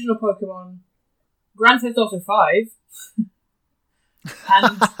 Original Pokemon, Grand Theft Auto 5,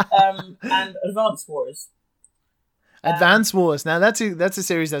 and Advance Wars. Advance Wars. Now that's a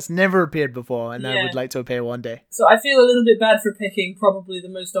series that's never appeared before, and I would like to appear one day. So I feel a little bit bad for picking probably the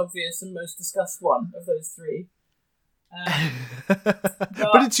most obvious and most discussed one of those 3.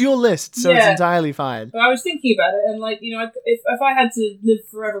 But it's your list, so it's entirely fine. But I was thinking about it, and like, you know, if I had to live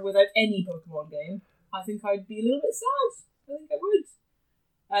forever without any Pokemon game, I think I'd be a little bit sad. I think I would.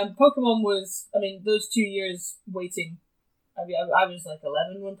 Pokemon was, I mean, those 2 years waiting. I mean, I was like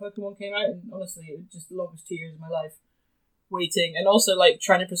 11 when Pokemon came out, and honestly, it was just the longest 2 years of my life waiting, and also like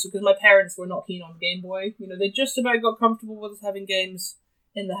trying to pursue, because my parents were not keen on Game Boy. You know, they just about got comfortable with us having games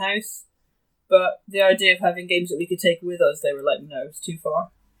in the house. But the idea of having games that we could take with us, they were like, no, it's too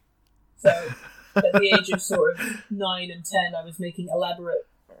far. So at the age of sort of 9 and 10, I was making elaborate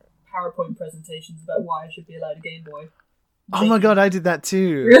PowerPoint presentations about why I should be allowed a Game Boy. Oh my god, I did that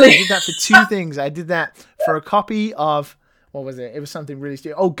too. Really? I did that for 2 things. I did that for a copy of, what was it? It was something really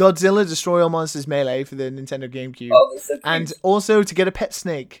stupid. Oh, Godzilla Destroy All Monsters Melee for the Nintendo GameCube. Oh, that's so cute. And also to get a pet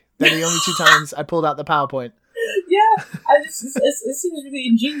snake. They're the only 2 times I pulled out the PowerPoint. Yeah, it seems really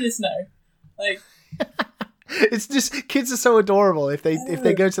ingenious now. Like, it's just, kids are so adorable if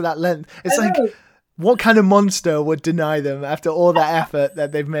they go to that length. It's like, what kind of monster would deny them after all that effort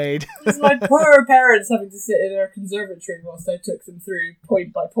that they've made? It's my poor parents having to sit in their conservatory whilst I took them through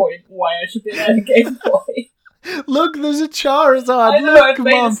point by point why I should be allowed a Game Boy. Look, there's a Charizard. I know, look, I've come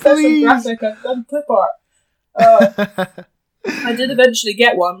made on, a special please. graphic. I've done clip art. I did eventually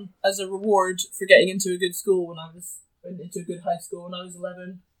get one as a reward for getting into a good school when I was into a good high school when I was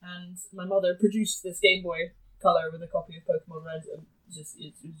 11. And my mother produced this Game Boy Color with a copy of Pokemon Red, and it was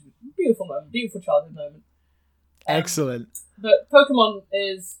a beautiful moment, beautiful childhood moment. Excellent. But Pokemon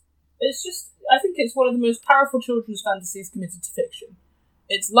it's just, I think it's one of the most powerful children's fantasies committed to fiction.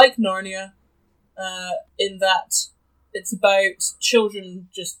 It's like Narnia, in that it's about children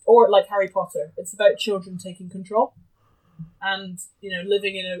or like Harry Potter, it's about children taking control. And, you know,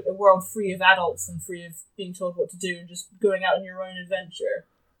 living in a world free of adults and free of being told what to do and just going out on your own adventure.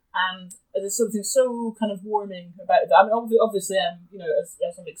 And there's something so kind of warming about that. I mean, obviously, you know,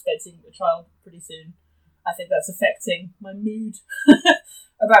 as I'm expecting a child pretty soon, I think that's affecting my mood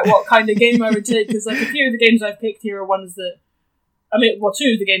about what kind of game I would take. Because like a few of the games I've picked here are ones that, I mean, well,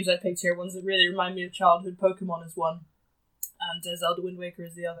 2 of the games I've picked here are ones that really remind me of childhood. Pokemon is one, and Zelda Wind Waker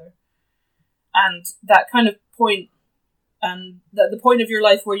is the other. And that kind of point, and the point of your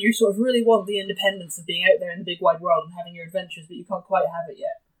life where you sort of really want the independence of being out there in the big wide world and having your adventures, but you can't quite have it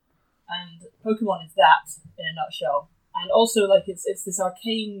yet. And Pokemon is that in a nutshell. And also, like, it's this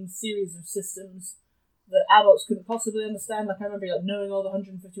arcane series of systems that adults couldn't possibly understand. Like, I remember like knowing all the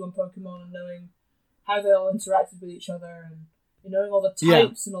 151 Pokemon and knowing how they all interacted with each other and knowing all the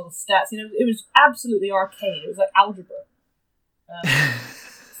types and all the stats. You know, it was absolutely arcane. It was like algebra.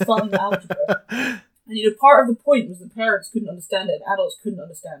 Fun algebra. And, you know, part of the point was that parents couldn't understand it and adults couldn't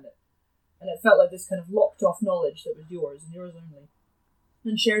understand it. And it felt like this kind of locked off knowledge that was yours and yours only.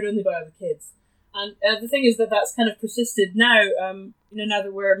 And shared only by other kids. And the thing is that that's kind of persisted now, now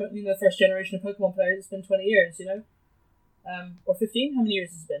that we're the first generation of Pokemon players. It's been 20 years, you know? Or 15? How many years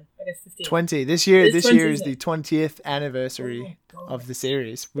has it been? I guess 15. 20. This year is the 20th anniversary of the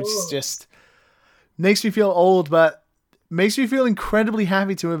series, which just makes me feel old, but makes me feel incredibly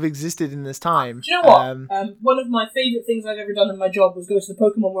happy to have existed in this time. Do you know what? One of my favourite things I've ever done in my job was go to the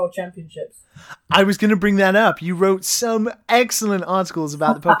Pokemon World Championships. I was going to bring that up. You wrote some excellent articles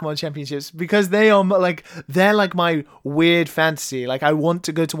about the Pokemon Championships because they're like my weird fantasy. Like, I want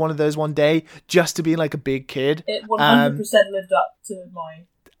to go to one of those one day just to be like a big kid. It 100% lived up to my...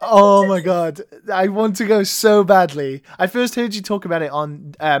 Oh my god, I want to go so badly. I first heard you talk about it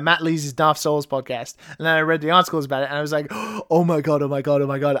on Matt Lees' Dark Souls podcast, and then I read the articles about it, and I was like, oh my god,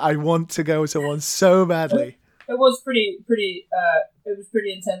 I want to go to one so badly. It was pretty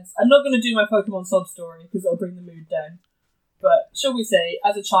intense. I'm not going to do my Pokemon sob story, because it'll bring the mood down. But, shall we say,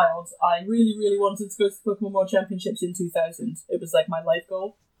 as a child, I really, really wanted to go to the Pokemon World Championships in 2000. It was like my life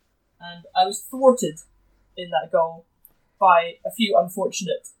goal. And I was thwarted in that goal by a few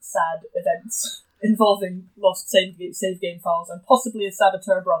unfortunate, sad events involving lost save game files and possibly a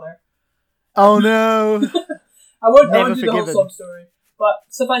saboteur brother. Oh no! I won't do the whole sob story, but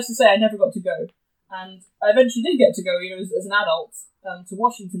suffice to say, I never got to go, and I eventually did get to go. As an adult, to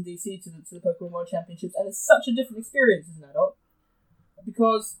Washington DC to the Pokemon World Championships, and it's such a different experience as an adult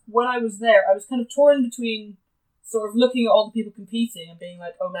because when I was there, I was kind of torn between sort of looking at all the people competing and being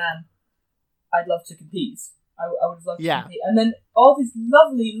like, oh man, I'd love to compete. I would have loved to compete. And then all these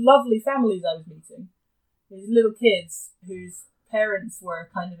lovely, lovely families I was meeting, these little kids whose parents were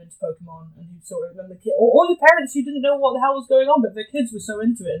kind of into Pokemon and who sort of, and the kid, or the parents who didn't know what the hell was going on, but their kids were so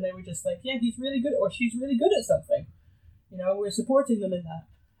into it and they were just like, yeah, he's really good, or she's really good at something. You know, we're supporting them in that.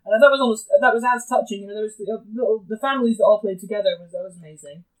 And that was as touching. You know, there was the families that all played together, that was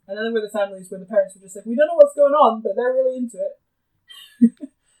amazing. And then there were the families where the parents were just like, we don't know what's going on, but they're really into it.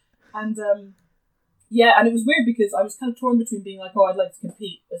 And yeah, and it was weird because I was kind of torn between being like, oh, I'd like to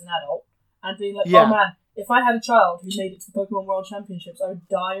compete as an adult, and being like, oh man, if I had a child who made it to the Pokemon World Championships, I would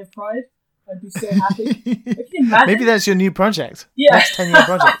die of pride. I'd be so happy. Can you imagine? Maybe that's your new project. Yeah. Next 10-year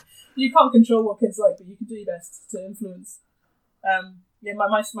project. You can't control what kids like, but you can do your best to influence. Yeah,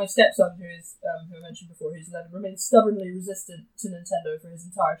 my stepson, who I mentioned before, who's 11, remains stubbornly resistant to Nintendo for his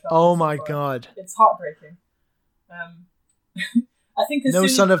entire childhood. Oh my god. It's heartbreaking. I think no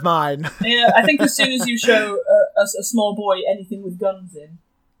son of mine. Yeah, I think as soon as you show a small boy anything with guns in,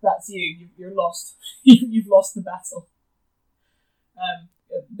 that's you. You're lost. You've lost the battle.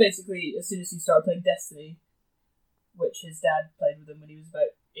 Basically, as soon as he started playing Destiny, which his dad played with him when he was about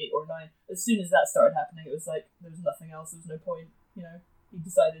 8 or 9, as soon as that started happening, it was like there was nothing else. There was no point. You know, he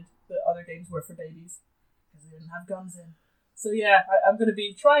decided that other games were for babies because they didn't have guns in. So yeah, I'm going to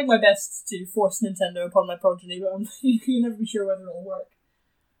be trying my best to force Nintendo upon my progeny, but you can never be sure whether it'll work.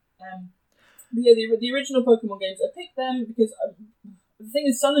 But yeah, the original Pokemon games, I picked them because the thing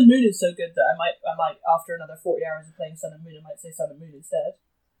is, Sun and Moon is so good that I might after another 40 hours of playing Sun and Moon, I might say Sun and Moon instead.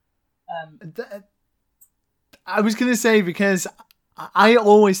 I was going to say, because I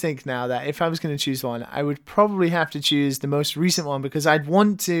always think now that if I was going to choose one, I would probably have to choose the most recent one, because I'd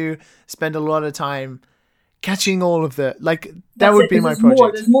want to spend a lot of time catching all of the, like, that would be my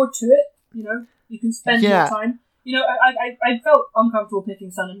project. There's more to it, you know? You can spend more time. You know, I felt uncomfortable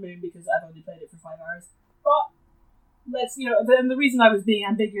picking Sun and Moon because I've only played it for 5 hours. But, the reason I was being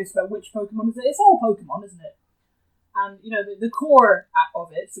ambiguous about which Pokemon is it, it's all Pokemon, isn't it? And, you know, the core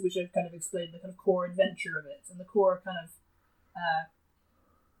of it, which I've kind of explained, the kind of core adventure of it, and the core kind of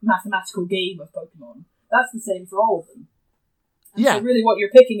mathematical game of Pokemon, that's the same for all of them. And so really what you're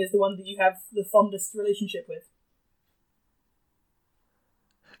picking is the one that you have the fondest relationship with.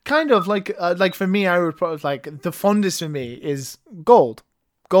 Kind of, like for me, I would probably, like, the fondest for me is Gold.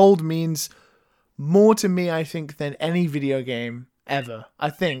 Gold means more to me, I think, than any video game ever, I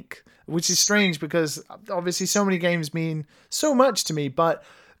think. Which is strange because obviously so many games mean so much to me, but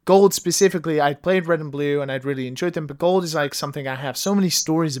Gold specifically, I played Red and Blue and I'd really enjoyed them, but Gold is like something I have so many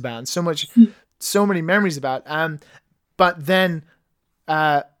stories about and so many memories about. But then,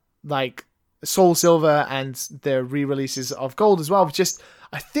 like Soul Silver and the re-releases of Gold as well, just,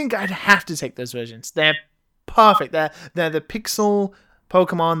 I think I'd have to take those versions. They're perfect. They're the pixel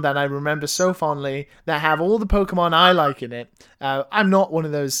Pokemon that I remember so fondly, that have all the Pokemon I like in it. I'm not one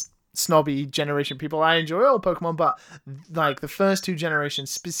of those snobby generation people. I enjoy all Pokemon, but like the first 2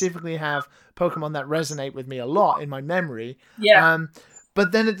 generations specifically have Pokemon that resonate with me a lot in my memory. Yeah.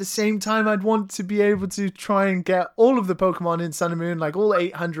 But then at the same time, I'd want to be able to try and get all of the Pokemon in Sun and Moon, like all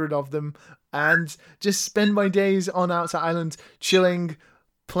 800 of them, and just spend my days on Outset Island chilling,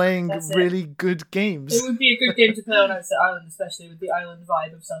 playing really good games. It would be a good game to play on Outset Island, especially with the island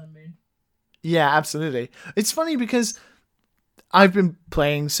vibe of Sun and Moon. Yeah, absolutely. It's funny because I've been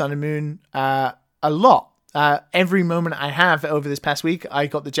playing Sun and Moon a lot. Every moment I have over this past week, I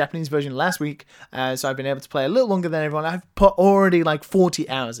got the Japanese version last week, so I've been able to play a little longer than everyone. I've put already like 40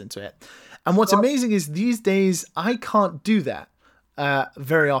 hours into it. And what's amazing is these days, I can't do that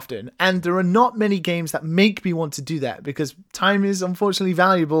very often. And there are not many games that make me want to do that, because time is unfortunately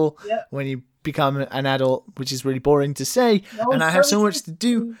valuable when you become an adult, which is really boring to say, and I have so much to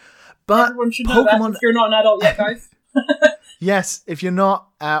do. But everyone should know that if you're not an adult yet, guys. Yes, if you're not,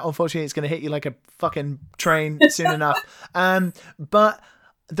 unfortunately, it's going to hit you like a fucking train soon enough. But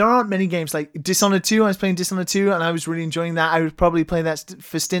there aren't many games like Dishonored 2. I was playing Dishonored 2 and I was really enjoying that. I would probably play that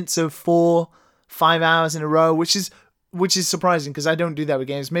for stints of 4-5 hours in a row, which is surprising because I don't do that with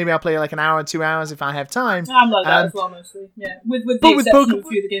games. Maybe I'll play like an hour, 2 hours if I have time. I'm like that as well, mostly. Yeah, with the exception of a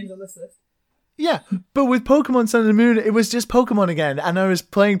few of the games on this list. Yeah, but with Pokemon Sun and Moon, it was just Pokemon again, and I was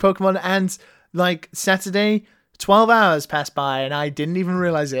playing Pokemon, and like Saturday, 12 hours passed by and I didn't even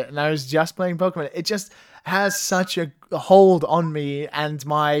realize it, and I was just playing Pokemon. It just has such a hold on me and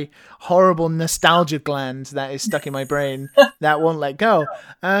my horrible nostalgia gland that is stuck in my brain that won't let go.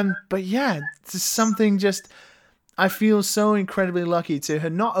 But yeah, it's something just, I feel so incredibly lucky to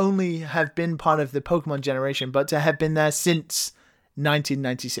not only have been part of the Pokemon generation, but to have been there since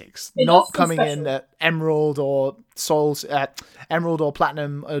 1996, It not does feel coming in special. at Emerald or Emerald or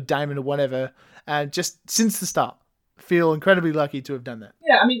Platinum or Diamond or whatever. Just since the start, feel incredibly lucky to have done that.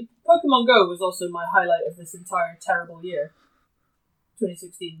 Yeah, I mean, Pokemon Go was also my highlight of this entire terrible year.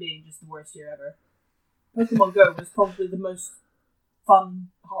 2016 being just the worst year ever. Pokemon Go was probably the most fun,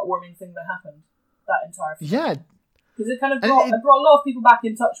 heartwarming thing that happened that entire film. Yeah, Because it kind of brought a lot of people back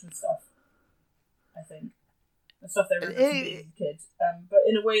in touch with stuff, I think. The stuff they remember from being a kid. But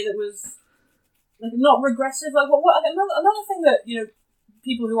in a way that was like not regressive. Like another thing that, you know,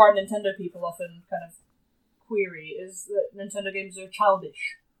 people who are Nintendo people often kind of query is that Nintendo games are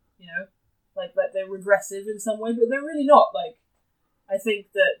childish, you know? Like they're regressive in some way, but they're really not. Like, I think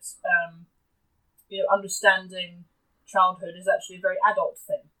that, you know, understanding childhood is actually a very adult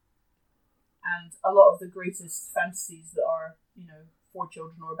thing. And a lot of the greatest fantasies that are, you know, for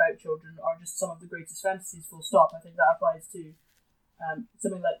children or about children are just some of the greatest fantasies, full stop. I think that applies to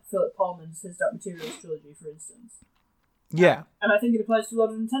something like Philip Pullman's His Dark Materials trilogy, for instance. yeah, And I think it applies to a lot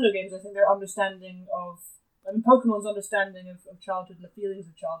of Nintendo games. I think their understanding of... I mean, Pokemon's understanding of childhood and the feelings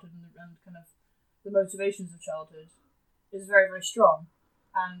of childhood and kind of the motivations of childhood is very, very strong.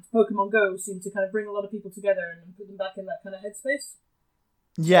 And Pokemon Go seemed to kind of bring a lot of people together and put them back in that kind of headspace.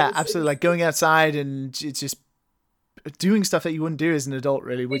 yeah, It's- absolutely. Like going outside and it's just doing stuff that you wouldn't do as an adult,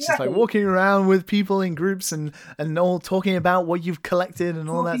 really, which is Exactly. like walking around with people in groups and all talking about what you've collected and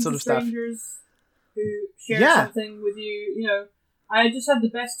all that Talking sort to of stuff. strangers who share Yeah. something with you, you know. I just had the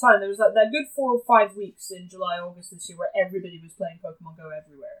best time. There was like that good 4 or 5 weeks in July, August this year where everybody was playing Pokemon Go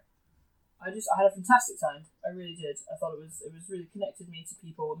everywhere. I had a fantastic time. I really did. I thought it was really connected me to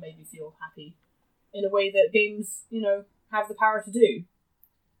people and made me feel happy in a way that games, you know, have the power to do.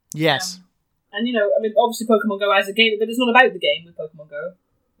 Yes. And, you know, I mean, obviously Pokemon Go as a game, but it's not about the game with Pokemon Go.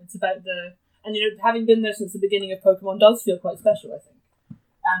 It's about and, you know, having been there since the beginning of Pokemon does feel quite special, I think.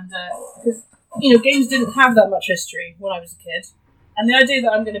 And, because, you know, games didn't have that much history when I was a kid. And the idea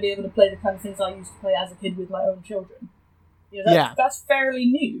that I'm going to be able to play the kind of things I used to play as a kid with my own children, you know, that's fairly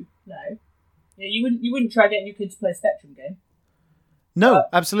new now. You know, you wouldn't try getting your kid to play a Spectrum game. No,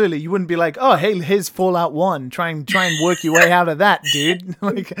 absolutely. You wouldn't be like, oh, hey, here's Fallout 1. Try and work your way out of that, dude.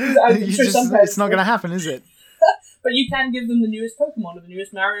 Like, it's not going to happen, is it? But you can give them the newest Pokemon, or the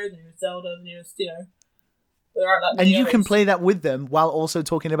newest Mario, the newest Zelda, the newest, you know. There aren't that many And you can others. play that with them while also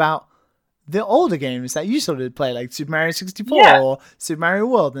talking about the older games that you sort of play, like Super Mario 64 Yeah. or Super Mario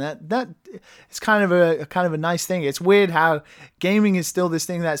World. And that it's kind of a nice thing. It's weird how gaming is still this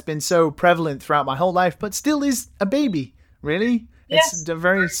thing that's been so prevalent throughout my whole life, but still is a baby, really. Yes. It's a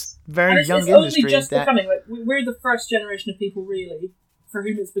very, And very it's young only industry. just that, becoming, like, we're the first generation of people, really, for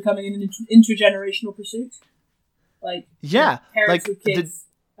whom it's becoming an intergenerational pursuit. Like, yeah, parents like with kids,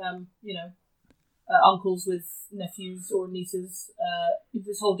 you know, uncles with nephews or nieces,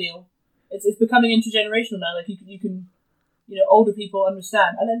 this whole deal. It's becoming intergenerational now. Like, you can, you know, older people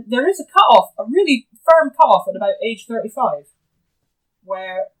understand. And then there is a cutoff, a really firm cutoff at about age 35,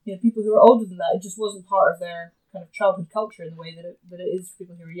 where, you know, people who are older than that, it just wasn't part of their kind of childhood culture in the way that it is for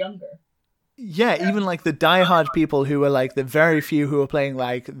people who are younger. Yeah, even like the diehard people who are like the very few who are playing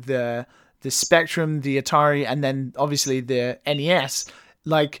like the Spectrum, the Atari, and then obviously the NES,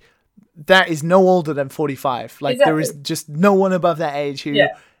 like that is no older than 45. Like there is just no one above that age who,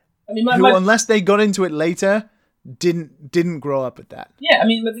 Yeah. I mean, who unless they got into it later, didn't grow up with that. Yeah, I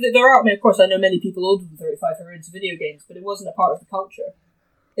mean, but there are, I mean, of course, I know many people older than 35 who are into video games, but it wasn't a part of the culture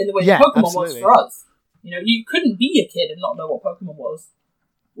in the way that Pokemon was for us. You know, you couldn't be a kid and not know what Pokemon was.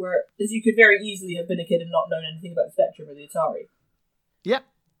 Whereas you could very easily have been a kid and not known anything about the Spectrum or the Atari. Yep.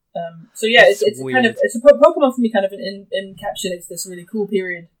 So yeah, it's weird. kind of Pokemon for me kind of encapsulates this really cool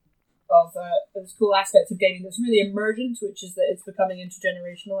period of this cool aspect of gaming that's really emergent, which is that it's becoming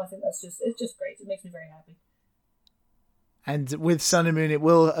intergenerational. I think it's just great. It makes me very happy. And with Sun and Moon, it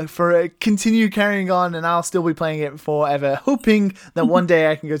will continue carrying on, and I'll still be playing it forever, hoping that one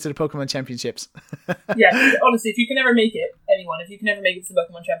day I can go to the Pokemon Championships. Yeah, honestly, if you can ever make it to the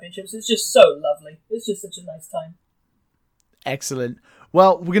Pokemon Championships, it's just so lovely. It's just such a nice time. Excellent.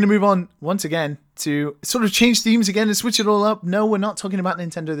 Well, we're going to move on once again to sort of change themes again and switch it all up. No, we're not talking about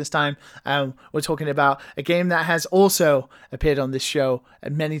Nintendo this time. We're talking about a game that has also appeared on this show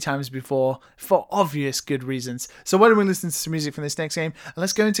many times before for obvious good reasons. So why don't we listen to some music from this next game, and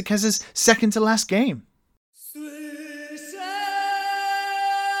let's go into Kez's second to last game.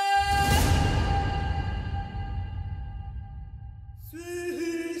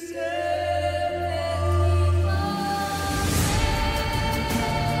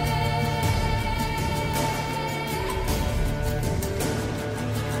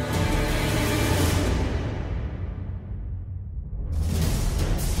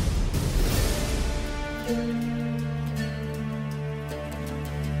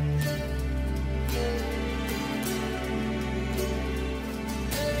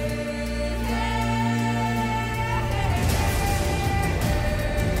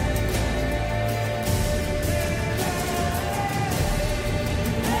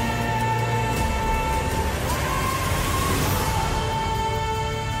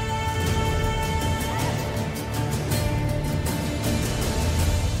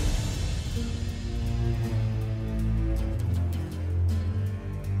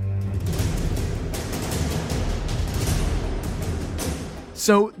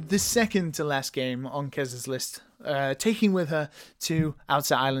 So the second to last game on Kez's list, taking with her to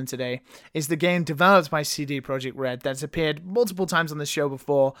Outset Island today, is the game developed by CD Projekt Red that's appeared multiple times on the show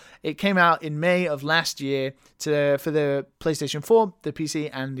before. It came out in May of last year for the PlayStation 4, the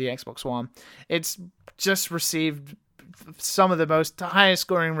PC, and the Xbox One. It's just received some of the most highest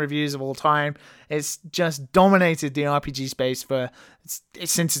scoring reviews of all time. It's just dominated the RPG space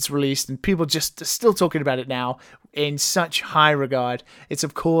since it's released, and people just are still talking about it now in such high regard. It's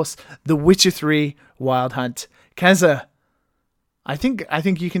of course The Witcher 3 Wild Hunt. Keza, I think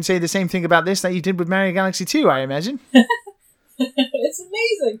you can say the same thing about this that you did with Mario Galaxy 2, I imagine. It's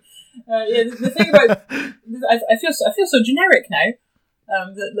amazing. The thing about I feel so generic now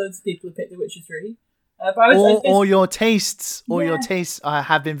that loads of people have picked The Witcher 3. Or your tastes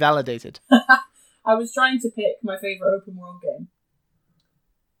have been validated. I was trying to pick my favourite open world game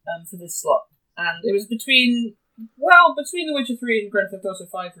for this slot, and it was between The Witcher 3 and Grand Theft Auto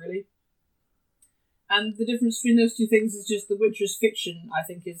 5, really. And the difference between those two things is just The Witcher's fiction, I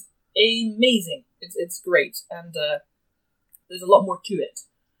think, is amazing. It's great, and there's a lot more to it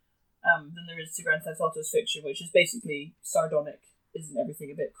than there is to Grand Theft Auto's fiction, which is basically sardonic. Isn't everything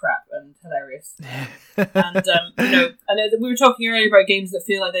a bit crap and hilarious? And I know that we were talking earlier about games that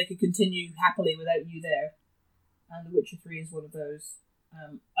feel like they could continue happily without you there, and The Witcher 3 is one of those.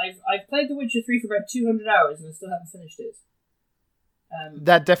 I've played The Witcher 3 for about 200 hours and I still haven't finished it.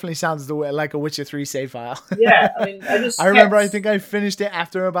 That definitely sounds like a Witcher 3 save file. Yeah, I mean, I remember I think I finished it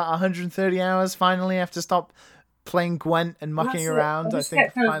after about 130 hours. Finally, after stop playing Gwent and mucking around. I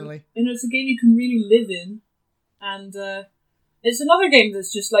think finally, it's a game you can really live in, and. It's another game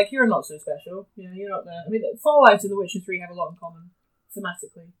that's just like, you're not so special. You're not there. I mean, Fallout and The Witcher 3 have a lot in common,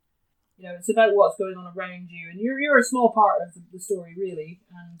 thematically. It's about what's going on around you, and you're a small part of the story, really.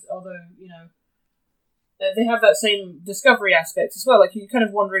 And although, they have that same discovery aspect as well. Like, you're kind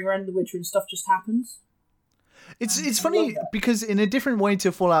of wandering around The Witcher and stuff just happens. It's funny because in a different way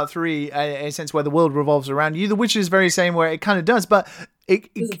to Fallout 3, in a sense where the world revolves around you, The Witcher is very same where it kind of does, but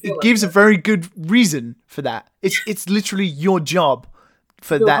it gives a very good reason for that. It's literally your job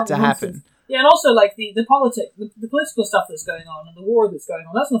for that to happen. Yeah, and also like the political stuff that's going on and the war that's going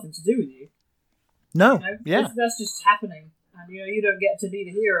on, that's nothing to do with you. No, yeah. That's just happening. And you don't get to be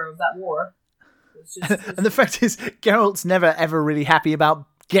the hero of that war. It's and the fact is, Geralt's never ever really happy about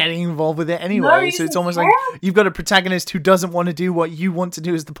getting involved with it anyway, so it's almost like you've got a protagonist who doesn't want to do what you want to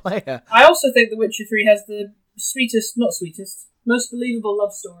do as the player. I also think The Witcher 3 has the most believable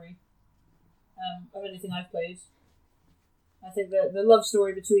love story of anything I've played. I think that the love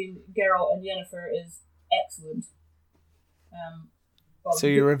story between Geralt and Yennefer is excellent. So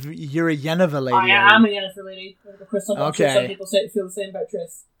you're a Yennefer lady. I am a Yennefer lady. Of course, some people feel the same about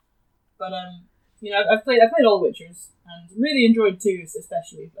Triss. But I've played all the Witchers and really enjoyed 2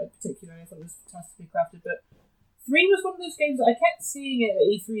 especially, particularly. I thought it was fantastically crafted. But 3 was one of those games that I kept seeing it at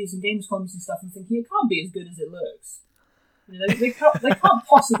E3s and Gamescoms and stuff and thinking it can't be as good as it looks. They can't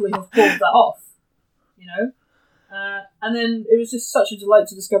possibly have pulled that off. And then it was just such a delight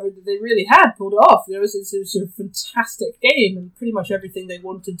to discover that they really had pulled it off. It was a fantastic game, and pretty much everything they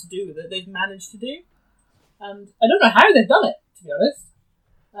wanted to do with it, they've managed to do. And I don't know how they've done it, to be honest.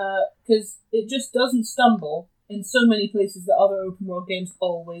 Because it just doesn't stumble in so many places that other open world games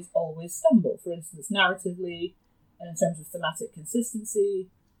always stumble. For instance, narratively, and in terms of thematic consistency,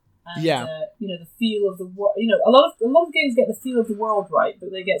 and the feel of the world. A lot of games get the feel of the world right,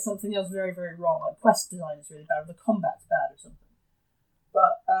 but they get something else very, very wrong. Like quest design is really bad, or the combat's bad, or something.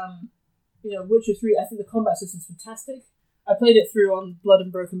 But Witcher 3, I think the combat system's fantastic. I played it through on Blood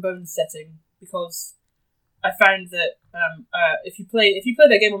and Broken Bones setting because I found that if you play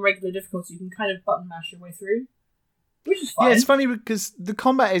that game on regular difficulty, you can kind of button mash your way through, which is fine. Yeah, it's funny because the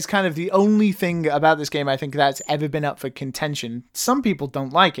combat is kind of the only thing about this game I think that's ever been up for contention. Some people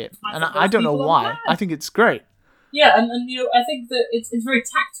don't like it, and I don't know why. I think it's great. Yeah, and I think that it's very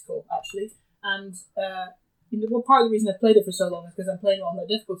tactical actually, and part of the reason I've played it for so long is because I'm playing it on that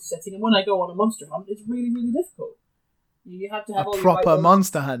difficulty setting, and when I go on a monster hunt, it's really, really difficult. You have to have a proper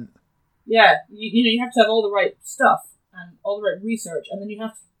monster hunt. Yeah, you have to have all the right stuff and all the right research, and then you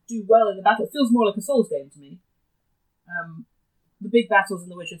have to do well in the battle. It feels more like a Souls game to me. The big battles in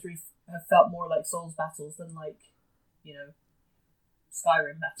The Witcher 3 have felt more like Souls battles than like,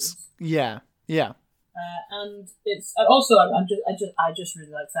 Skyrim battles. Yeah. And it's also I just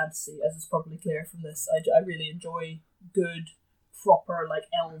really like fantasy, as is probably clear from this. I really enjoy good, proper like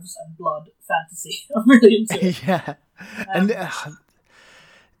elves and blood fantasy. I'm really into it. Yeah, and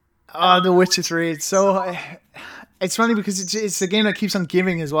The Witcher 3. It's so. It's funny because it's a game that keeps on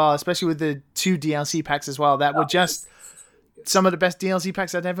giving as well, especially with the 2 DLC packs as well that were just some of the best DLC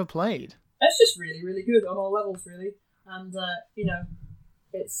packs I'd ever played. It's just really, really good on all levels, really. And,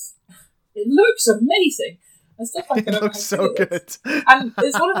 it looks amazing. And stuff like that. It looks so good. And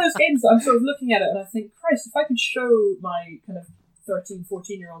it's one of those games that I'm sort of looking at it and I think, Christ, if I could show my kind of 13,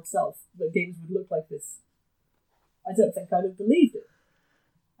 14-year-old self that games would look like this, I don't think I'd have believed it.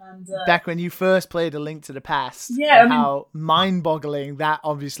 And back when you first played A Link to the Past, how mind-boggling that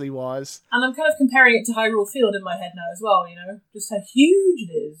obviously was. And I'm kind of comparing it to Hyrule Field in my head now as well, just how huge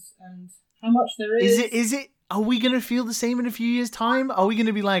it is and how much there is. Is it? Are we going to feel the same in a few years' time? Are we going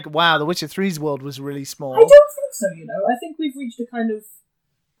to be like, wow, The Witcher 3's world was really small? I don't think so, I think we've reached a kind of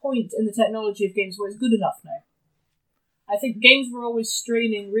point in the technology of games where it's good enough now. I think games were always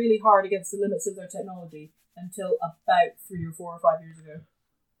straining really hard against the limits of their technology until about 3 or 4 or 5 years ago.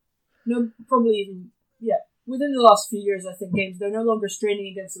 No, probably even, within the last few years, I think games, they're no longer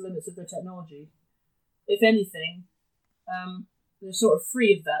straining against the limits of their technology. If anything, they're sort of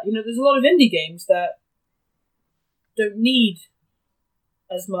free of that. There's a lot of indie games that don't need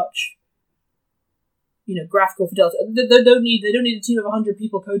as much, graphical fidelity. They don't need a team of 100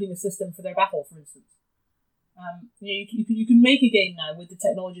 people coding a system for their battle, for instance. You can make a game now with the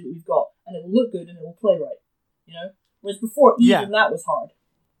technology that we've got, and it will look good and it will play right. Whereas before, even that was hard.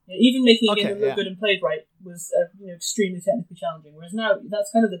 Even making a game that looked good and played right was extremely technically challenging. Whereas now, that's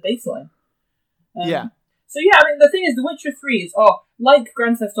kind of the baseline. So the thing is, The Witcher 3 is, like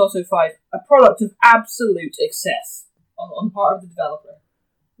Grand Theft Auto 5, a product of absolute excess on the part of the developer.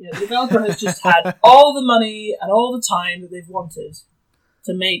 The developer has just had all the money and all the time that they've wanted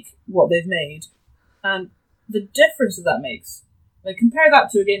to make what they've made. And the difference that makes, compare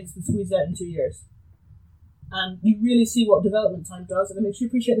that to a game that's been squeezed out in 2 years. And you really see what development time does, and it makes you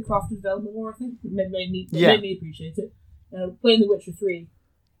appreciate the craft of development more, I think. It made me appreciate it. Playing The Witcher 3,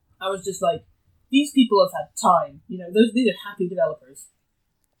 I was just like, these people have had time. These are happy developers.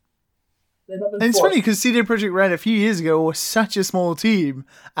 And it's funny because CD Projekt Red a few years ago was such a small team,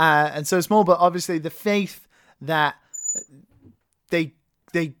 and so small, but obviously the faith that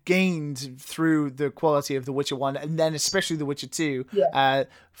they gained through the quality of The Witcher 1 and then especially The Witcher 2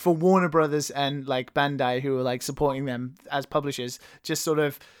 for Warner Brothers and Bandai, who were supporting them as publishers, just sort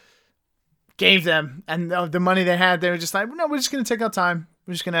of gave them, and the money they had, they were just like, no, we're just going to take our time.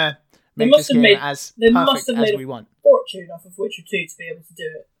 We're just going to make this game as perfect as we want. Fortune off of Witcher 2 to be able to do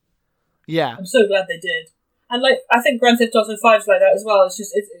it. Yeah. I'm so glad they did. And I think Grand Theft Auto 5 is like that as well. It's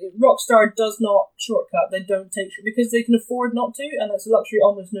just Rockstar does not shortcut. They don't take because they can afford not to, and that's a luxury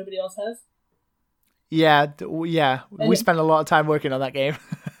almost nobody else has. Yeah. We spent a lot of time working on that game.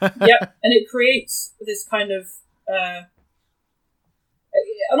 Yep, and it creates this kind of an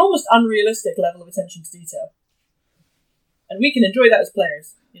almost unrealistic level of attention to detail, and we can enjoy that as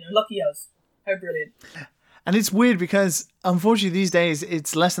players. Lucky us. How brilliant. And it's weird because, unfortunately, these days,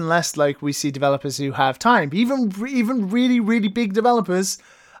 it's less and less we see developers who have time. Even really, really big developers,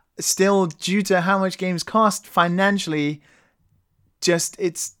 still, due to how much games cost financially,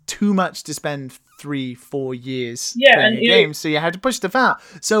 it's too much to spend 3-4 years playing a game. So you have to push stuff out.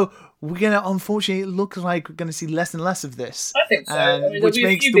 So we're going to, unfortunately, it looks like we're going to see less and less of this. I think so. Which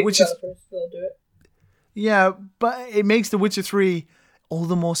makes The Witcher... still do it. Yeah, but it makes The Witcher 3... all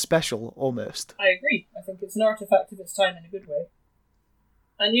the more special, almost. I agree. I think it's an artifact of its time in a good way.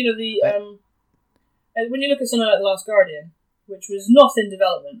 And and when you look at something like The Last Guardian, which was not in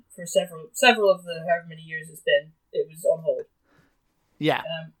development for several of the however many years it's been, it was on hold. Yeah.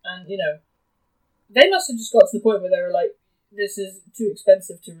 And they must have just got to the point where they were like, this is too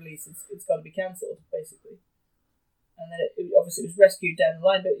expensive to release. It's got to be cancelled, basically. And then it obviously was rescued down the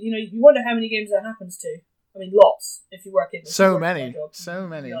line. But you wonder how many games that happens to. I mean, lots. If you work in so many, you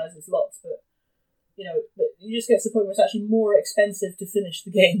realize it's lots. But you just get to the point where it's actually more expensive to finish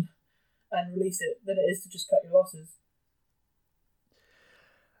the game and release it than it is to just cut your losses.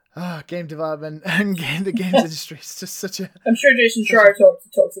 Game development and the games industry is just such a... I'm sure Jason Schreier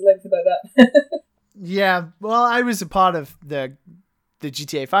talks at length about that. Yeah, well, I was a part of the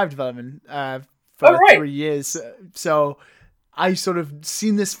GTA 5 development for 3 years, so I sort of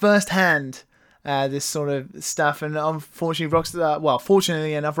seen this firsthand. This sort of stuff, and unfortunately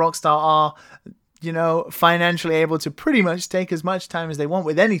fortunately enough, Rockstar are, financially able to pretty much take as much time as they want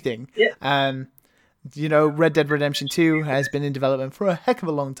with anything. Yeah. Red Dead Redemption 2 has been in development for a heck of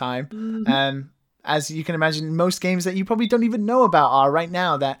a long time. Mm-hmm. As you can imagine, most games that you probably don't even know about are right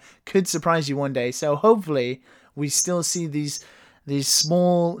now that could surprise you one day. So hopefully we still see these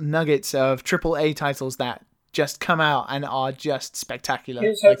small nuggets of AAA titles that just come out and are just spectacular,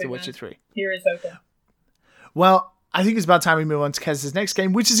 like The Witcher 3. Here is hoping. Well, I think it's about time we move on to Kez's next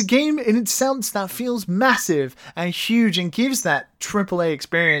game, which is a game in itself that feels massive and huge and gives that AAA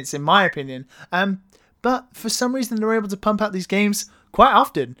experience, in my opinion. But for some reason, they're able to pump out these games quite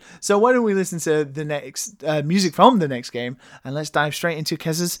often. So why don't we listen to the next music from the next game, and let's dive straight into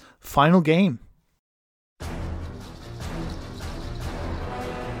Kez's final game.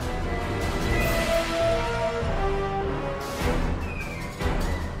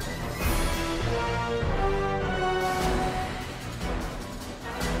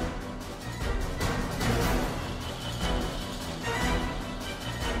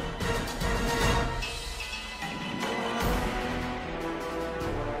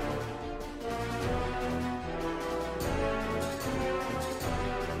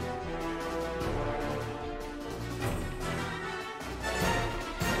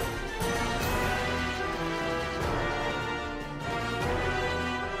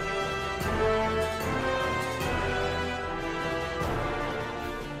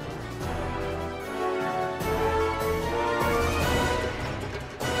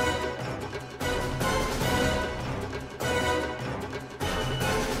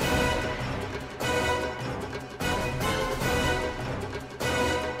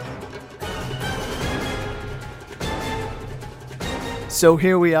 So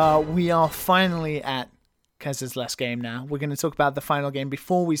here we are. We are finally at Kez's last game now. We're going to talk about the final game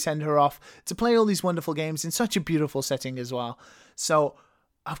before we send her off to play all these wonderful games in such a beautiful setting as well. So,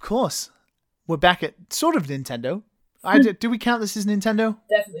 of course, we're back at sort of Nintendo. Do we count this as Nintendo?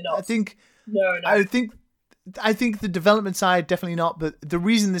 Definitely not. No. I think the development side, definitely not. But the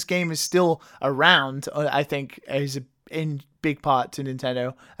reason this game is still around, I think, is in big part to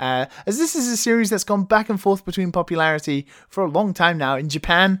Nintendo, as this is a series that's gone back and forth between popularity for a long time now. In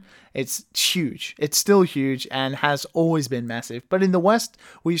Japan, it's huge. It's still huge and has always been massive. But in the West,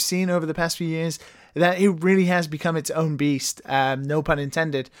 we've seen over the past few years that it really has become its own beast, no pun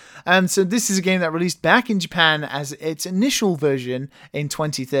intended. And so this is a game that released back in Japan as its initial version in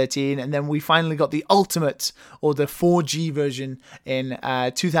 2013, and then we finally got the Ultimate, or the 4G version, in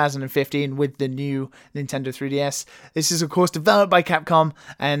 2015 with the new Nintendo 3DS. This is, of course, developed by Capcom,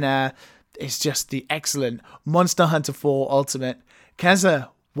 and it's just the excellent Monster Hunter 4 Ultimate. Keza,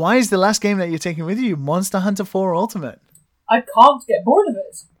 why is the last game that you're taking with you Monster Hunter 4 Ultimate? I can't get bored of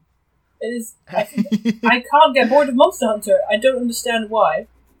it. It is. I can't get bored of Monster Hunter. I don't understand why,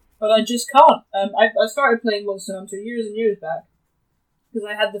 but I just can't. I started playing Monster Hunter years and years back because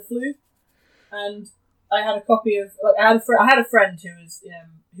I had the flu, and I had a copy of. Like, I had a friend who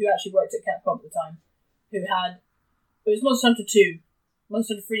actually worked at Capcom at the time, who had. It was Monster Hunter 2,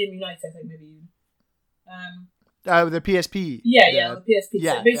 Monster Hunter Freedom Unite, I think maybe even. The PSP. Yeah, the PSP.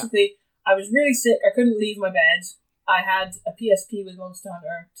 Yeah, so basically, I was really sick. I couldn't leave my bed. I had a PSP with Monster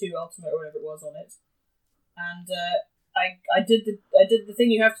Hunter 2 Ultimate or whatever it was on it, and I did the thing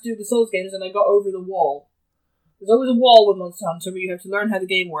you have to do with the Souls games, and I got over the wall. There's always a wall with Monster Hunter where you have to learn how the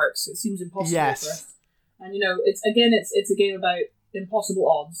game works. It seems impossible at first, and it's a game about impossible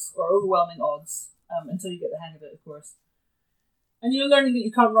odds or overwhelming odds until you get the hang of it, of course. And you're learning that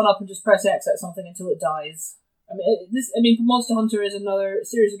you can't run up and just press X at something until it dies. Monster Hunter is another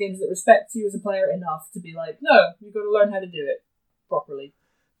series of games that respects you as a player enough to be like, no, you've got to learn how to do it properly.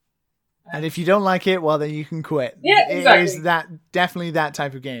 And if you don't like it, well, then you can quit. Yeah, exactly. It is definitely that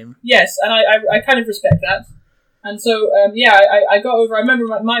type of game. Yes, and I kind of respect that. And so, I got over. I remember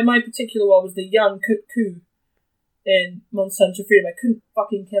my particular one was the young Ku in Monster Hunter Freedom. I couldn't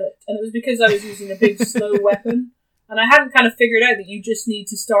fucking kill it, and it was because I was using a big slow weapon, and I hadn't kind of figured out that you just need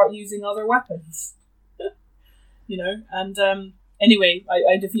to start using other weapons. Anyway,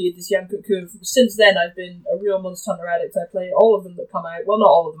 I defeated this young Ku. Since then, I've been a real Monster Hunter addict. I play all of them that come out. Well, not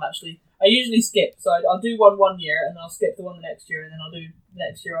all of them, actually. I usually skip. So I'll do one year, and then I'll skip the one the next year, and then I'll do the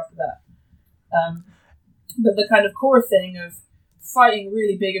next year after that. But the kind of core thing of fighting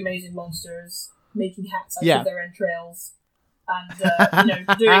really big, amazing monsters, making hats out of their entrails, and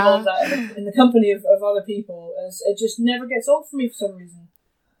doing all of that in the company of other people, it just never gets old for me for some reason.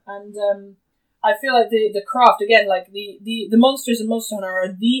 And I feel like the craft, again, like the monsters in Monster Hunter are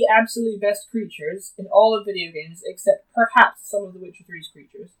the absolute best creatures in all of video games, except perhaps some of the Witcher 3's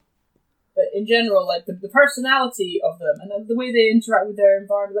creatures. But in general, like the personality of them and the way they interact with their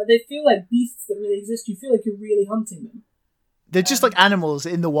environment, like they feel like beasts that really exist. You feel like you're really hunting them. They're just like animals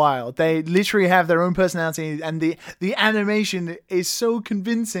in the wild. They literally have their own personality, and the animation is so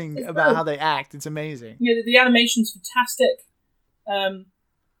convincing about how they act. It's amazing. Yeah, the animation's fantastic.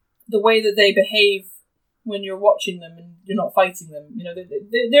 The way that they behave when you're watching them and you're not fighting them,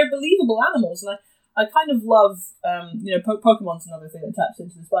 they're believable animals, and I kind of love, Pokemon's another thing that taps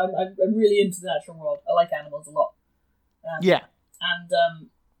into this, but I'm really into the natural world. I like animals a lot. Yeah. And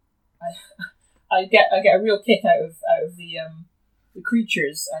I get a real kick out of the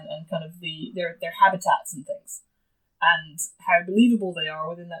creatures and kind of their habitats and things, and how believable they are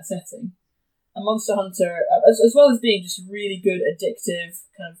within that setting. And Monster Hunter, as well as being just a really good, addictive,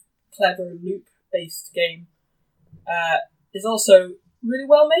 kind of clever loop-based game, is also really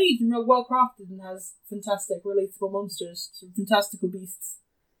well made and real well crafted and has fantastic, relatable monsters, some fantastical beasts.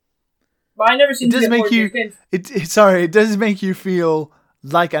 But I never seem to get bored of these games. It does make you feel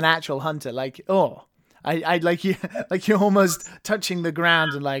like an actual hunter. Like, I like you're almost touching the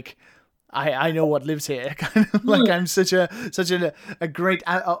ground and like, I know what lives here. Kind of like I'm such a great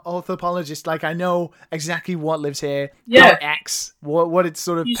anthropologist. Like I know exactly what lives here. Yeah. X, what its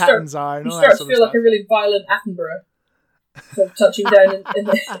sort of patterns are. And you all start that to sort feel of like a really violent Attenborough. Sort of touching down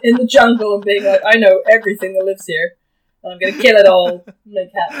in the jungle and being like, I know everything that lives here. And I'm going to kill it all and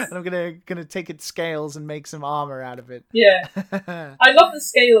make hats. And I'm gonna take its scales and make some armor out of it. Yeah. I love the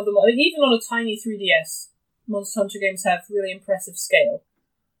scale of them. Like, even on a tiny 3DS, Monster Hunter games have really impressive scale.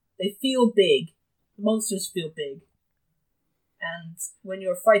 They feel big. The monsters feel big. And when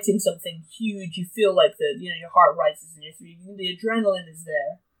you're fighting something huge, you feel like your heart rises and the adrenaline is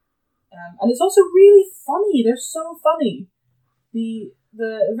there. And it's also really funny. They're so funny. The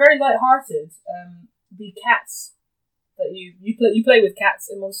very light-hearted. The cats that you play with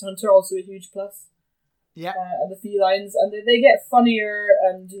cats in Monster Hunter are also a huge plus. Yeah. And the felines, and they get funnier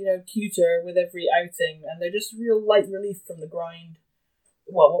and cuter with every outing, and they're just real light relief from the grind.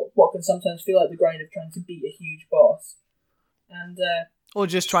 Well, what can sometimes feel like the grind of trying to beat a huge boss. And or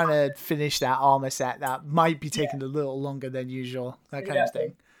just trying to finish that armor set that might be taking a little longer than usual. That kind of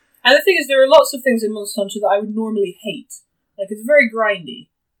thing. And the thing is, there are lots of things in Monster Hunter that I would normally hate. Like, it's very grindy.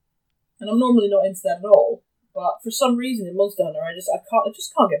 And I'm normally not into that at all. But for some reason in Monster Hunter, I just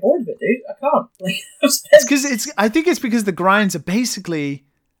can't get bored of it, dude. I can't. Like, I think it's because the grinds are basically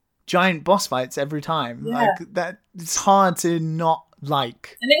giant boss fights every time. Yeah. Like that, it's hard to not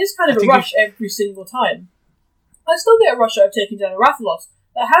like. And it is kind of a rush every single time. I still get a rush out of taking down a Rathalos.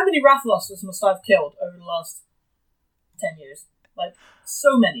 Like, how many Rathaloses must I have killed over the last 10 years? Like,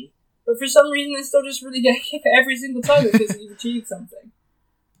 so many. But for some reason, I still just really get a kick every single time it feels like you've achieved something.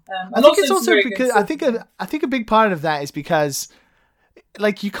 I think it's also because I think a big part of that is because,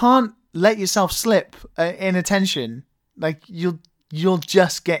 like, you can't let yourself slip in attention. Like, you'll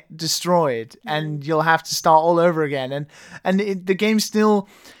just get destroyed, and you'll have to start all over again. And the game still,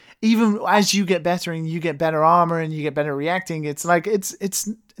 even as you get better and you get better armor and you get better reacting, it's like it's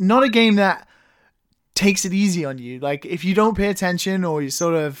not a game that takes it easy on you. Like, if you don't pay attention, or you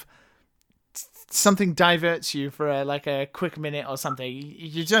sort of something diverts you for a quick minute or something,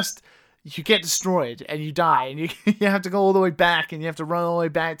 you get destroyed and you die, and you have to go all the way back, and you have to run all the way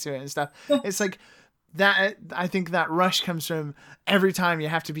back to it and stuff. It's like that. I think that rush comes from every time you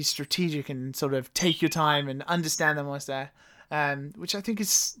have to be strategic and sort of take your time and understand the monster, which I think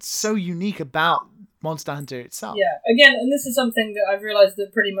is so unique about Monster Hunter itself. Yeah, again, and this is something that I've realised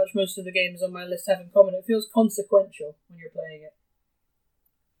that pretty much most of the games on my list have in common. It feels consequential when you're playing it.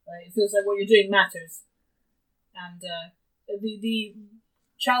 It feels like what you're doing matters. And the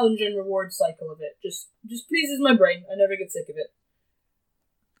challenge and reward cycle of it just pleases my brain. I never get sick of it.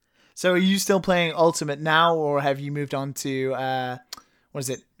 So are you still playing Ultimate now, or have you moved on to,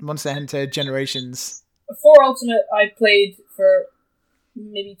 Monster Hunter Generations? For Ultimate, I played for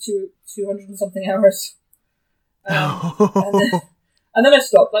maybe 200 and something hours. And then I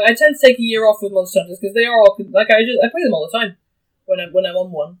stopped. Like, I tend to take a year off with Monster Hunters, because they are all, like, I play them all the time when I'm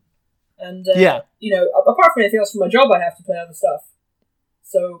on one. And, apart from anything else from my job, I have to play other stuff.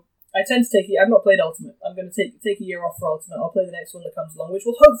 So I tend to I've not played Ultimate. I'm going to take a year off for Ultimate. I'll play the next one that comes along, which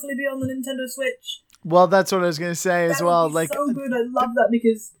will hopefully be on the Nintendo Switch. Well, that's what I was going to say as well. Like, so good. I love that,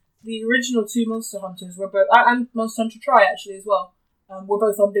 because the original two Monster Hunters were both, and Monster Hunter Tri actually as well, were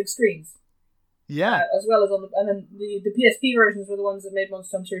both on big screens. Yeah. As well as and then the PSP versions were the ones that made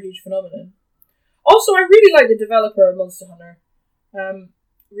Monster Hunter a huge phenomenon. Also, I really like the developer of Monster Hunter,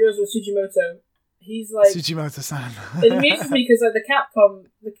 Ryozo Tsujimoto. He's like Tsujimoto-san. It amuses me because the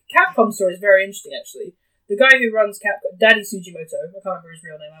Capcom story is very interesting, actually. The guy who runs Capcom, Daddy Tsujimoto, I can't remember his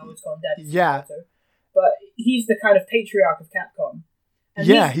real name. I always call him Daddy Tsujimoto. But he's the kind of patriarch of Capcom. And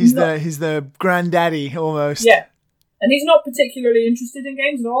he's the granddaddy almost. Yeah, and he's not particularly interested in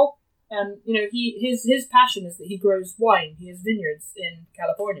games at all. And his passion is that he grows wine. He has vineyards in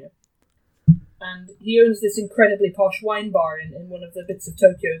California. And he owns this incredibly posh wine bar in one of the bits of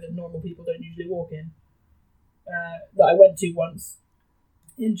Tokyo that normal people don't usually walk in. That I went to once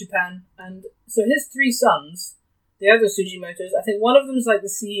in Japan. And so his three sons, the other Tsujimotos, I think one of them is like the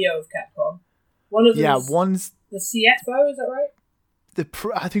CEO of Capcom. One of them The CFO, is that right?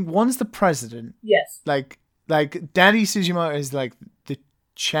 I think one's the president. Yes. Like Daddy Sujimoto is like the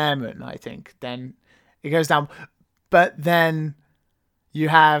chairman, I think. Then it goes down. But then you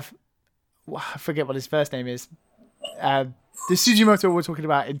have, I forget what his first name is. The Sujimoto we're talking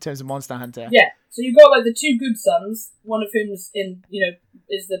about in terms of Monster Hunter. Yeah. So you've got like the two good sons, one of whom's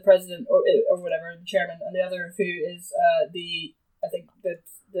is the president or whatever, the chairman, and the other of who is the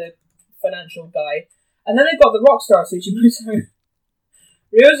financial guy. And then they've got the rockstar Sujimoto,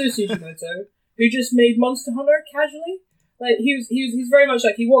 Ryozo Sujimoto, who just made Monster Hunter casually. Like he's very much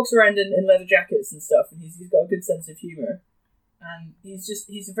like, he walks around in leather jackets and stuff, and he's got a good sense of humor. And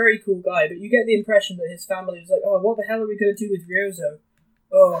he's a very cool guy, but you get the impression that his family was like, oh, what the hell are we going to do with Ryozo?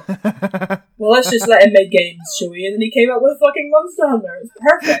 Oh, well, let's just let him make games, shall we? And then he came up with fucking Monster Hunter. It's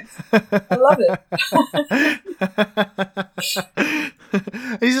perfect. I love it.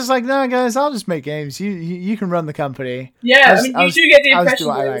 He's just like, no, guys, I'll just make games. You can run the company. Yeah, you do get the impression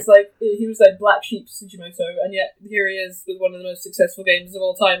that it was like he was like black sheep Sujimoto, and yet here he is with one of the most successful games of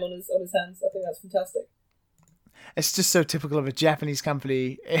all time on his hands. I think that's fantastic. It's just so typical of a Japanese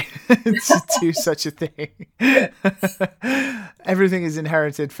company to do such a thing. Everything is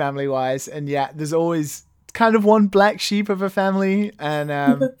inherited family-wise, and yet there's always kind of one black sheep of a family,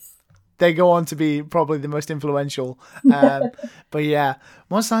 and they go on to be probably the most influential. But yeah,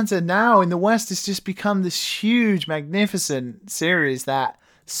 Monster Hunter now in the West has just become this huge, magnificent series that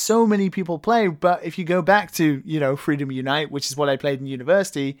so many people play. But if you go back to, Freedom Unite, which is what I played in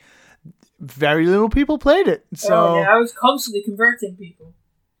university, very little people played it. So I was constantly converting people.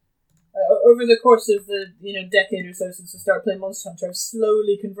 Over the course of the decade or so since I started playing Monster Hunter, I've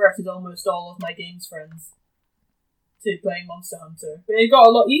slowly converted almost all of my games friends to playing Monster Hunter. But it got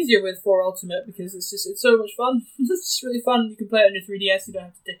a lot easier with 4 Ultimate because it's so much fun. It's just really fun. You can play it on your 3DS. You don't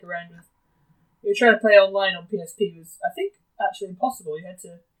have to dick around with. You're trying to play online on PSP was, I think, actually impossible. You had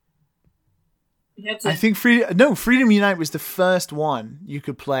to. I think Freedom Unite was the first one you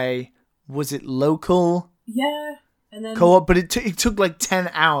could play. Was it local? Yeah, and then co-op, but it took like 10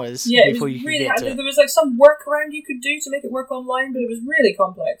 hours before you could get to it. There was like some workaround you could do to make it work online, but it was really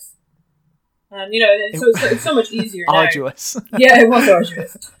complex. And it's so much easier now. Arduous. Yeah, it was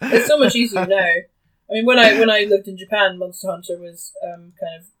arduous. It's so much easier now. I mean, when I lived in Japan, Monster Hunter was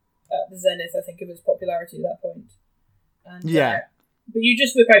kind of at the zenith, I think, of its popularity at that point. And, but you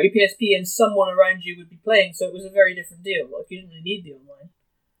just whip out your PSP and someone around you would be playing, so it was a very different deal. Like, you didn't really need the online.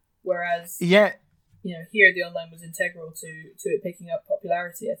 Whereas, here the online was integral to it picking up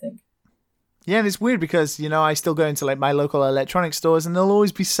popularity, I think. Yeah, and it's weird because, I still go into like my local electronic stores and there'll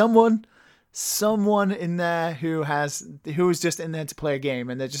always be someone in there who is just in there to play a game,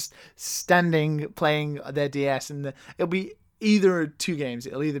 and they're just standing playing their DS, and it'll be either 2 games.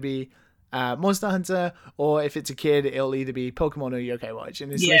 It'll either be Monster Hunter, or if it's a kid, it'll either be Pokemon or Yokai Watch,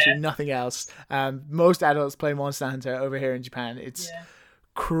 and it's literally nothing else. Most adults play Monster Hunter over here in Japan. It's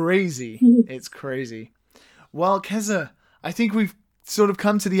crazy. It's crazy. Well, Keza, I think we've sort of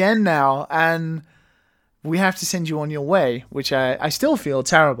come to the end now, and we have to send you on your way, which I still feel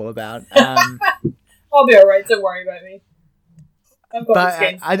terrible about. I'll be alright, don't worry about me. I've got this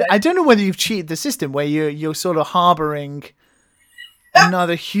game. I don't know whether you've cheated the system where you're sort of harboring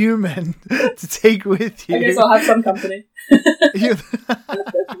another human to take with you. I guess I'll have some company.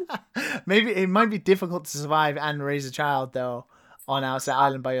 Maybe it might be difficult to survive and raise a child, though, on Outset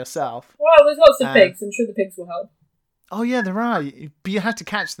Island by yourself. Well, there's lots of pigs. I'm sure the pigs will help. Oh, yeah, there are. But you have to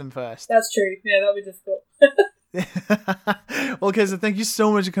catch them first. That's true. Yeah, that'll be difficult. Well, Keza, thank you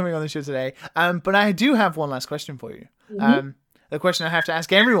so much for coming on the show today. But I do have one last question for you. Mm-hmm. The question I have to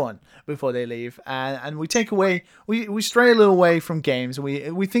ask everyone before they leave. And we stray a little away from games.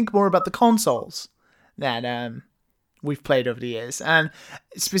 We think more about the consoles that we've played over the years. And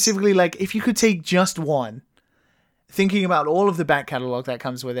specifically, like, if you could take just one, thinking about all of the back catalogue that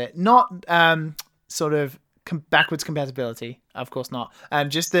comes with it, not sort of backwards compatibility, of course not.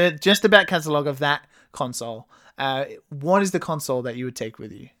 Just the back catalogue of that console. What is the console that you would take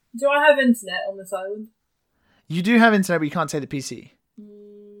with you? Do I have internet on this island? You do have internet, but you can't take the PC.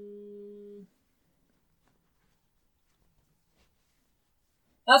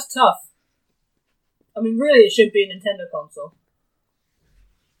 That's tough. I mean, really, it should be a Nintendo console.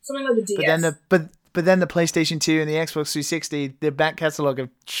 Something like the DS. But then the PlayStation 2 and the Xbox 360, the back catalogue of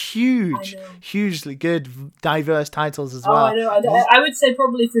hugely good, diverse titles as well. I know. I would say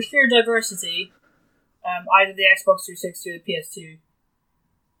probably for sheer diversity, either the Xbox 360 or the PS2.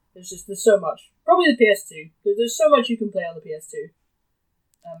 There's so much. Probably the PS2. There's so much you can play on the PS2.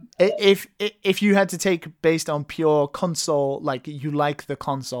 If you had to take based on pure console, like you like the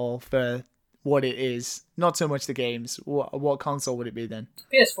console for what it is, not so much the games, what console would it be then?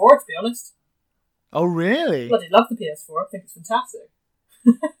 PS4, to be honest. Oh, really? Bloody love the PS4. I think it's fantastic.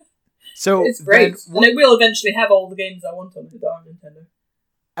 So it's great, and it will eventually have all the games I want on it on Nintendo.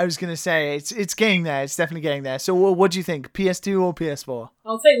 I was going to say, it's getting there. It's definitely getting there. So what do you think, PS2 or PS4?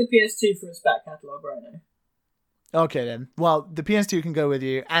 I'll take the PS2 for its back catalogue right now. Okay, then. Well, the PS2 can go with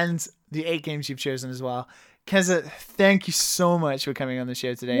you, and the 8 games you've chosen as well. Keza, thank you so much for coming on the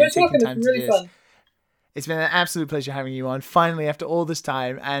show today and taking time to do this. Fun. It's been an absolute pleasure having you on, finally, after all this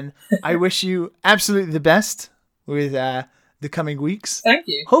time, and I wish you absolutely the best with the coming weeks. Thank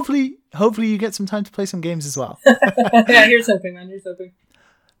you. Hopefully you get some time to play some games as well. Yeah, here's hoping, man. Here's hoping.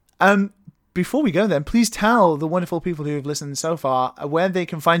 Before we go then, please tell the wonderful people who have listened so far where they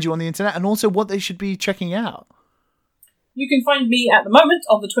can find you on the internet and also what they should be checking out. You can find me at the moment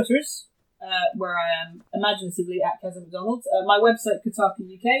on the Twitters, where I am imaginatively at Keza McDonald. My website,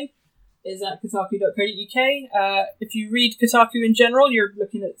 Kotaku UK, is at kotaku.co.uk. If you read Kotaku in general, you're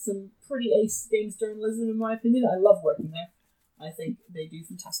looking at some pretty ace games journalism, in my opinion. I love working there. I think they do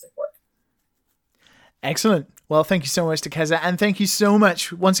fantastic work. Excellent. Well, thank you so much to Keza, and thank you so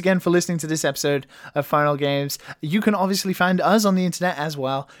much once again for listening to this episode of Final Games. You can obviously find us on the internet as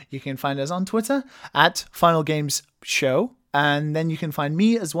well. You can find us on Twitter at Final Games Show, and then you can find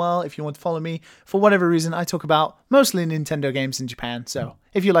me as well if you want to follow me. For whatever reason, I talk about mostly Nintendo games in Japan, so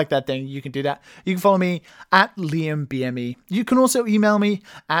if you like that thing, you can do that. You can follow me at LiamBME. You can also email me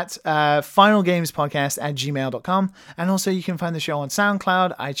at finalgamespodcast@gmail.com. And also you can find the show on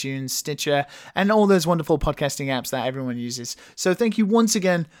SoundCloud, iTunes, Stitcher, and all those wonderful podcasting apps that everyone uses. So thank you once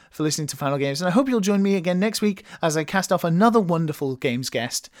again for listening to Final Games. And I hope you'll join me again next week as I cast off another wonderful games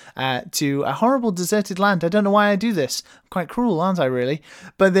guest to a horrible deserted land. I don't know why I do this. I'm quite cruel, aren't I, really?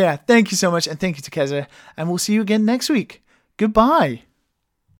 But yeah, thank you so much. And thank you to Keza. And we'll see you again next week. Goodbye.